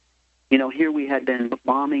 and yet, here we had been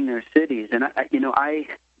bombing their cities, and I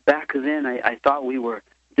back then I thought we were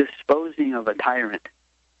disposing of a tyrant,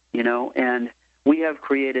 and we have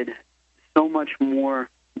created so much more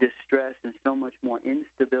distress and so much more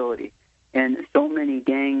instability, and so many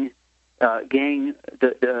the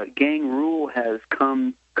gang rule has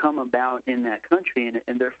come about in that country, and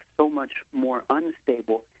they're so much more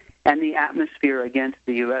unstable, and the atmosphere against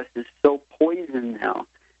the U.S. is so poisoned now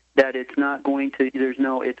that it's not going to.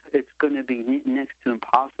 It's going to be next to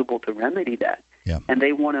impossible to remedy that. Yeah. And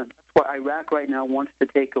they want to. That's why Iraq right now wants to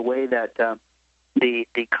take away that the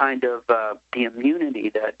kind of the immunity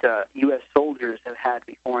that U.S. soldiers have had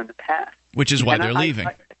before in the past. Which is why they're leaving.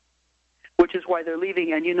 Which is why they're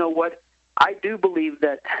leaving. And you know what? I do believe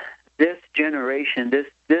that this generation, this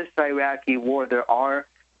Iraqi war,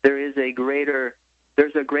 there's a greater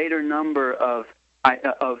number of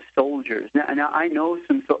soldiers. Now I know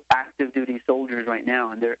some active duty soldiers right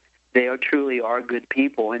now, and they truly are good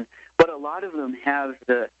people. But a lot of them have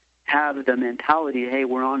the mentality, hey,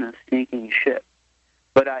 we're on a sinking ship.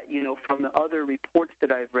 But from the other reports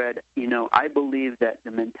that I've read, I believe that the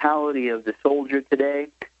mentality of the soldier today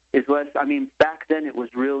is less. I mean, back then it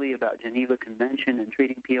was really about Geneva Convention and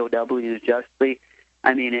treating POWs justly.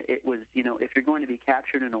 I mean, it was, if you're going to be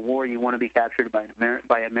captured in a war, you want to be captured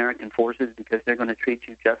by American forces because they're going to treat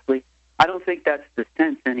you justly. I don't think that's the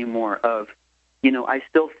sense anymore of, I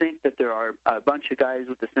still think that there are a bunch of guys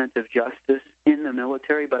with a sense of justice in the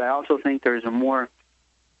military, but I also think there's a more,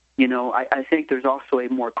 I think there's also a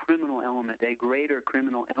more criminal element, a greater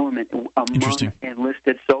criminal element among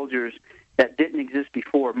enlisted soldiers that didn't exist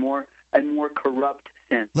before, a more corrupt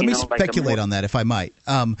sense. Let me speculate on that, if I might.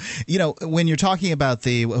 When you're talking about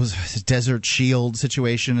the Desert Shield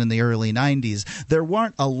situation in the early 90s, there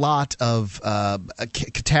weren't a lot of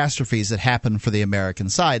catastrophes that happened for the American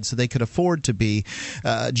side, so they could afford to be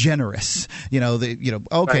generous.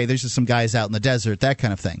 There's just some guys out in the desert, that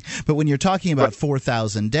kind of thing. But when you're talking about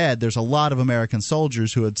 4,000 dead, there's a lot of American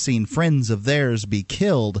soldiers who had seen friends of theirs be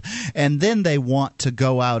killed, and then they want to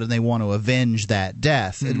go out and they want to avenge that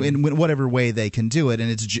death in whatever way they can do it. And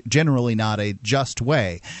it's generally not a just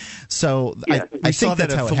way. So I think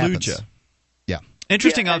that's how it happens. Yeah.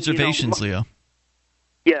 Interesting observations, Leo.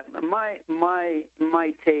 Yeah, my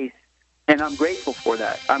taste, and I'm grateful for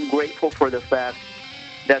that. I'm grateful for the fact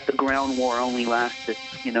that the ground war only lasted,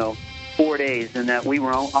 4 days, and that we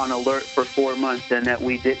were on alert for 4 months, and that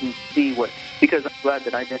we didn't see because I'm glad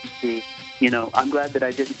that I didn't see, I'm glad that I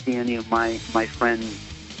didn't see any of my friends.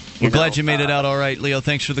 We're glad you made it out all right, Leo.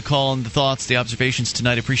 Thanks for the call and the thoughts, the observations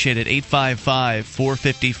tonight. Appreciate it.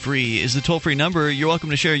 855-450-FREE is the toll-free number. You're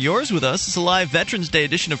welcome to share yours with us. It's a live Veterans Day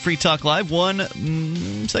edition of Free Talk Live. One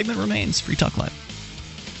segment remains. Free Talk Live.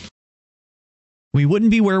 We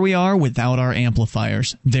wouldn't be where we are without our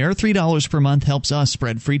amplifiers. Their $3 per month helps us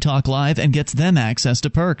spread Free Talk Live and gets them access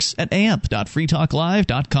to perks at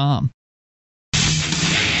amp.freetalklive.com.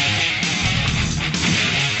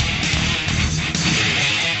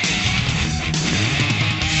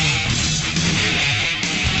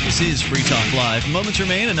 This is Free Talk Live. Moments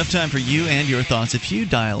remain. Enough time for you and your thoughts. If you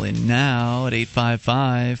dial in now at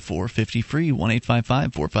 855-450-FREE,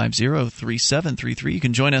 1-855-450-3733, you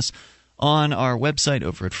can join us on our website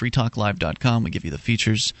over at freetalklive.com. We give you the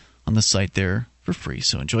features on the site there for free.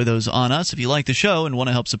 So enjoy those on us. If you like the show and want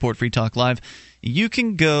to help support Free Talk Live, you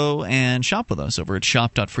can go and shop with us over at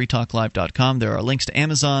shop.freetalklive.com. There are links to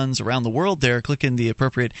Amazons around the world there. Click in the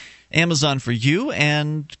appropriate Amazon for you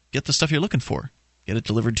and get the stuff you're looking for. Get it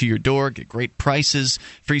delivered to your door, get great prices,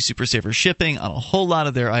 free Super Saver shipping on a whole lot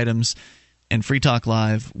of their items, and Free Talk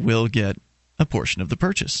Live will get a portion of the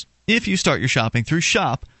purchase if you start your shopping through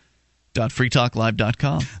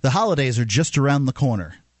shop.freetalklive.com. The holidays are just around the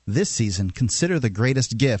corner. This season, consider the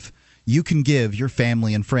greatest gift you can give your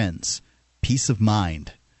family and friends: peace of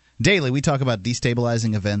mind. Daily, we talk about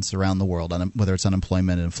destabilizing events around the world, whether it's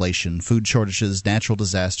unemployment, inflation, food shortages, natural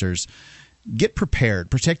disasters. Get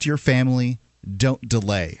prepared. Protect your family. Don't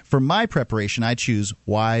delay. For my preparation, I choose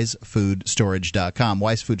wisefoodstorage.com.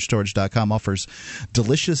 Wisefoodstorage.com offers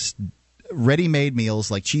delicious ready-made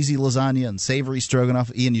meals like cheesy lasagna and savory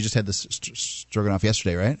stroganoff. Ian, you just had this stroganoff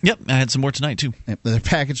yesterday, right? Yep, I had some more tonight, too. They're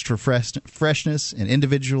packaged for freshness in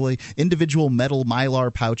individual metal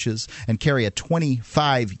Mylar pouches and carry a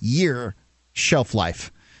 25-year shelf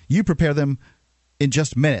life. You prepare them in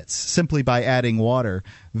just minutes simply by adding water.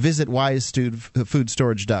 Visit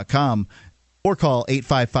wisefoodstorage.com or call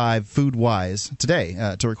 855-FOOD-WISE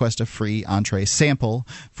today to request a free entree sample.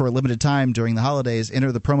 For a limited time during the holidays,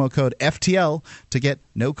 enter the promo code FTL to get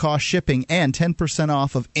no-cost shipping and 10%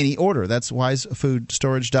 off of any order. That's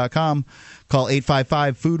wisefoodstorage.com. Call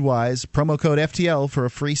 855-FOOD-WISE, promo code FTL for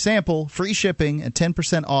a free sample, free shipping, and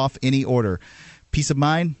 10% off any order. Peace of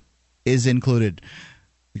mind is included.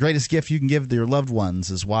 The greatest gift you can give your loved ones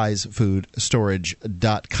is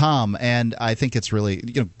wisefoodstorage.com, and I think it's really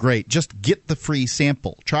great. Just get the free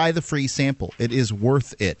sample. Try the free sample. It is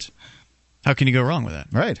worth it. How can you go wrong with that?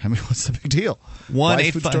 Right. I mean, what's the big deal?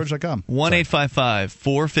 Wisefoodstorage.com.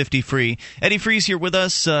 1-855-450-FREE. Eddie Freeze here with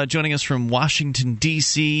us, joining us from Washington,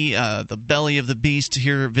 D.C., the belly of the beast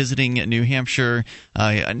here visiting New Hampshire.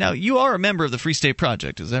 Now, you are a member of the Free State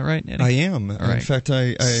Project, is that right, Eddie? I am. All right. In fact,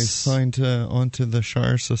 I signed onto the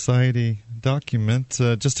Shire Society document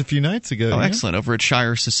just a few nights ago. Oh, excellent. Over at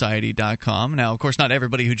shiresociety.com. Now, of course, not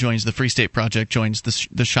everybody who joins the Free State Project joins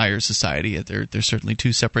the Shire Society. They're certainly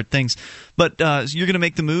two separate things. But you're going to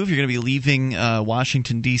make the move. You're going to be leaving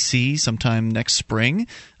Washington, D.C. sometime next spring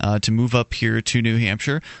to move up here to New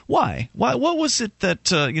Hampshire. Why? What was it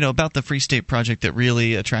that about the Free State Project that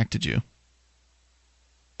really attracted you?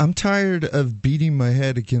 I'm tired of beating my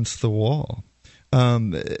head against the wall.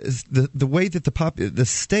 The way that the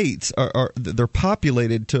states they're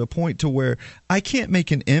populated to a point to where I can't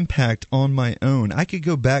make an impact on my own. I could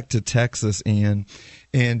go back to Texas, and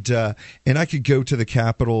I could go to the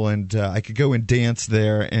Capitol, and I could go and dance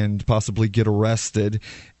there and possibly get arrested.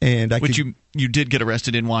 And you did get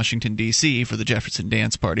arrested in Washington, D.C. for the Jefferson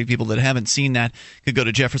Dance Party. People that haven't seen that could go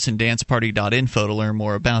to jeffersondanceparty.info to learn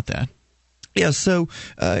more about that. Yeah, so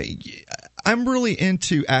I'm really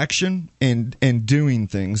into action and doing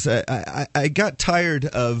things. I got tired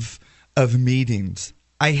of meetings.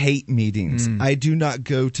 I hate meetings. I do not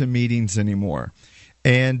go to meetings anymore.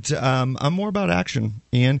 And I'm more about action,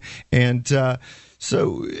 Ian. And so,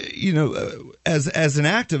 as an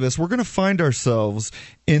activist, we're going to find ourselves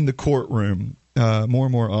in the courtroom more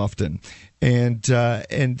and more often. And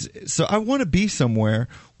so I want to be somewhere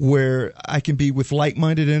where I can be with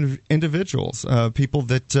like-minded individuals, people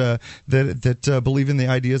that believe in the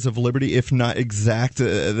ideas of liberty, if not exact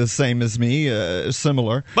the same as me,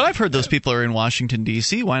 similar. But I've heard those people are in Washington,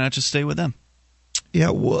 D.C. Why not just stay with them? Yeah,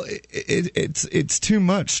 well, it's too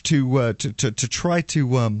much to try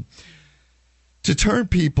to turn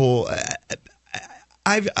people.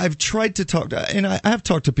 I've tried to talk to, and I have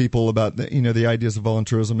talked to people about the ideas of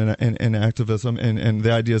voluntarism and activism and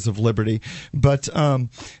the ideas of liberty, but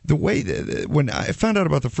the way that when I found out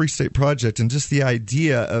about the Free State Project and just the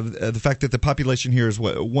idea of the fact that the population here is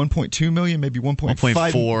 1.2 million, maybe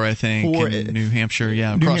 1.4, I think, in New Hampshire,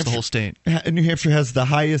 across the whole state. New Hampshire has the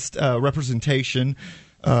highest representation.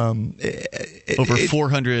 Over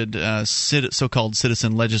 400 so-called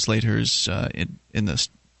citizen legislators in the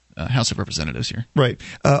House of Representatives here. Right.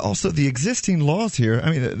 Also, the existing laws here,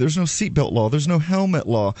 I mean, there's no seatbelt law. There's no helmet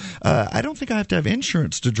law. I don't think I have to have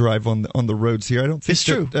insurance to drive on the roads here. I don't think it's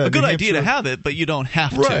true. A good idea to have it, but you don't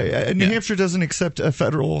have to. Right. New Hampshire doesn't accept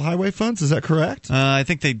federal highway funds. Is that correct? I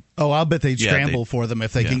think they... Oh, I'll bet they'd scramble for them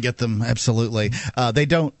if they can get them. Absolutely. They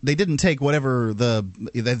didn't take whatever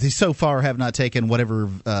they so far have not taken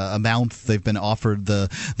whatever amount they've been offered,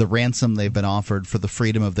 the ransom they've been offered for the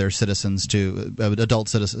freedom of their citizens to adult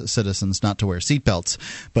citizens not to wear seatbelts.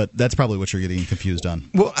 But that's probably what you're getting confused on.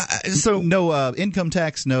 Well, so no income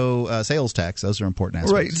tax, no sales tax. Those are important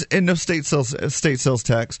aspects. Right, and no state sales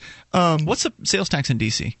tax. What's the sales tax in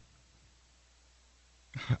D.C.?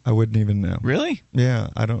 I wouldn't even know. Really? Yeah,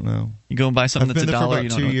 I don't know. You go and buy something I've that's been $1. there for about you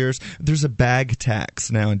don't 2 know. years. There's a bag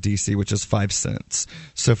tax now in D.C., which is 5 cents.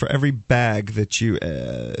 So for every bag that you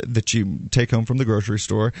take home from the grocery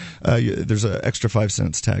store, there's an extra 5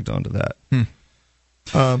 cents tagged onto that.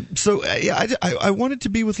 I wanted to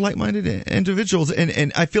be with like-minded individuals,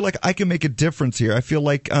 and I feel like I can make a difference here. I feel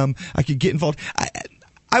like I could get involved.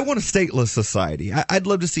 I want a stateless society. I'd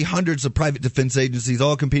love to see hundreds of private defense agencies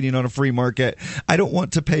all competing on a free market. I don't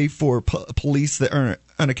want to pay for police that are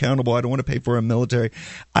unaccountable. I don't want to pay for a military.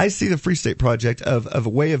 I see the Free State Project of a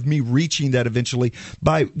way of me reaching that eventually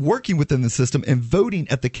by working within the system and voting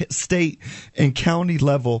at the state and county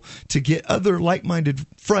level to get other like-minded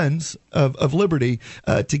friends of liberty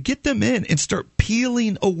to get them in and start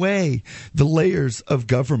peeling away the layers of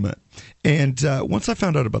government. And once I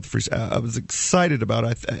found out about the Free State, I was excited about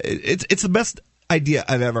it. It's the best idea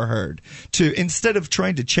I've ever heard. To instead of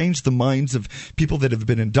trying to change the minds of people that have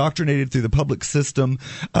been indoctrinated through the public system,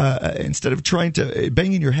 instead of trying to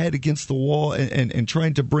banging your head against the wall and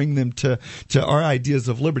trying to bring them to our ideas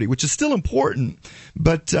of liberty, which is still important,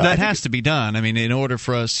 but that has to be done. I mean, in order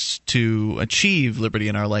for us to achieve liberty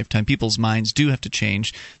in our lifetime, people's minds do have to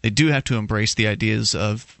change. They do have to embrace the ideas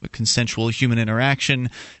of consensual human interaction.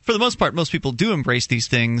 For the most part, most people do embrace these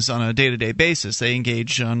things on a day-to-day basis. They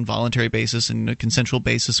engage on a voluntary basis and a consensual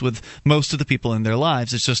basis with most of the people in their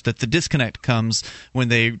lives. It's just that the disconnect comes when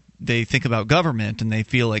they think about government and they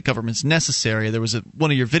feel like government's necessary. There was one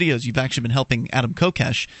of your videos, you've actually been helping Adam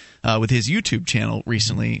Kokesh with his YouTube channel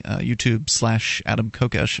recently, YouTube/Adam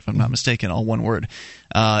Kokesh, if I'm not mistaken, all one word.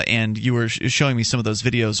 And you were showing me some of those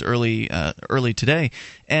videos early today.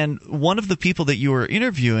 And one of the people that you were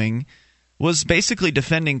interviewing was basically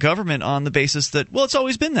defending government on the basis that, well, it's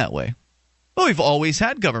always been that way. Well, we've always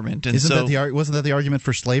had government. And wasn't that the argument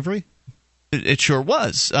for slavery? It sure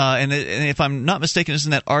was. And if I'm not mistaken,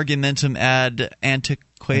 isn't that argumentum ad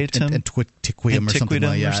antiquatum? Antiquum or something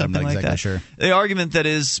like that. I'm not exactly sure. The argument that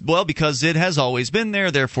is, well, because it has always been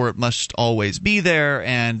there, therefore it must always be there,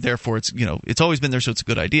 and therefore it's always been there, so it's a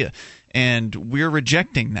good idea. And we're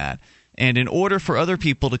rejecting that. And in order for other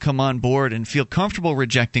people to come on board and feel comfortable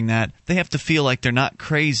rejecting that, they have to feel like they're not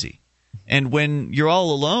crazy. And when you're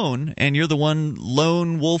all alone and you're the one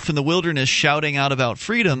lone wolf in the wilderness shouting out about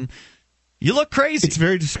freedom, you look crazy. It's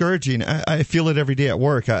very discouraging. I feel it every day at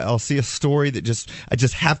work. I'll see a story that I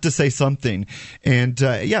just have to say something. And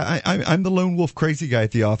I'm the lone wolf crazy guy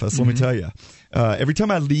at the office, let me tell you. Every time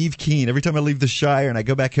I leave Keene, every time I leave the Shire and I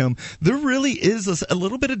go back home, there really is a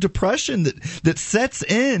little bit of depression that sets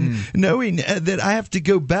in, knowing that I have to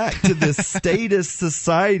go back to this statist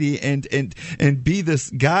society and be this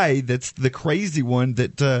guy that's the crazy one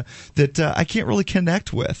that I can't really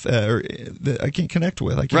connect with, or that I can't connect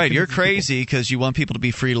with. Right, you're crazy because you want people to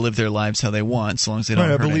be free to live their lives how they want, so long as they don't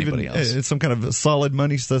hurt anybody else. It's some kind of a solid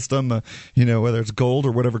money system, whether it's gold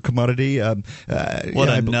or whatever commodity. What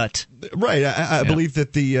a nut! Right. I believe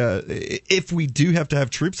that if we do have to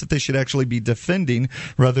have troops, that they should actually be defending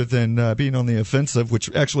rather than being on the offensive,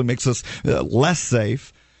 which actually makes us less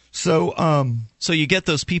safe. So you get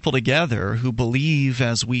those people together who believe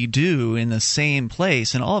as we do in the same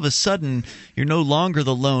place, and all of a sudden you're no longer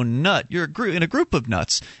the lone nut. You're in a group of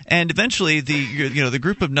nuts, and eventually the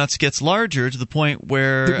group of nuts gets larger to the point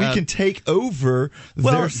where that we can take over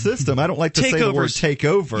their system. I don't like to say the word take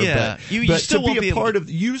over, yeah, but you still to be a part of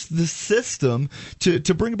use the system to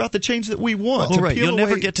bring about the change that we want. Well, right, you'll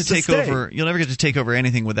never get to take over. You'll never get to take over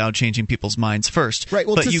anything without changing people's minds first. Right.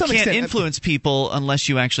 Well, but you can't extent, influence people unless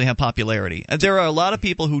you actually have popularity. There are a lot of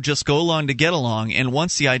people who just go along to get along, and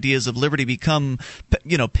once the ideas of liberty become,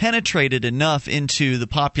 penetrated enough into the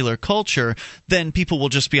popular culture, then people will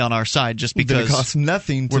just be on our side just because then it costs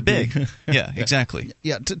nothing we're to big. Yeah, exactly.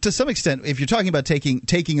 Yeah, to some extent, if you're talking about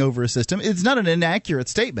taking over a system, it's not an inaccurate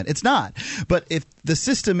statement. It's not. But if the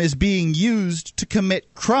system is being used to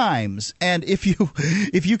commit crimes, and if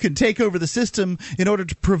you can take over the system in order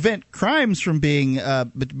to prevent crimes from being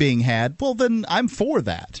had, well, then I'm for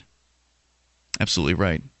that. Absolutely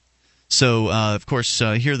right. So, of course,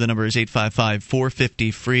 here the number is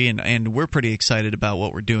 855-450-FREE, and we're pretty excited about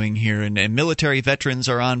what we're doing here. And military veterans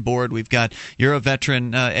are on board. We've got, you're a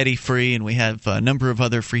veteran, Eddie Free, and we have a number of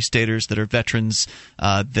other Free Staters that are veterans.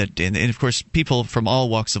 And of course, people from all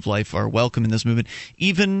walks of life are welcome in this movement,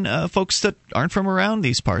 even folks that aren't from around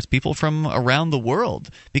these parts, people from around the world,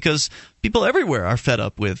 because people everywhere are fed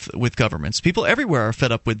up with governments. People everywhere are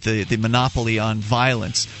fed up with the monopoly on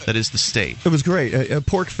violence that is the state. It was great.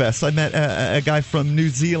 Pork Fest. I met met a guy from New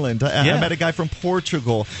Zealand. I met a guy from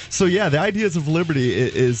Portugal. So, yeah, the ideas of liberty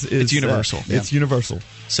is it's universal. It's universal.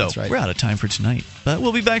 So right. We're out of time for tonight. But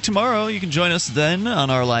we'll be back tomorrow. You can join us then on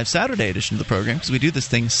our live Saturday edition of the program because we do this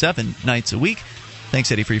thing 7 nights a week.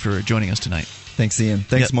 Thanks, Eddie Free, for joining us tonight. Thanks, Ian.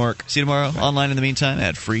 Thanks, Mark. See you tomorrow. Bye. Online in the meantime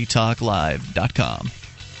at freetalklive.com.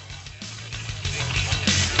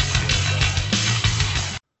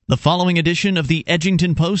 The following edition of the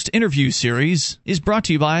Edgington Post interview series is brought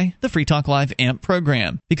to you by the Free Talk Live AMP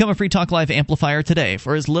program. Become a Free Talk Live amplifier today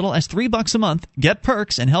for as little as $3 a month. Get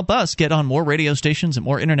perks and help us get on more radio stations and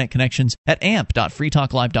more internet connections at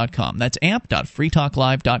amp.freetalklive.com. That's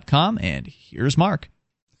amp.freetalklive.com. And here's Mark.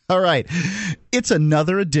 All right. It's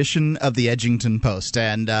another edition of the Edgington Post.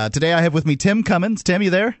 And today I have with me Tim Cummins. Tim, you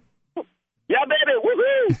there? Yeah, baby.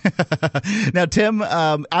 Woohoo! Now, Tim,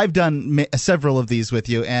 I've done several of these with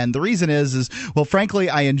you, and the reason is, well, frankly,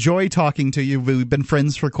 I enjoy talking to you. We've been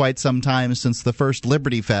friends for quite some time since the first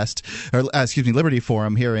Liberty Fest, or Liberty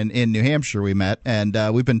Forum here in New Hampshire. We met, and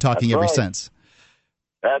we've been talking ever since.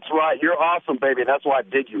 That's right. You're awesome, baby. That's why I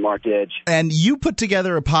dig you, Mark Edge. And you put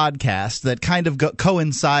together a podcast that kind of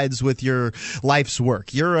coincides with your life's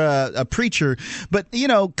work. You're a preacher, but,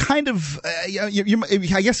 kind of, you're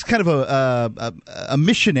I guess, kind of a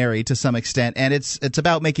missionary to some extent, and it's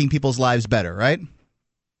about making people's lives better, right?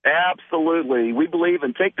 Absolutely. We believe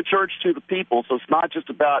in take the church to the people, so it's not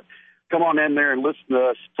just about come on in there and listen to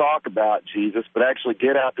us talk about Jesus, but actually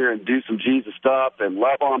get out there and do some Jesus stuff and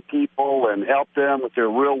love on people and help them with their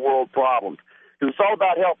real-world problems. Because it's all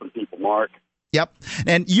about helping people, Mark. Yep.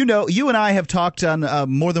 And you and I have talked on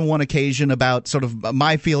more than one occasion about sort of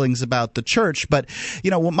my feelings about the church, but,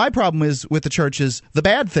 what my problem is with the church is the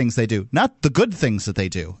bad things they do, not the good things that they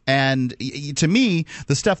do. And to me,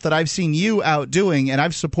 the stuff that I've seen you out doing, and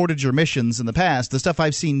I've supported your missions in the past, the stuff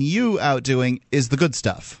I've seen you out doing is the good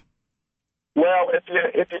stuff. Well, if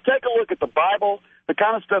you take a look at the Bible, the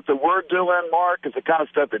kind of stuff that we're doing, Mark, is the kind of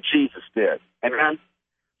stuff that Jesus did. Amen?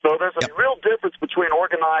 So there's a real difference between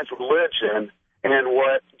organized religion and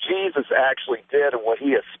what Jesus actually did and what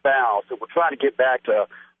he espoused. And we're trying to get back to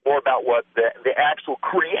more about what the actual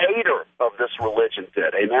creator of this religion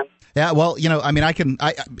did. Amen? Yeah, well,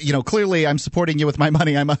 clearly I'm supporting you with my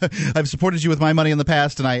money. I've supported you with my money in the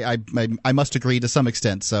past, and I must agree to some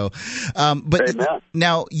extent. So, but Amen.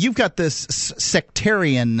 Now you've got this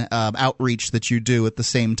sectarian outreach that you do at the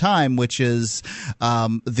same time, which is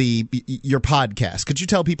your podcast. Could you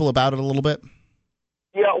tell people about it a little bit?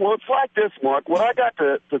 Yeah, well, it's like this, Mark. What I got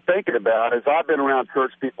to thinking about is I've been around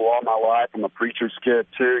church people all my life. I'm a preacher's kid,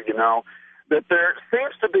 too, that there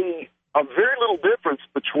seems to be a very little difference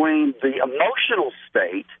between the emotional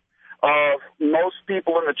state of most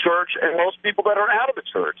people in the church and most people that are out of the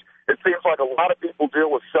church. It seems like a lot of people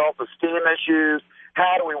deal with self-esteem issues.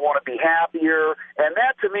 How do we want to be happier? And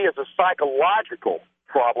that, to me, is a psychological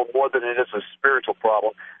problem more than it is a spiritual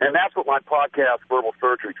problem. And that's what my podcast, Verbal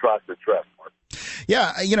Surgery, tries to address, Mark.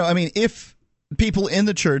 Yeah, if people in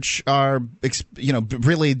the church are,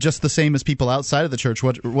 really just the same as people outside of the church,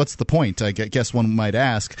 what's the point? I guess one might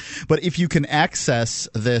ask. But if you can access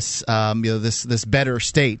this, this better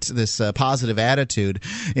state, this positive attitude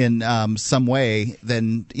in some way,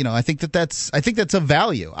 then I think that's of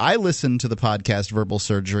value. I listen to the podcast Verbal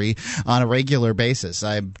Surgery on a regular basis.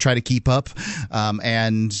 I try to keep up,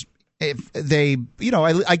 and if they,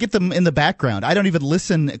 I get them in the background. I don't even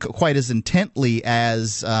listen quite as intently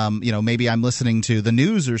as, maybe I'm listening to the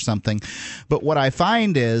news or something. But what I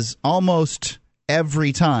find is almost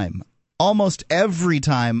every time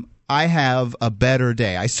I have a better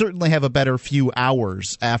day. I certainly have a better few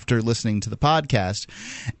hours after listening to the podcast.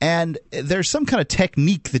 And there's some kind of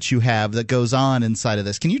technique that you have that goes on inside of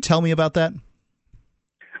this. Can you tell me about that?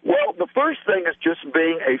 Well, the first thing is just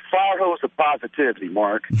being a fire hose of positivity,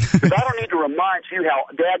 Mark. Because I don't need to remind you how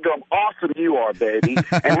daggum awesome you are, baby,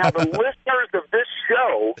 and how the listeners of this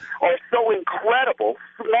show are so incredible,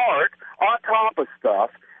 smart, on top of stuff,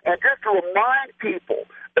 and just to remind people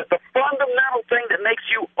that the fundamental thing that makes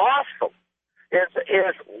you awesome is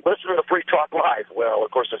listening to Free Talk Live. Well, of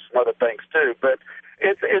course, there's some other things, too, but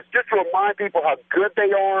it's just to remind people how good they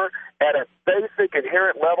are at a basic,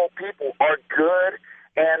 inherent level. People are good.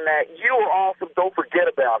 And that you are awesome, don't forget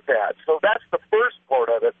about that. So that's the first part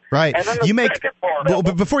of it. Right. And then the second part of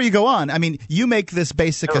but it, before you go on, I mean, you make this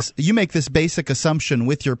basic assumption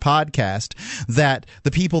with your podcast that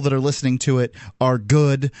the people that are listening to it are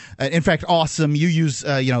good. In fact, awesome. You use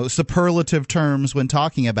superlative terms when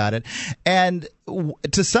talking about it, and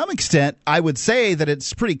to some extent, I would say that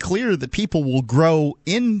it's pretty clear that people will grow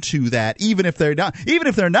into that, even if they're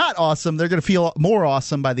not awesome. They're going to feel more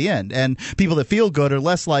awesome by the end, and people that feel good are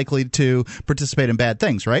less likely to participate in bad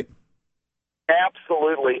things, right?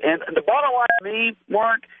 absolutely. And the bottom line to me,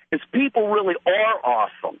 Mark, is people really are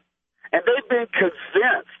awesome. And they've been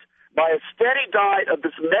convinced by a steady diet of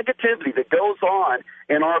this negativity that goes on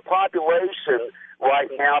in our population right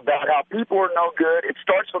now about how people are no good. It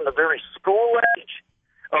starts from the very school age.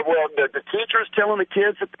 The teachers telling the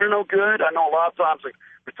kids that they're no good. I know a lot of times we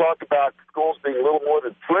talk about schools being a little more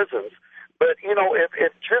than prisons. But, you know, if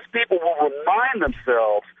just people will remind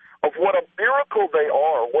themselves of what a miracle they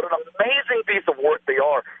are, what an amazing piece of work they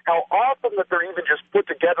are, how awesome that they're even just put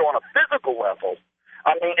together on a physical level.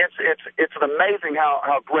 I mean, it's amazing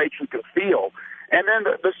how great you can feel. And then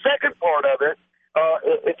the second part of it,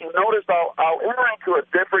 if you notice, I'll enter into a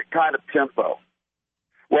different kind of tempo.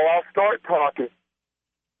 Well, I'll start talking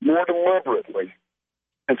more deliberately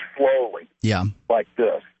and slowly. Yeah. Like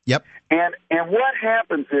this. Yep. And what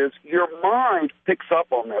happens is your mind picks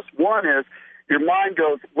up on this. One is your mind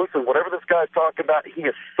goes, listen, whatever this guy's talking about, he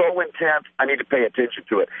is so intense, I need to pay attention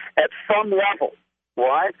to it at some level,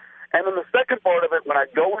 right? And then the second part of it, when I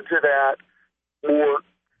go into that more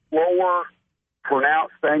slower,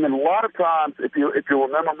 pronounced thing, and a lot of times, if you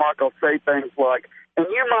remember, Mark, I'll say things like, and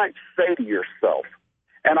you might say to yourself,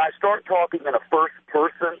 and I start talking in a first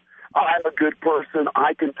person, I'm a good person,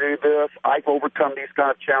 I can do this, I've overcome these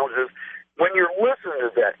kind of challenges. When you're listening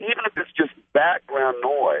to that, even if it's just background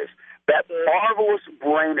noise, that marvelous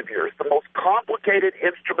brain of yours, the most complicated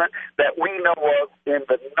instrument that we know of in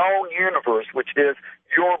the known universe, which is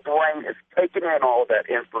your brain is taking in all of that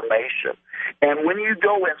information. And when you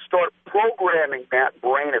go and start programming that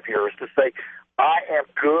brain of yours to say, I am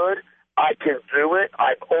good, I can do it,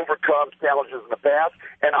 I've overcome challenges in the past,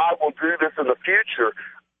 and I will do this in the future,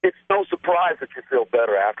 it's no surprise that you feel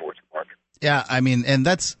better afterwards, Mark. Yeah, I mean, and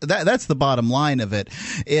that's the bottom line of it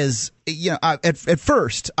is, you know, at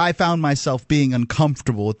first I found myself being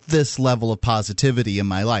uncomfortable with this level of positivity in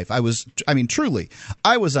my life. Truly,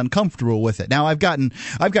 I was uncomfortable with it. Now I've gotten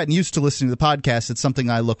used to listening to the podcast. It's something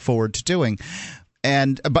I look forward to doing.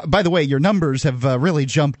 And by the way, your numbers have really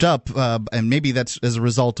jumped up, and maybe that's as a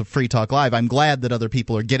result of Free Talk Live. I'm glad that other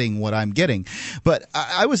people are getting what I'm getting. But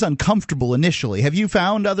I was uncomfortable initially. Have you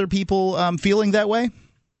found other people feeling that way?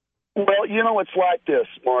 Well, you know, it's like this,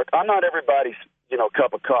 Mark. I'm not everybody's,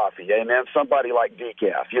 cup of coffee, and then somebody like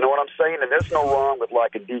decaf. You know what I'm saying? And there's no wrong with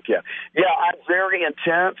liking decaf. Yeah, I'm very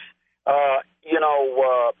intense, but,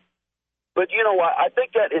 I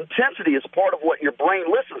think that intensity is part of what your brain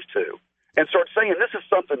listens to and starts saying this is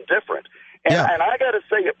something different. And, and I got to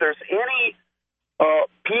say, if there's any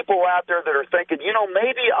people out there that are thinking,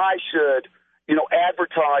 maybe I should,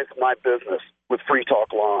 advertise my business with Free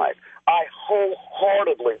Talk Live, I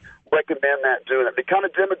wholeheartedly recommend that doing it. The kind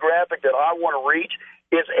of demographic that I want to reach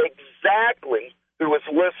is exactly who is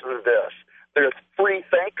listening to this. They're free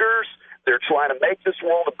thinkers. They're trying to make this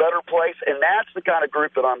world a better place, and that's the kind of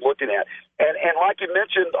group that I'm looking at. And like you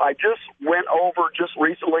mentioned, I just went over just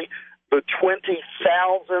recently the 20,000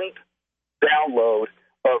 download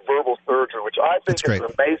of Verbal Surgery, which I think is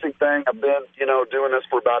an amazing thing. I've been, doing this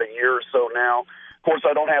for about a year or so now. Of course,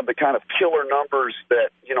 I don't have the kind of killer numbers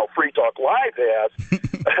that, Free Talk Live has,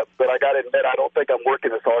 but I got to admit, I don't think I'm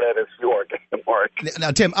working as hard at it as you are, Mark.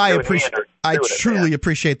 Now, Tim, I truly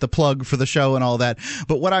appreciate the plug for the show and all that.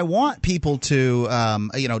 But what I want people to,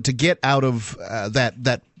 to get out of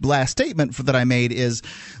that last statement that I made is,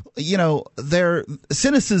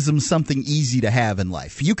 cynicism's something easy to have in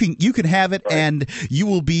life. You can have it, and you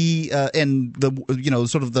will be in the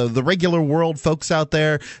sort of the regular world folks out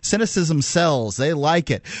there. Cynicism sells; they like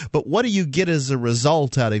it. But what do you get as a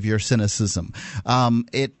result out of your cynicism?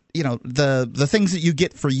 The things that you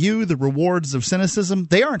get for you, the rewards of cynicism,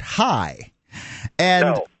 they aren't high,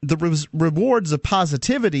 and the rewards of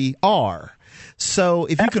positivity are. So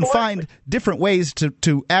if you can find different ways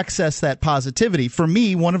to access that positivity, for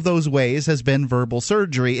me, one of those ways has been Verbal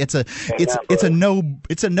Surgery. It's a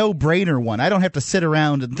no-brainer one. I don't have to sit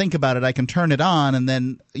around and think about it. I can turn it on, and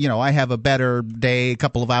then I have a better day, a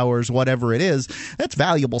couple of hours, whatever it is. That's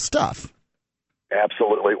valuable stuff.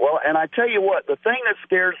 Absolutely. Well, and I tell you what, the thing that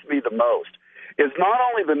scares me the most is not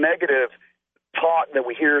only the negative talk that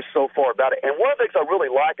we hear so far about it. And one of the things I really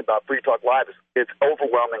like about Free Talk Live is it's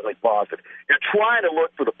overwhelmingly positive. You're trying to look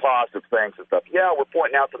for the positive things and stuff. Yeah, we're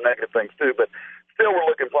pointing out some negative things too, but still we're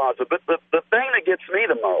looking positive. But the thing that gets me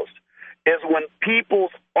the most is when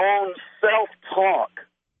people's own self-talk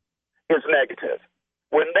is negative.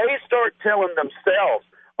 When they start telling themselves,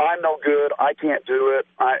 I'm no good, I can't do it,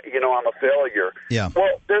 I'm a failure. Yeah.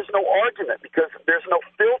 Well, there's no argument because there's no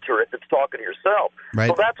filter if it's talking to yourself. Right.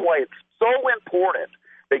 So that's why it's so important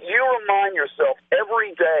that you remind yourself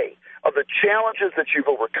every day of the challenges that you've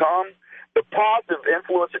overcome, the positive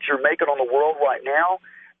influence that you're making on the world right now.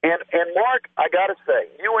 And Mark, I got to say,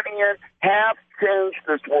 you and Ian have changed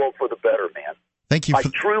this world for the better, man. Thank you. I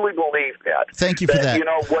truly believe that. Thank you for that. You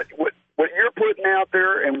know, what you're putting out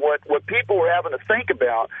there and what people are having to think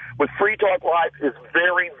about with Free Talk Live is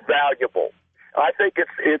very valuable. I think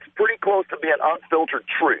it's pretty close to being unfiltered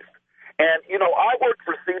truth. And, I worked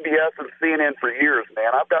for CBS and CNN for years,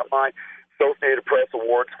 man. I've got my Associated Press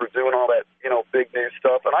awards for doing all that, big news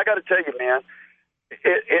stuff. And I got to tell you, man,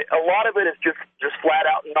 a lot of it is just flat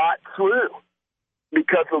out not true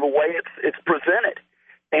because of the way it's presented.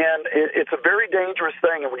 And it's a very dangerous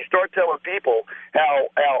thing. And when you start telling people how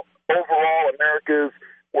overall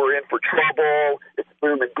we're in for trouble, it's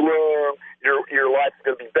doom and gloom, your life's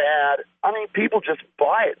going to be bad, I mean, people just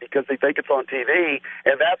buy it because they think it's on TV.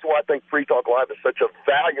 And that's why I think Free Talk Live is such a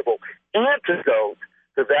valuable antidote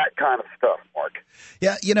to that kind of stuff, Mark.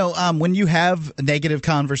 Yeah, when you have negative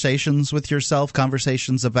conversations with yourself,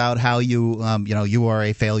 conversations about how you are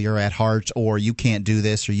a failure at heart, or you can't do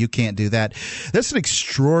this, or you can't do that, that's an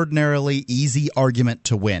extraordinarily easy argument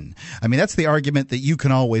to win. I mean, that's the argument that you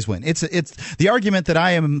can always win. It's the argument that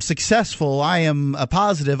I am successful, I am a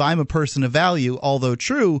positive, I'm a person of value, although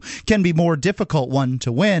true, can be more difficult one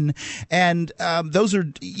to win. And those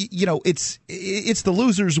are, it's the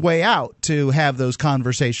loser's way out to have those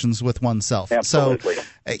conversations with oneself. Absolutely. So,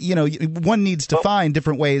 one needs to find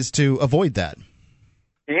different ways to avoid that.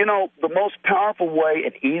 The most powerful way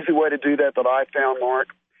and easy way to do that I found, Mark,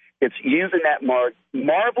 it's using that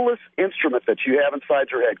marvelous instrument that you have inside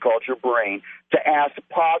your head called your brain to ask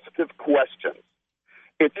positive questions.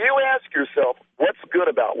 If you ask yourself, what's good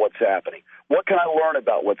about what's happening? What can I learn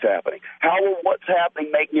about what's happening? How will what's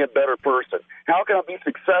happening make me a better person? How can I be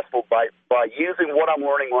successful by using what I'm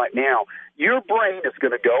learning right now? Your brain is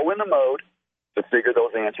going to go in the mode to figure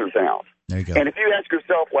those answers out. There you go. And if you ask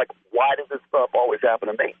yourself, why does this stuff always happen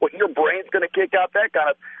to me? Well, your brain's going to kick out that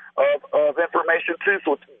kind of information too.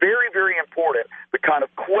 So it's very, very important, the kind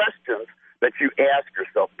of questions that you ask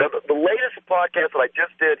yourself. The latest podcast that I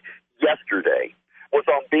just did yesterday was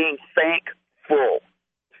on being thankful.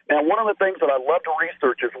 Now, one of the things that I love to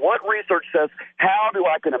research is what research says, how do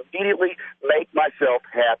I can immediately make myself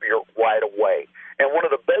happier right away? And one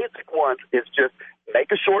of the basic ones is just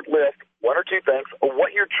make a short list, one or two things, of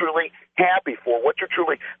what you're truly happy for, what you're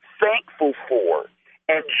truly thankful for.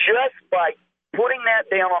 And just by putting that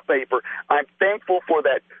down on paper, I'm thankful for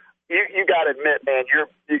that. You got to admit, man,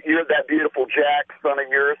 you're that beautiful Jack, son of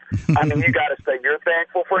yours. I mean, you got to say you're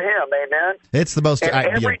thankful for him, amen? It's the most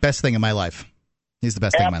best thing in my life. He's the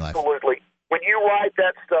best thing in my life. Absolutely. When you write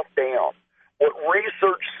that stuff down, what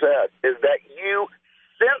research says is that you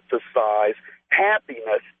synthesize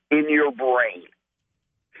happiness in your brain.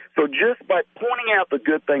 So just by pointing out the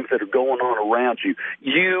good things that are going on around you,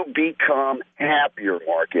 you become happier,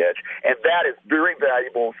 Mark Edge. And that is very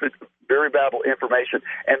valuable. It's very valuable information.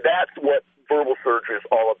 And that's what verbal surgery is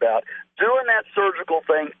all about. Doing that surgical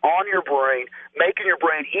thing on your brain, making your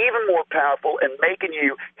brain even more powerful and making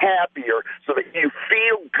you happier so that you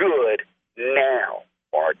feel good now.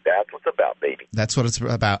 Mark, that's what it's about, baby. That's what it's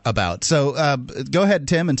about. So go ahead,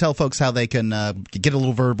 Tim, and tell folks how they can get a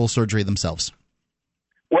little verbal surgery themselves.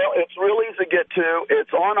 Well, it's real easy to get to.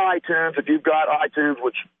 It's on iTunes. If you've got iTunes,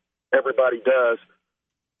 which everybody does,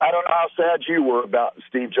 I don't know how sad you were about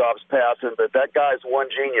Steve Jobs passing, but that guy's one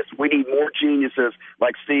genius. We need more geniuses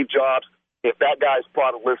like Steve Jobs. If that guy's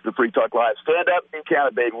part of Listen to Free Talk Live, stand up and be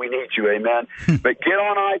counted, baby. We need you, amen. But get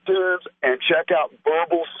on iTunes and check out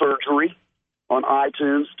Verbal Surgery on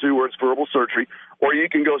iTunes, 2 words, Verbal Surgery, or you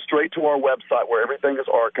can go straight to our website where everything is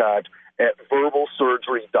archived at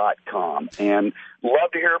verbalsurgery.com. And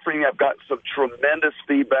love to hear from you. I've got some tremendous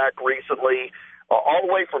feedback recently, all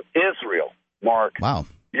the way from Israel, Mark. Wow.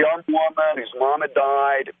 Young woman whose mom had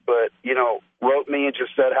died, but, wrote me and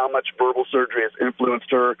just said how much verbal surgery has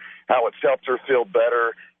influenced her, how it's helped her feel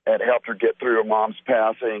better. had helped her get through her mom's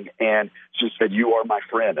passing, and she said, "You are my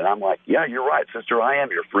friend." And I'm like, "Yeah, you're right, sister. I am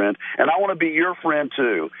your friend, and I want to be your friend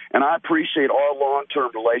too." And I appreciate our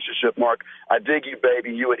long-term relationship, Mark. I dig you,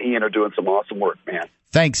 baby. You and Ian are doing some awesome work, man.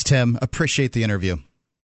 Thanks, Tim. Appreciate the interview.